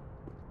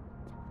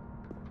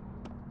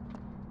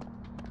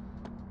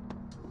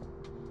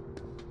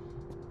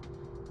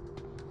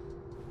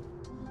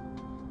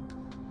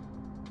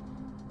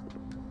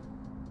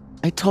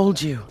 I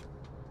told you,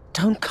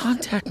 don't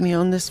contact me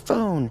on this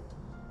phone.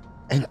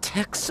 And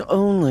texts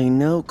only,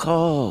 no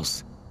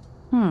calls.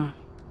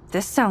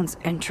 This sounds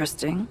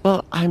interesting.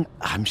 Well,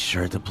 I'm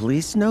sure the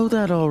police know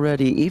that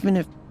already, even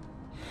if...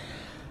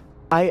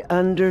 I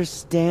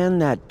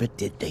understand that, but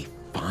did they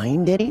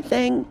find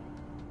anything?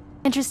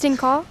 Interesting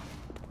call?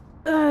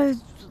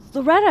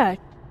 Loretta.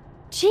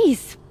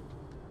 Jeez.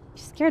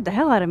 You scared the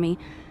hell out of me.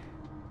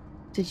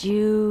 Did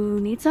you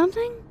need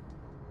something?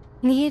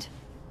 Need?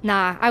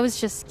 Nah, I was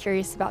just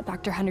curious about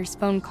Dr. Hunter's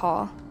phone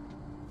call.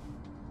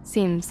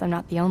 Seems I'm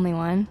not the only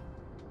one.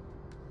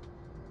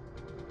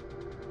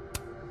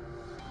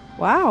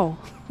 Wow.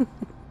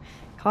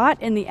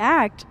 Caught in the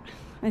act.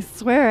 I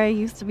swear I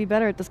used to be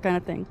better at this kind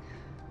of thing.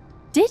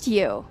 Did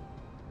you?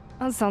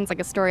 That sounds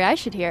like a story I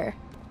should hear.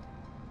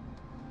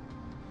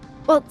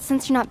 Well,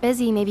 since you're not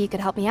busy, maybe you could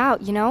help me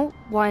out, you know?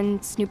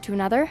 One snoop to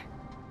another?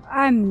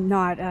 I'm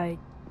not,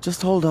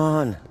 Just hold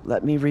on.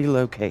 Let me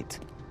relocate.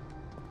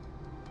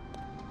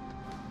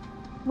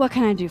 What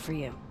can I do for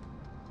you?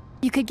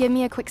 You could give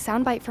me a quick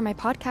soundbite for my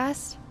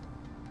podcast.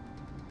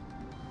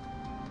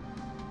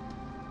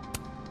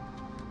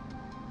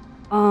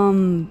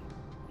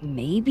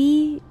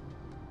 Maybe?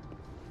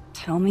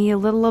 Tell me a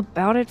little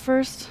about it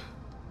first.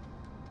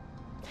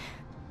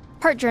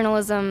 Part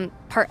journalism,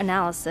 part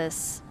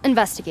analysis,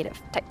 investigative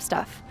type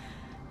stuff.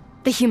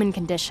 The human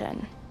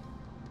condition.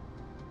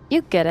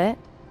 You get it.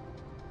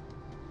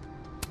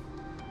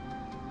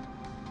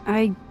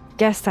 I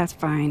guess that's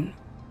fine.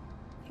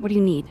 What do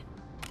you need?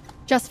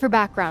 Just for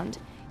background,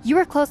 you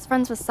were close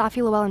friends with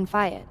Safi Llewellyn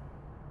Fayed.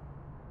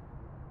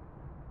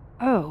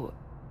 Oh.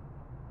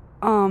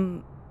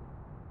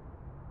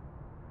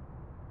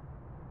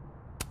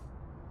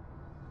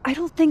 I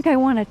don't think I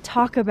want to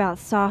talk about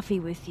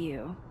Safi with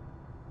you.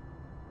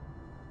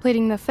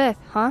 Pleading the fifth,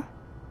 huh?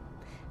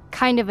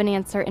 Kind of an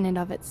answer in and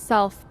of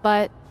itself,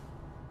 but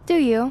do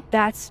you?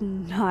 That's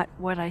not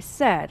what I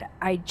said.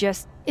 I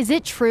just... Is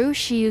it true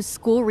she used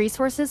school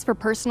resources for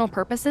personal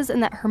purposes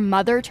and that her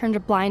mother turned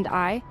a blind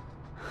eye?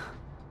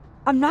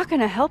 I'm not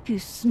gonna help you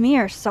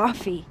smear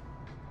Safi.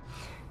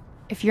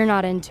 If you're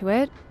not into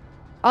it,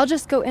 I'll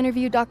just go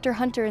interview Dr.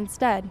 Hunter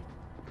instead.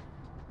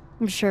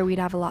 I'm sure we'd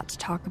have a lot to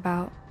talk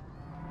about.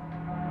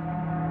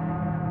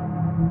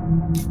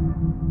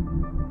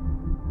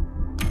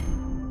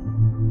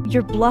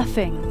 You're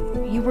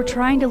bluffing. You were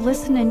trying to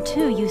listen in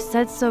too. You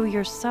said so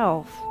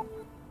yourself.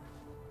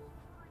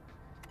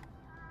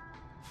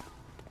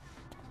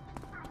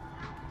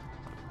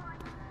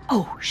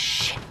 Oh,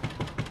 shit.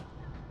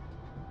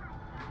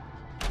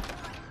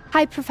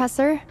 Hi,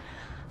 Professor.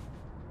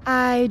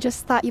 I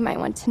just thought you might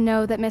want to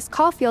know that Miss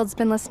Caulfield's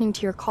been listening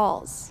to your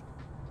calls.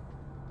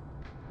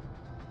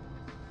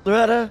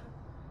 Loretta,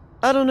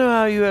 I don't know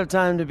how you have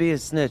time to be a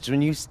snitch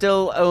when you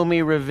still owe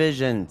me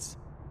revisions.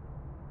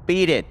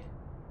 Beat it.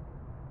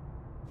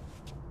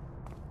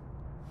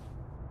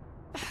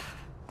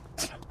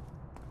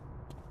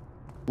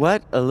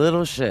 What a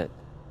little shit.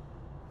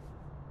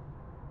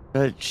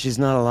 But she's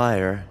not a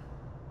liar.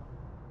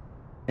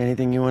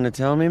 Anything you want to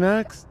tell me,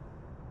 Max?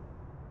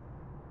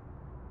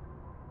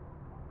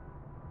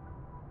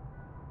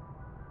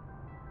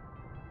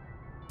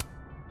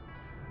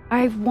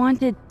 I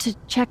wanted to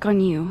check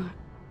on you.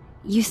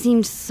 You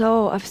seemed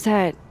so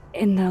upset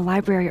in the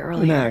library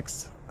earlier.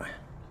 Max,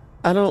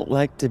 I don't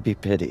like to be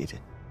pitied.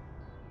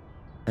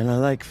 And I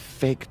like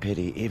fake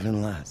pity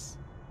even less.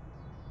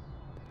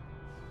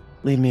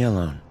 Leave me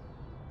alone.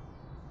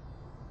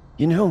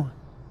 You know,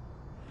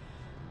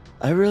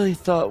 I really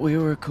thought we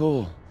were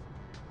cool.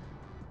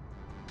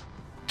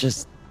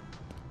 Just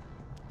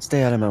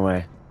stay out of my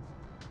way.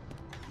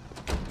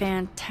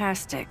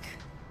 Fantastic.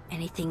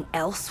 Anything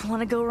else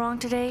want to go wrong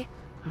today?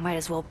 Might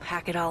as well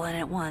pack it all in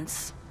at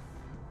once.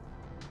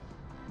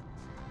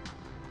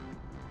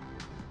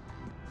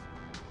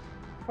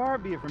 Far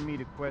be it from me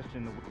to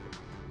question the...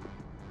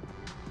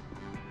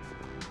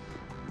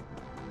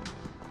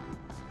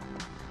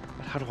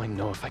 But how do I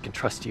know if I can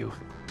trust you?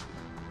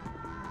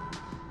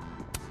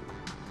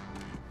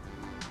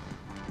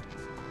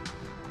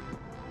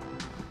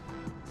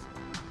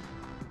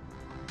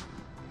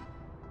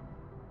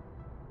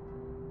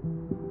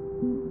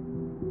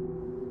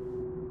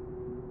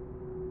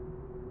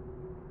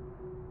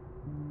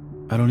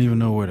 I don't even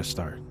know where to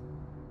start.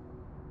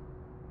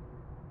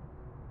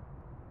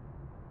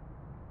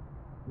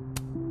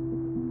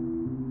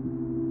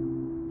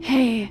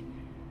 Hey,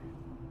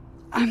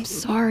 I'm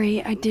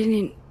sorry I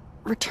didn't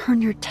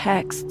return your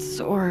texts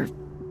or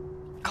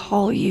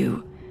call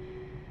you.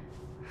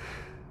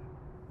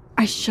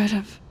 I should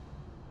have.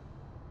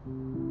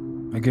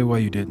 I get why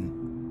you didn't.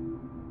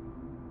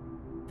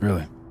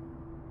 Really.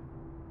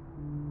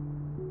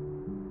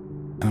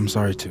 And I'm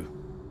sorry too.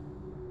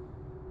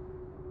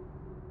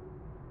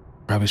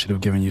 Probably should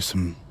have given you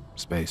some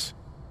space.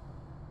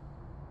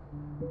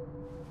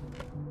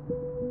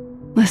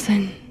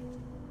 Listen,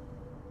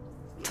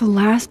 the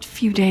last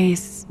few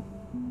days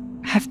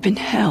have been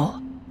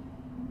hell.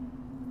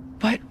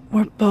 But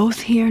we're both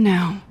here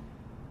now.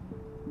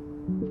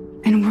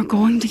 And we're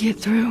going to get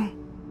through.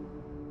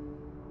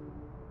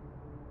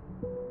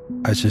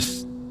 I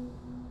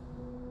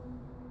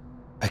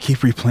keep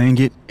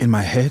replaying it in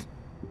my head.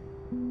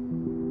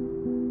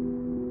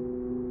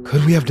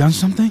 Could we have done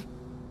something?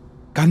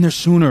 Gotten there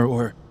sooner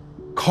or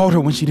called her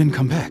when she didn't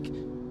come back?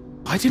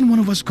 Why didn't one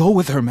of us go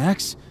with her,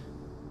 Max?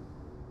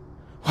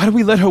 Why did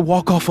we let her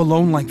walk off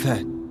alone like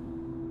that?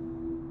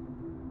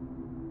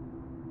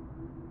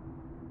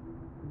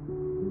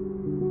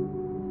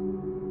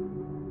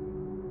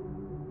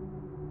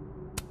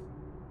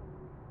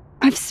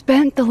 I've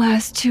spent the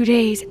last 2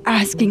 days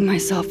asking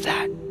myself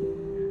that.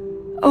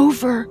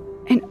 Over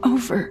and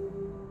over.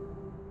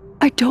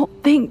 I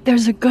don't think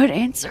there's a good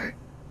answer.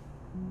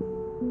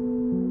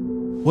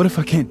 What if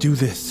I can't do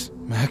this,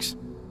 Max?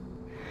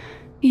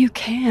 You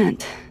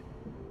can't.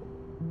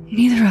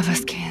 Neither of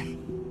us can.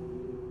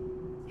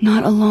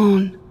 Not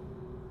alone.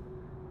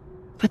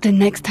 But the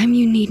next time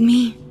you need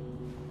me,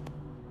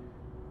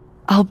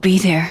 I'll be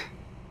there.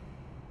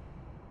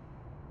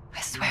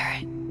 I swear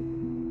it.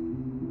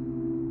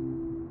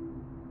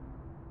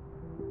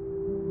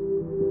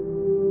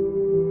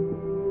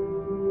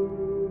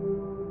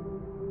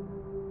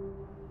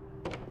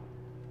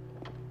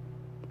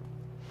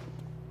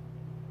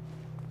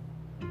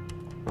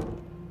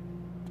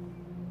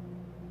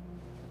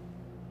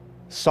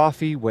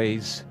 Safi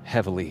weighs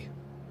heavily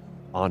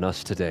on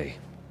us today.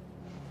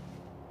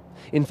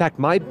 In fact,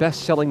 my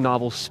best-selling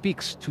novel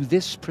speaks to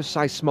this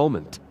precise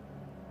moment.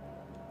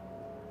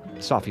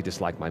 Safi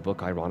disliked my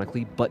book,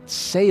 ironically, but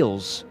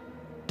sales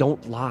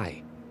don't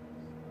lie.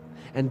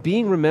 And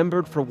being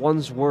remembered for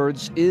one's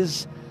words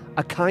is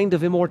a kind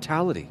of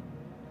immortality.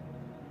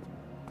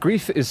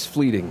 Grief is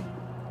fleeting,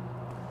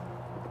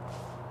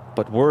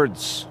 but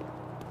words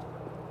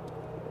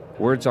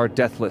are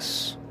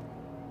deathless.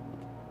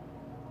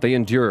 They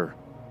endure.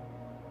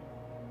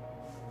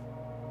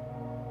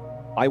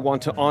 I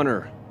want to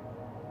honor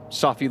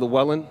Safi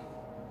Llewellyn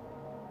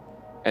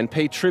and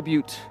pay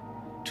tribute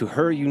to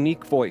her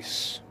unique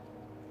voice.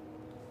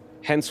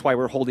 Hence why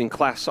we're holding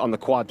class on the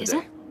quad today.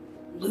 Is that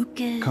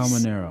Lucas?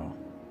 Camonero,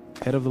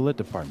 head of the lit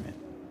department.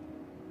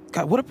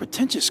 God, what a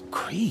pretentious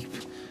creep.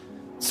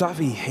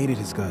 Safi hated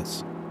his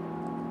guts.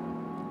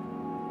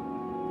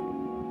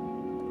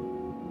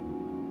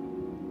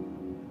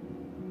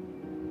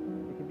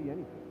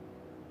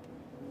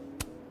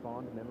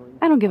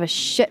 I don't give a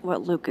shit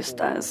what Lucas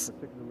does.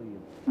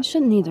 I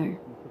shouldn't either.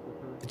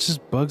 It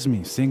just bugs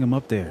me seeing him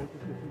up there,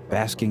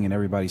 basking in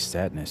everybody's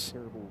sadness.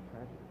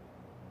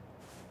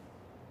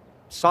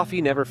 Safi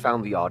never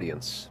found the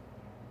audience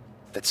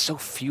that so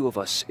few of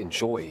us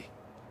enjoy.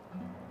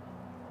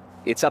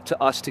 It's up to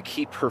us to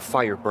keep her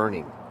fire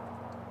burning.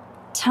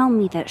 Tell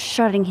me that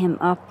shutting him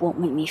up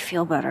won't make me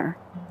feel better.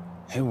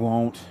 It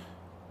won't.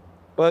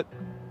 But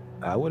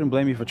I wouldn't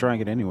blame you for trying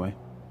it anyway.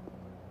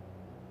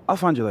 I'll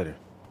find you later.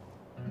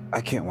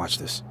 I can't watch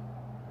this.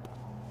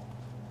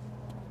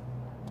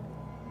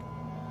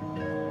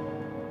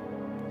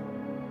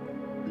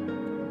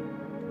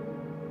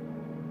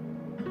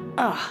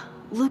 Ugh,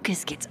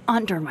 Lucas gets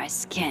under my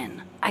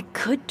skin. I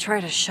could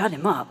try to shut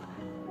him up,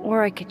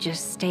 or I could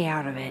just stay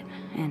out of it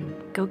and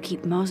go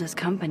keep Moses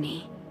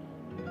company.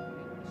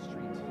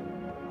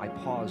 I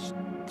paused.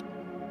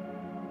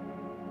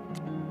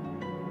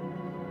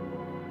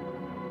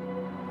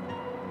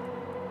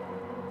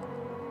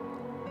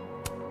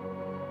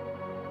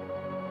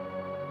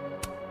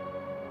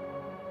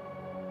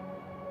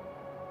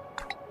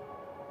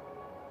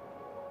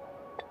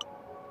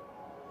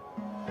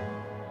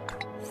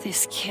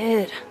 This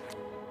kid.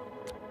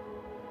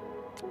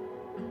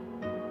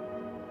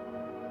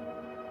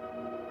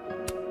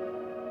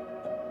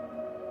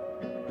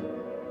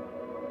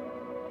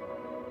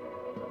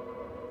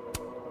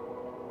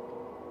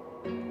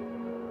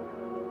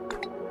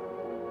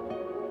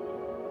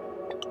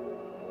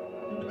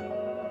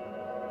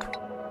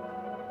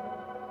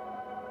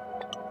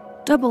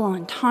 Double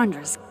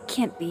entendres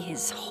can't be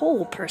his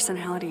whole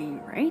personality,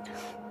 right?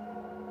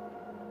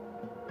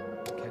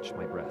 Catch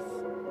my breath.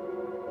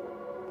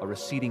 A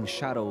receding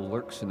shadow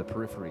lurks in the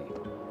periphery,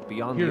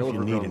 beyond Here the if you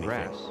need overgrown anything.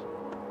 grass.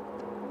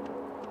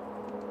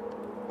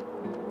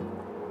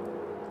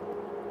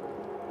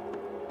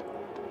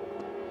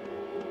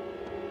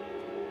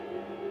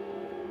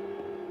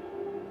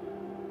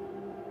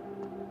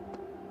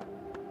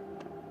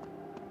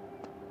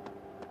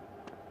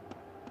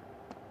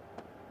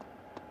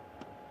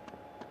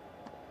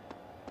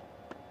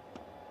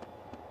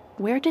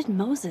 Where did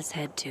Moses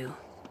head to?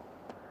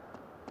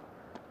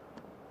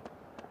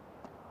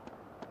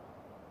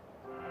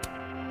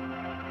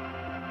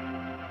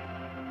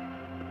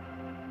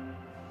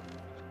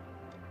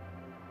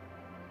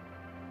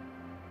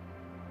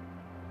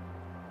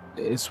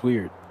 It's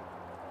weird.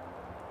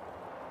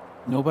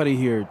 Nobody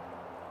here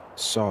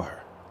saw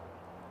her.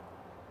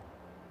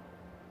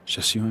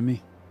 Just you and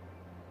me.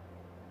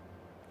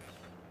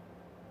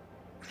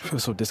 I feel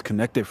so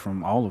disconnected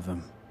from all of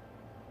them.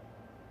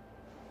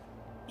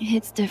 It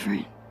hits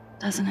different,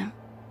 doesn't it?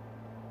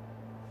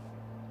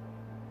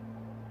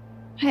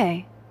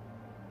 Hey,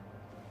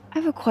 I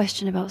have a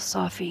question about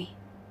Safi.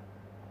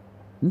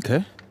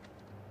 Okay.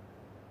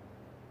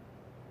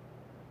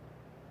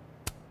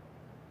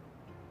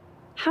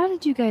 How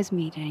did you guys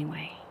meet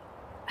anyway?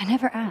 I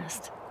never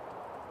asked.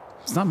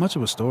 It's not much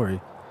of a story.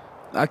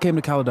 I came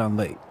to Caledon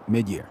late,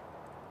 mid-year.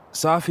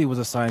 Safi was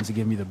assigned to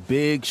give me the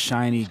big,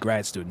 shiny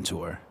grad student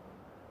tour.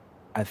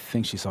 I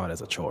think she saw it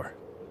as a chore.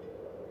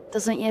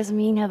 Doesn't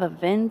Yasmin have a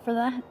VIN for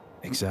that?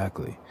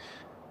 Exactly.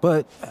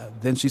 But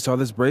then she saw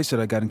this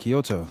bracelet I got in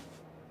Kyoto.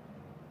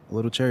 A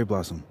little cherry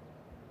blossom.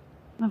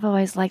 I've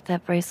always liked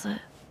that bracelet.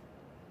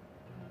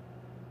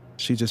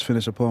 She just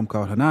finished a poem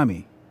called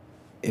Hanami.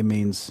 It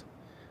means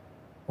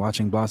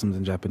watching blossoms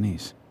in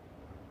Japanese.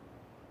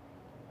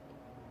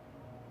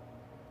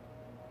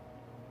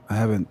 I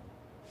haven't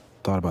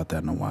thought about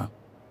that in a while.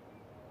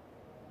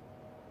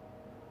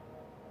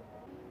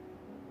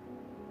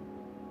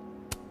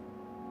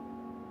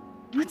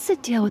 What's the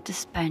deal with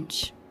this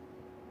bench?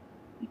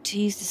 We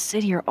used to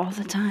sit here all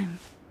the time.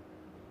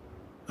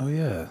 Oh,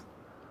 yeah.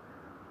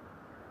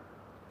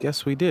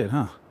 Guess we did,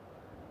 huh?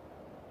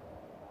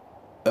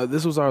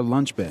 This was our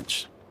lunch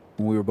bench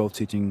when we were both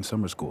teaching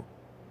summer school.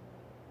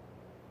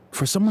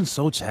 For someone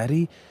so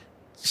chatty,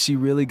 she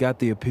really got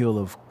the appeal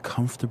of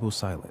comfortable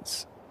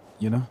silence,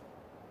 you know?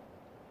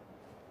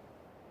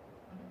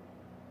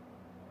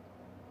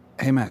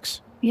 Hey,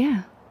 Max.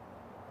 Yeah.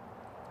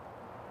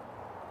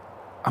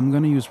 I'm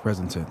gonna use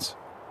present tense.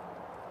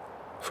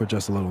 For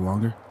just a little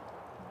longer.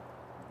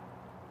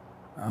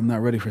 I'm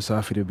not ready for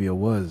Safi to be a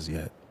was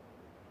yet.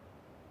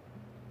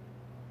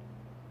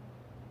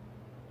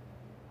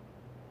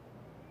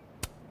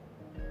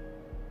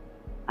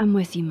 I'm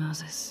with you,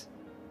 Moses.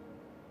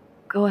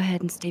 Go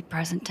ahead and stay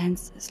present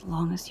tense as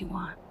long as you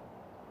want.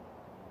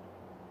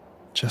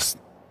 Just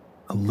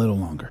a little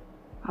longer.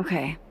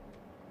 Okay.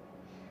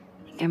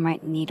 I think I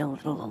might need a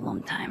little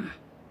alone time.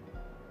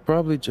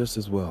 Probably just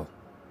as well.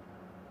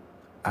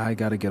 I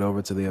gotta get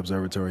over to the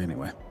observatory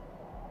anyway.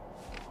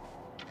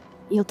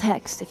 You'll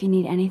text if you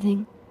need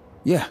anything?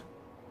 Yeah.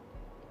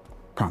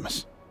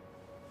 Promise.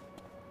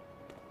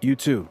 You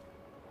too.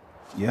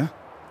 Yeah?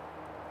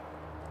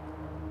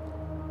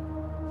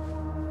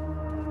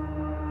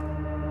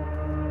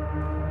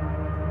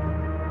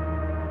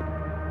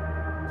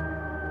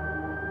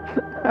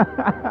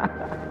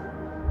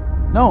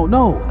 No.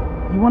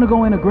 You want to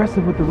go in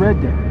aggressive with the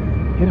red deck.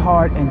 Hit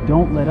hard and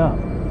don't let up.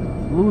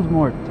 Blue's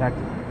more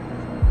tactical.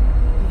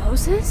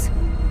 Moses?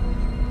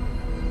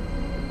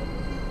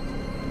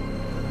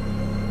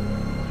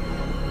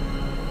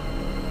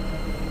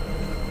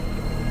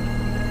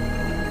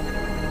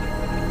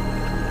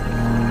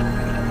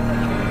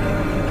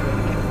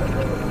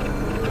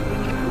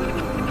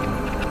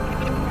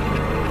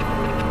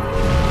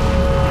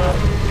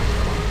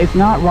 It's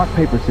not rock,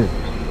 paper, scissors.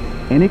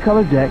 Any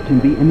color jack can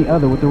beat any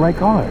other with the right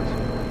cards.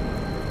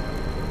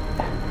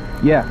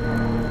 Yeah.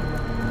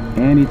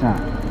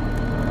 Anytime.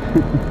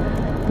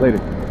 Later.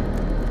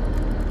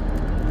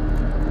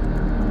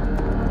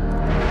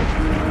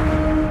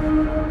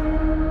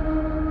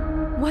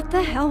 What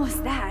the hell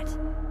was that?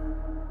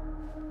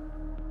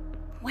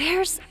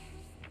 Where's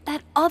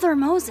that other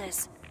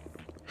Moses?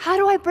 How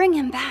do I bring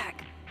him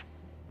back?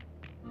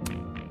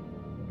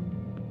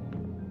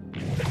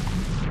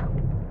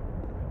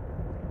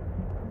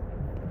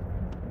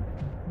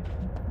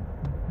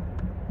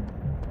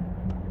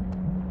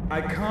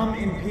 I come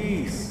in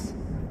peace.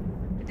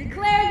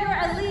 Declare your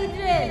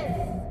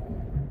allegiance!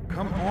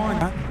 Come on.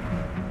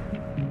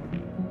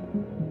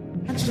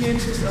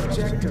 Conscientious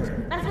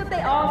objector. That's what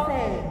they all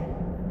say.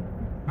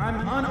 I'm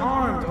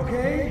unarmed,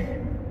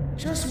 okay?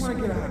 Just want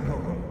to get out of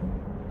Coco.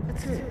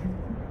 That's it.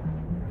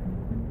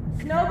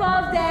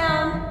 Snowballs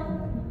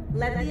down.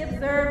 Let the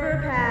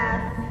observer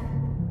pass.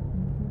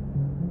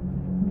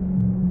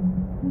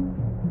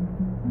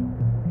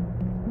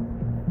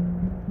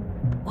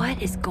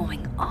 What is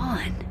going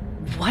on?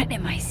 What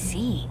am I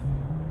seeing?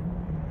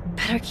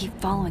 Better keep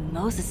following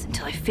Moses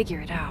until I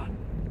figure it out.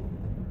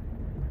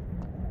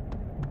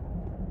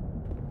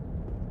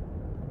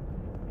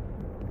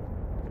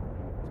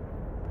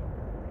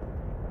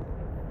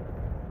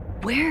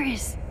 Where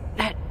is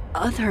that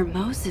other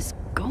Moses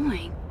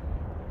going?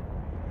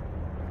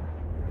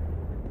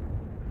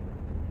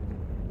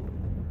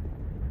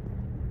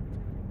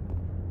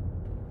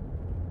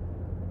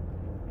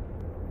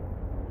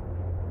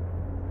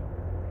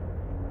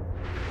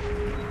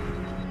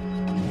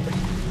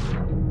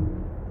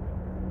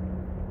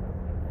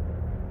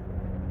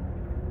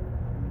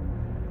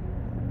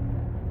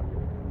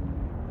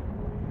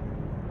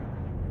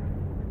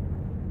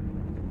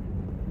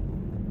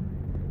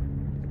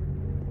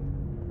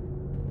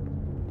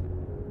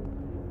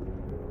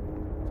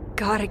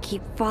 Gotta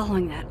keep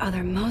following that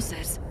other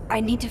Moses. I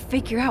need to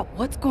figure out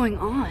what's going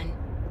on.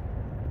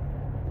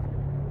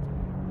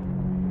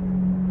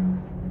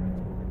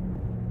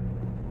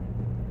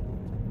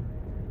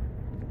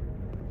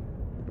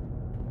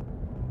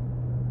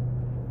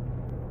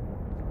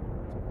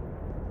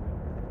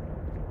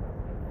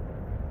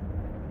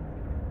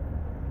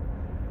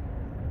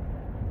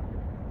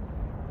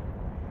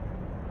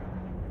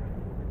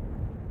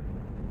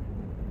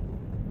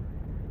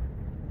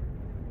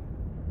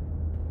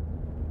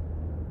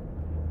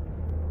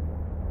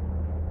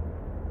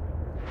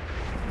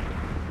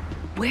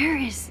 Where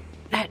is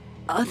that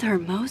other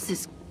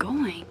Moses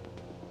going?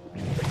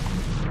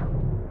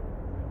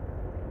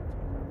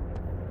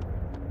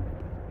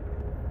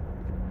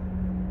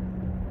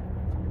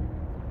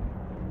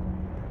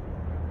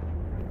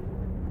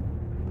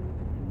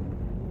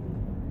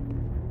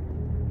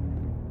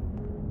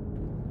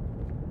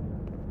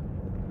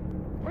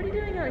 What are you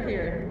doing out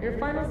here? Your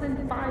final's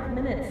in 5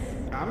 minutes.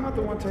 I'm not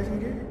the one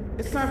taking it.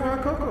 It's time for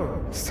our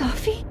Coco.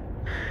 Sophie?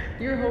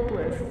 You're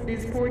hopeless.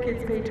 These poor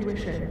kids pay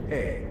tuition.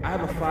 Hey, I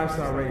have a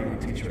 5-star rating on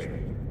T-Trade.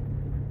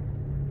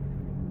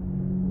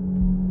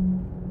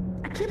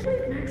 I can't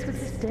believe Max would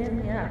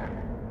stand me up.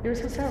 You were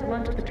supposed to have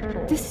lunch at the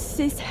Turtle. This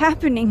is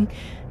happening.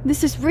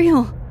 This is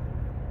real.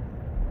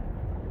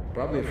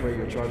 Probably afraid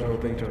you'll charge the whole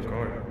thing to her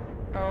card.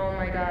 Oh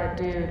my god,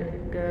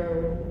 dude.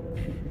 Go.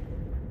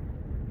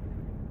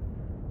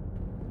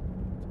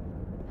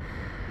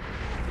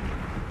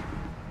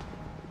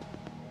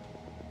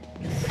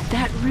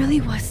 That really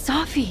was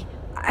Sophie.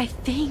 I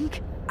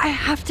think I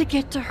have to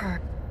get to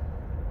her.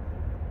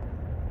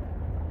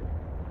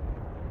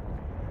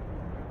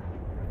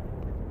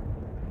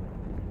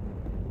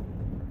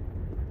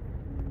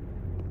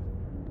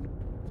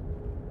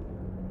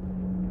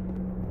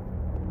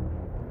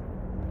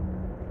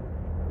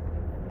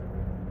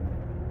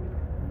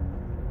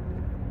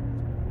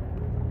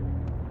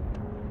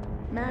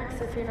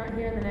 Max, if you're not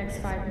here in the next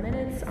 5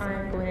 minutes,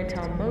 I'm going to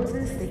tell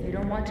Moses that you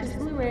don't watch his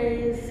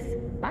Blu-rays.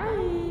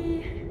 Bye!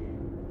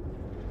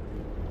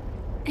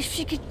 If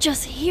she could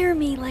just hear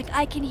me like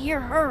I can hear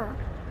her.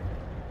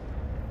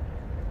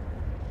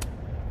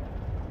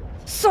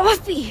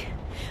 Sophie!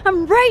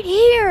 I'm right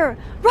here!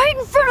 Right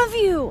in front of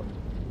you!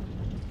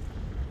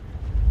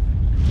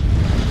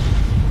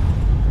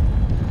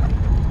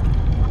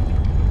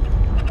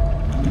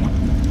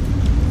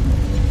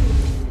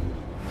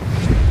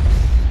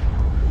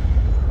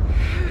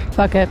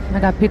 Fuck it. I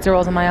got pizza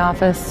rolls in my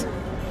office.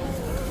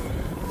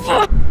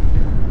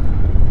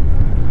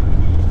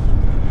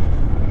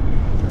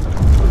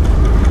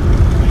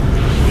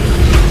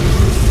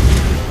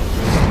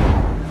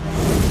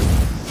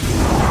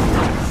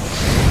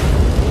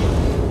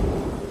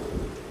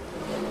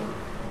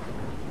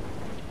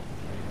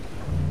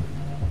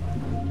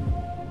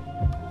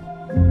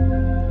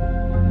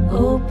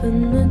 Open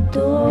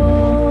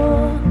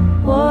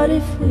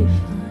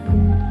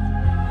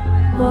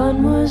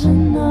was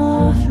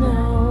enough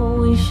now.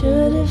 We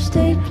should have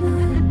stayed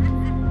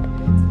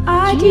blind.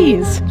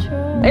 Jeez.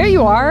 There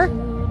you are.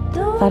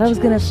 Don't Thought I was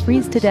gonna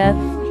freeze to death.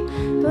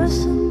 but